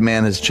Adelaide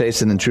man has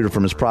chased an intruder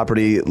from his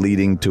property,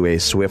 leading to a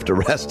swift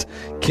arrest.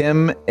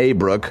 Kim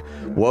Abrook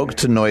woke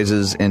to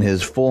noises in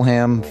his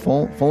Fulham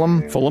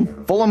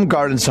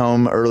Gardens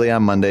home early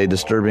on Monday,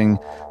 disturbing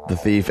the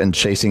thief and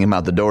chasing him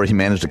out the door. He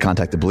managed to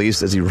contact the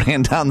police as he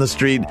ran down the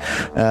street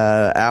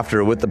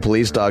after, with the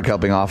police dog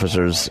helping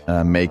officers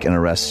make an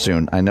arrest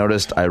soon. I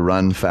noticed I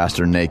run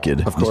faster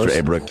naked, of course. Mr.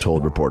 Abrook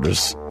told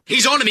reporters.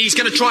 He's on me. He's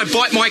going to try and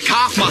bite my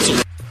calf muscle.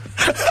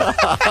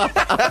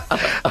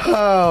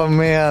 Oh,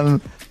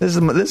 man.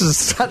 This is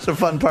such a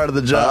fun part of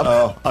the job.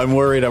 Uh-oh. I'm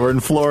worried. We're in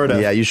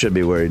Florida. Yeah, you should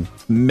be worried.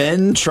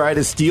 Men try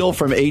to steal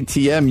from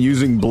ATM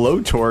using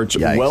blowtorch.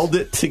 Yikes. Weld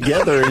it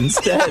together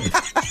instead.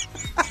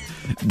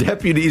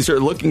 Deputies are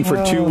looking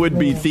for two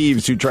would-be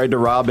thieves who tried to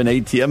rob an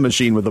ATM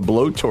machine with a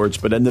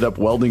blowtorch but ended up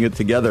welding it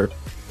together.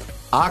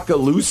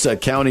 Okaloosa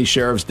County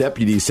Sheriff's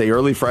deputies say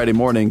early Friday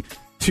morning,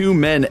 two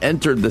men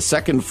entered the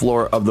second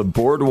floor of the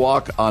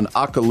boardwalk on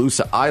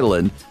Okaloosa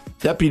Island.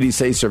 Deputies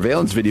say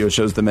surveillance video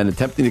shows the men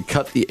attempting to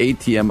cut the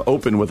ATM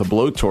open with a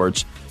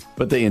blowtorch,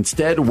 but they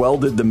instead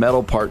welded the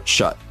metal part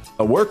shut.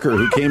 A worker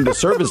who came to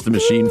service the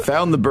machine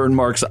found the burn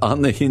marks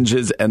on the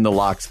hinges and the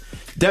locks.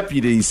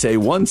 Deputies say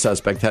one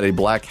suspect had a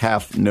black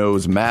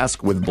half-nose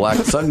mask with black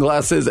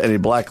sunglasses and a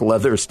black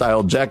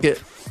leather-style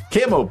jacket,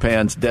 camo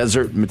pants,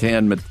 desert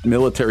tan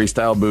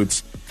military-style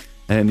boots,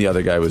 and the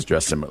other guy was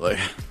dressed similarly.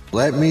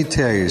 Let me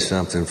tell you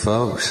something,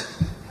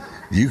 folks.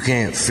 You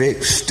can't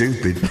fix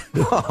stupid.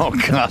 Oh,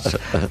 gosh.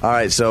 All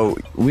right, so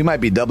we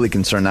might be doubly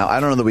concerned now. I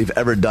don't know that we've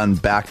ever done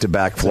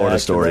back-to-back Florida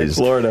stories.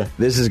 Florida.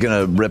 This is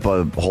going to rip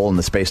a hole in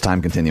the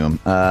space-time continuum.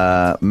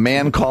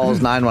 Man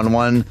calls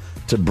 911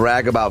 to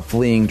brag about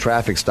fleeing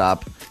traffic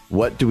stop.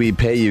 What do we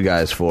pay you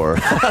guys for?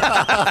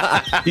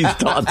 He's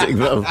taunting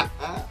them.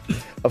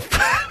 A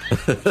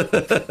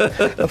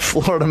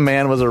Florida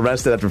man was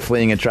arrested after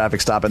fleeing a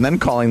traffic stop and then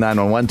calling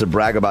 911 to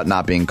brag about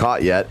not being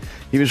caught yet.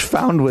 He was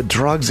found with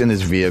drugs in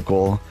his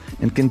vehicle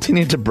and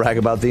continued to brag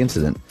about the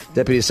incident.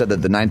 Deputies said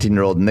that the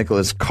 19-year-old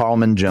Nicholas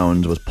Carlman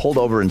Jones was pulled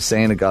over in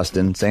St.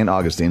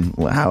 Augustine,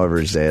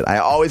 however you say it. I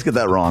always get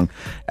that wrong.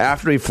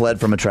 After he fled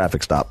from a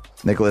traffic stop.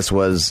 Nicholas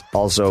was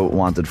also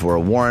wanted for a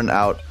warrant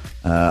out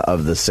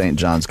of the St.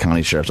 Johns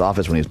County Sheriff's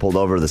Office. When he was pulled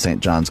over, the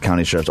St. Johns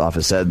County Sheriff's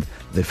Office said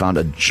they found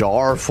a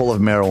jar full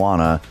of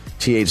marijuana,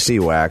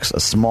 THC wax, a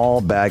small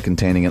bag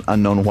containing an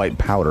unknown white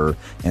powder,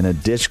 and a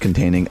dish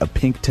containing a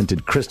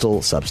pink-tinted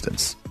crystal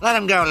substance. Let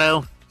him go,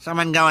 Lou.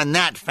 Someone going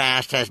that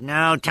fast has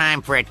no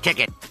time for a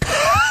ticket.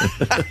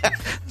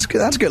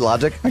 That's good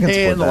logic. I can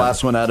support and the that.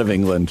 last one out of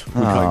England.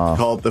 We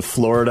call it the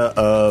Florida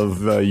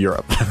of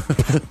Europe.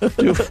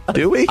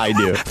 Do we? I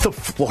do. The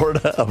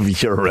Florida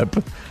of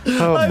Europe.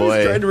 Oh, I boy.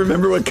 was trying to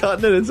remember what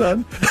continent it's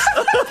on.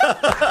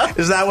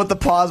 Is that what the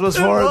pause was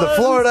for? The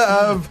Florida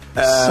of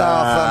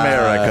South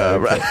America.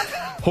 Right.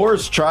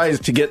 Horse tries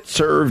to get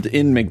served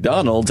in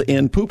McDonald's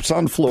and poops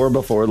on floor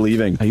before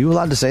leaving. Are you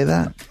allowed to say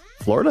that?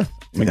 Florida?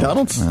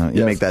 McDonald's?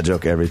 You make that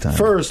joke every time.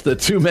 First, the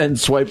two men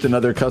swiped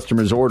another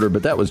customer's order,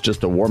 but that was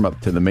just a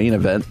warm-up to the main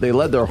event. They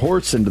led their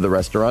horse into the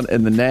restaurant,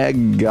 and the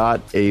nag got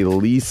at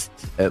least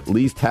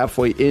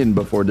halfway in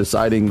before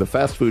deciding the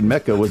fast food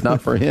mecca was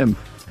not for him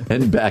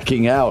and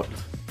backing out.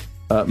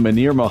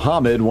 Munir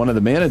Mohammed, one of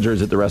the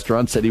managers at the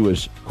restaurant, said he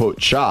was, quote,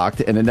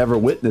 shocked and had never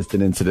witnessed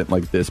an incident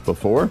like this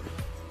before.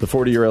 The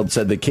 40-year-old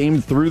said they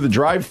came through the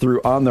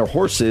drive-thru on their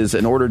horses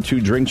and ordered 2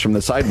 drinks from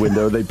the side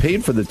window. They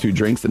paid for the 2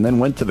 drinks and then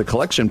went to the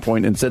collection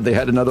point and said they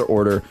had another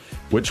order,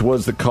 which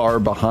was the car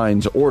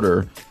behind's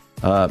order.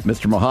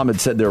 Mr. Mohammed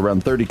said there were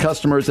around 30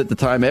 customers at the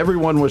time.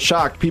 Everyone was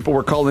shocked. People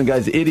were calling the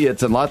guys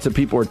idiots, and lots of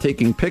people were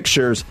taking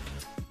pictures.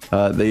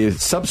 They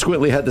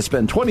subsequently had to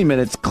spend 20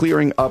 minutes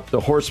clearing up the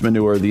horse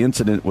manure. The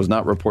incident was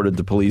not reported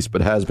to police,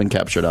 but has been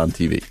captured on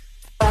TV.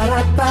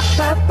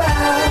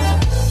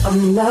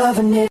 I'm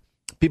loving it.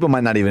 People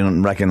might not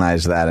even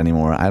recognize that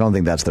anymore. I don't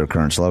think that's their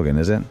current slogan,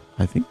 is it?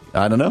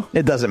 I don't know.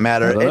 It doesn't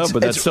matter. I don't know,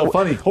 but that's so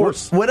funny.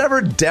 Horse.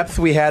 Whatever depth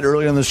we had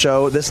earlier in the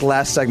show, this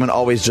last segment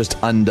always just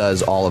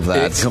undoes all of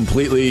that. It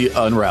completely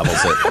unravels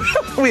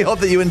it. We hope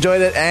that you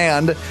enjoyed it,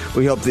 and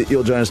we hope that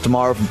you'll join us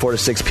tomorrow from 4 to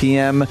 6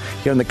 p.m.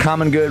 here in the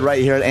Common Good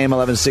right here at AM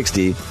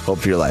 1160. Hope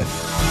for your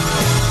life.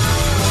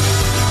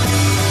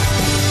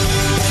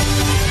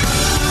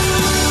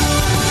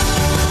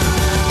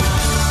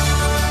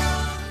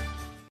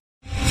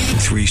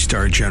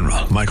 3-star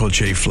General Michael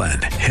J.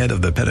 Flynn, head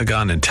of the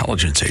Pentagon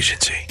Intelligence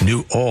Agency,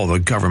 knew all the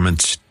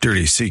government's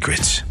dirty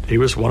secrets. He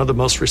was one of the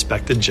most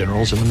respected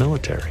generals in the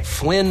military.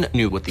 Flynn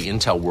knew what the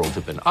intel world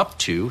had been up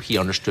to. He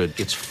understood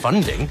its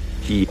funding.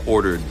 He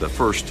ordered the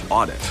first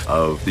audit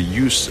of the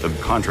use of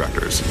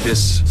contractors.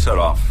 This set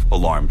off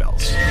alarm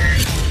bells.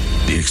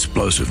 The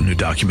explosive new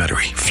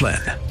documentary,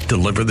 Flynn,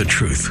 Deliver the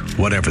Truth,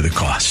 Whatever the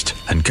Cost,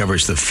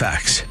 uncovers the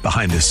facts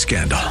behind this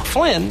scandal.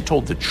 Flynn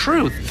told the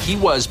truth. He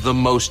was the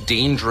most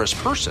dangerous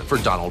person for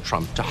Donald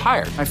Trump to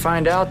hire. I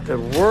find out the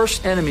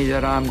worst enemy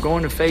that I'm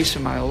going to face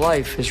in my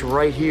life is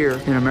right here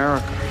in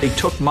America. They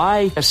took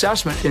my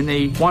assessment and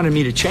they wanted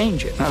me to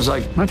change it. And I was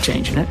like, I'm not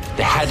changing it.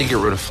 They had to get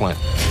rid of Flynn.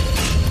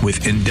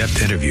 With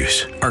in-depth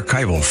interviews,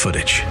 archival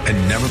footage,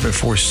 and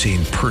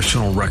never-before-seen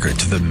personal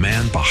records of the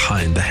man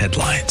behind the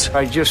headlines.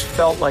 I just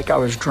felt like I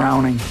was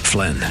drowning.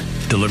 Flynn,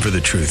 Deliver the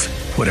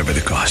Truth, Whatever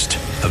the Cost.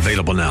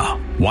 Available now.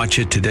 Watch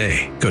it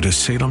today. Go to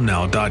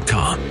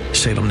salemnow.com.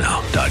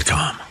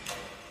 salemnow.com.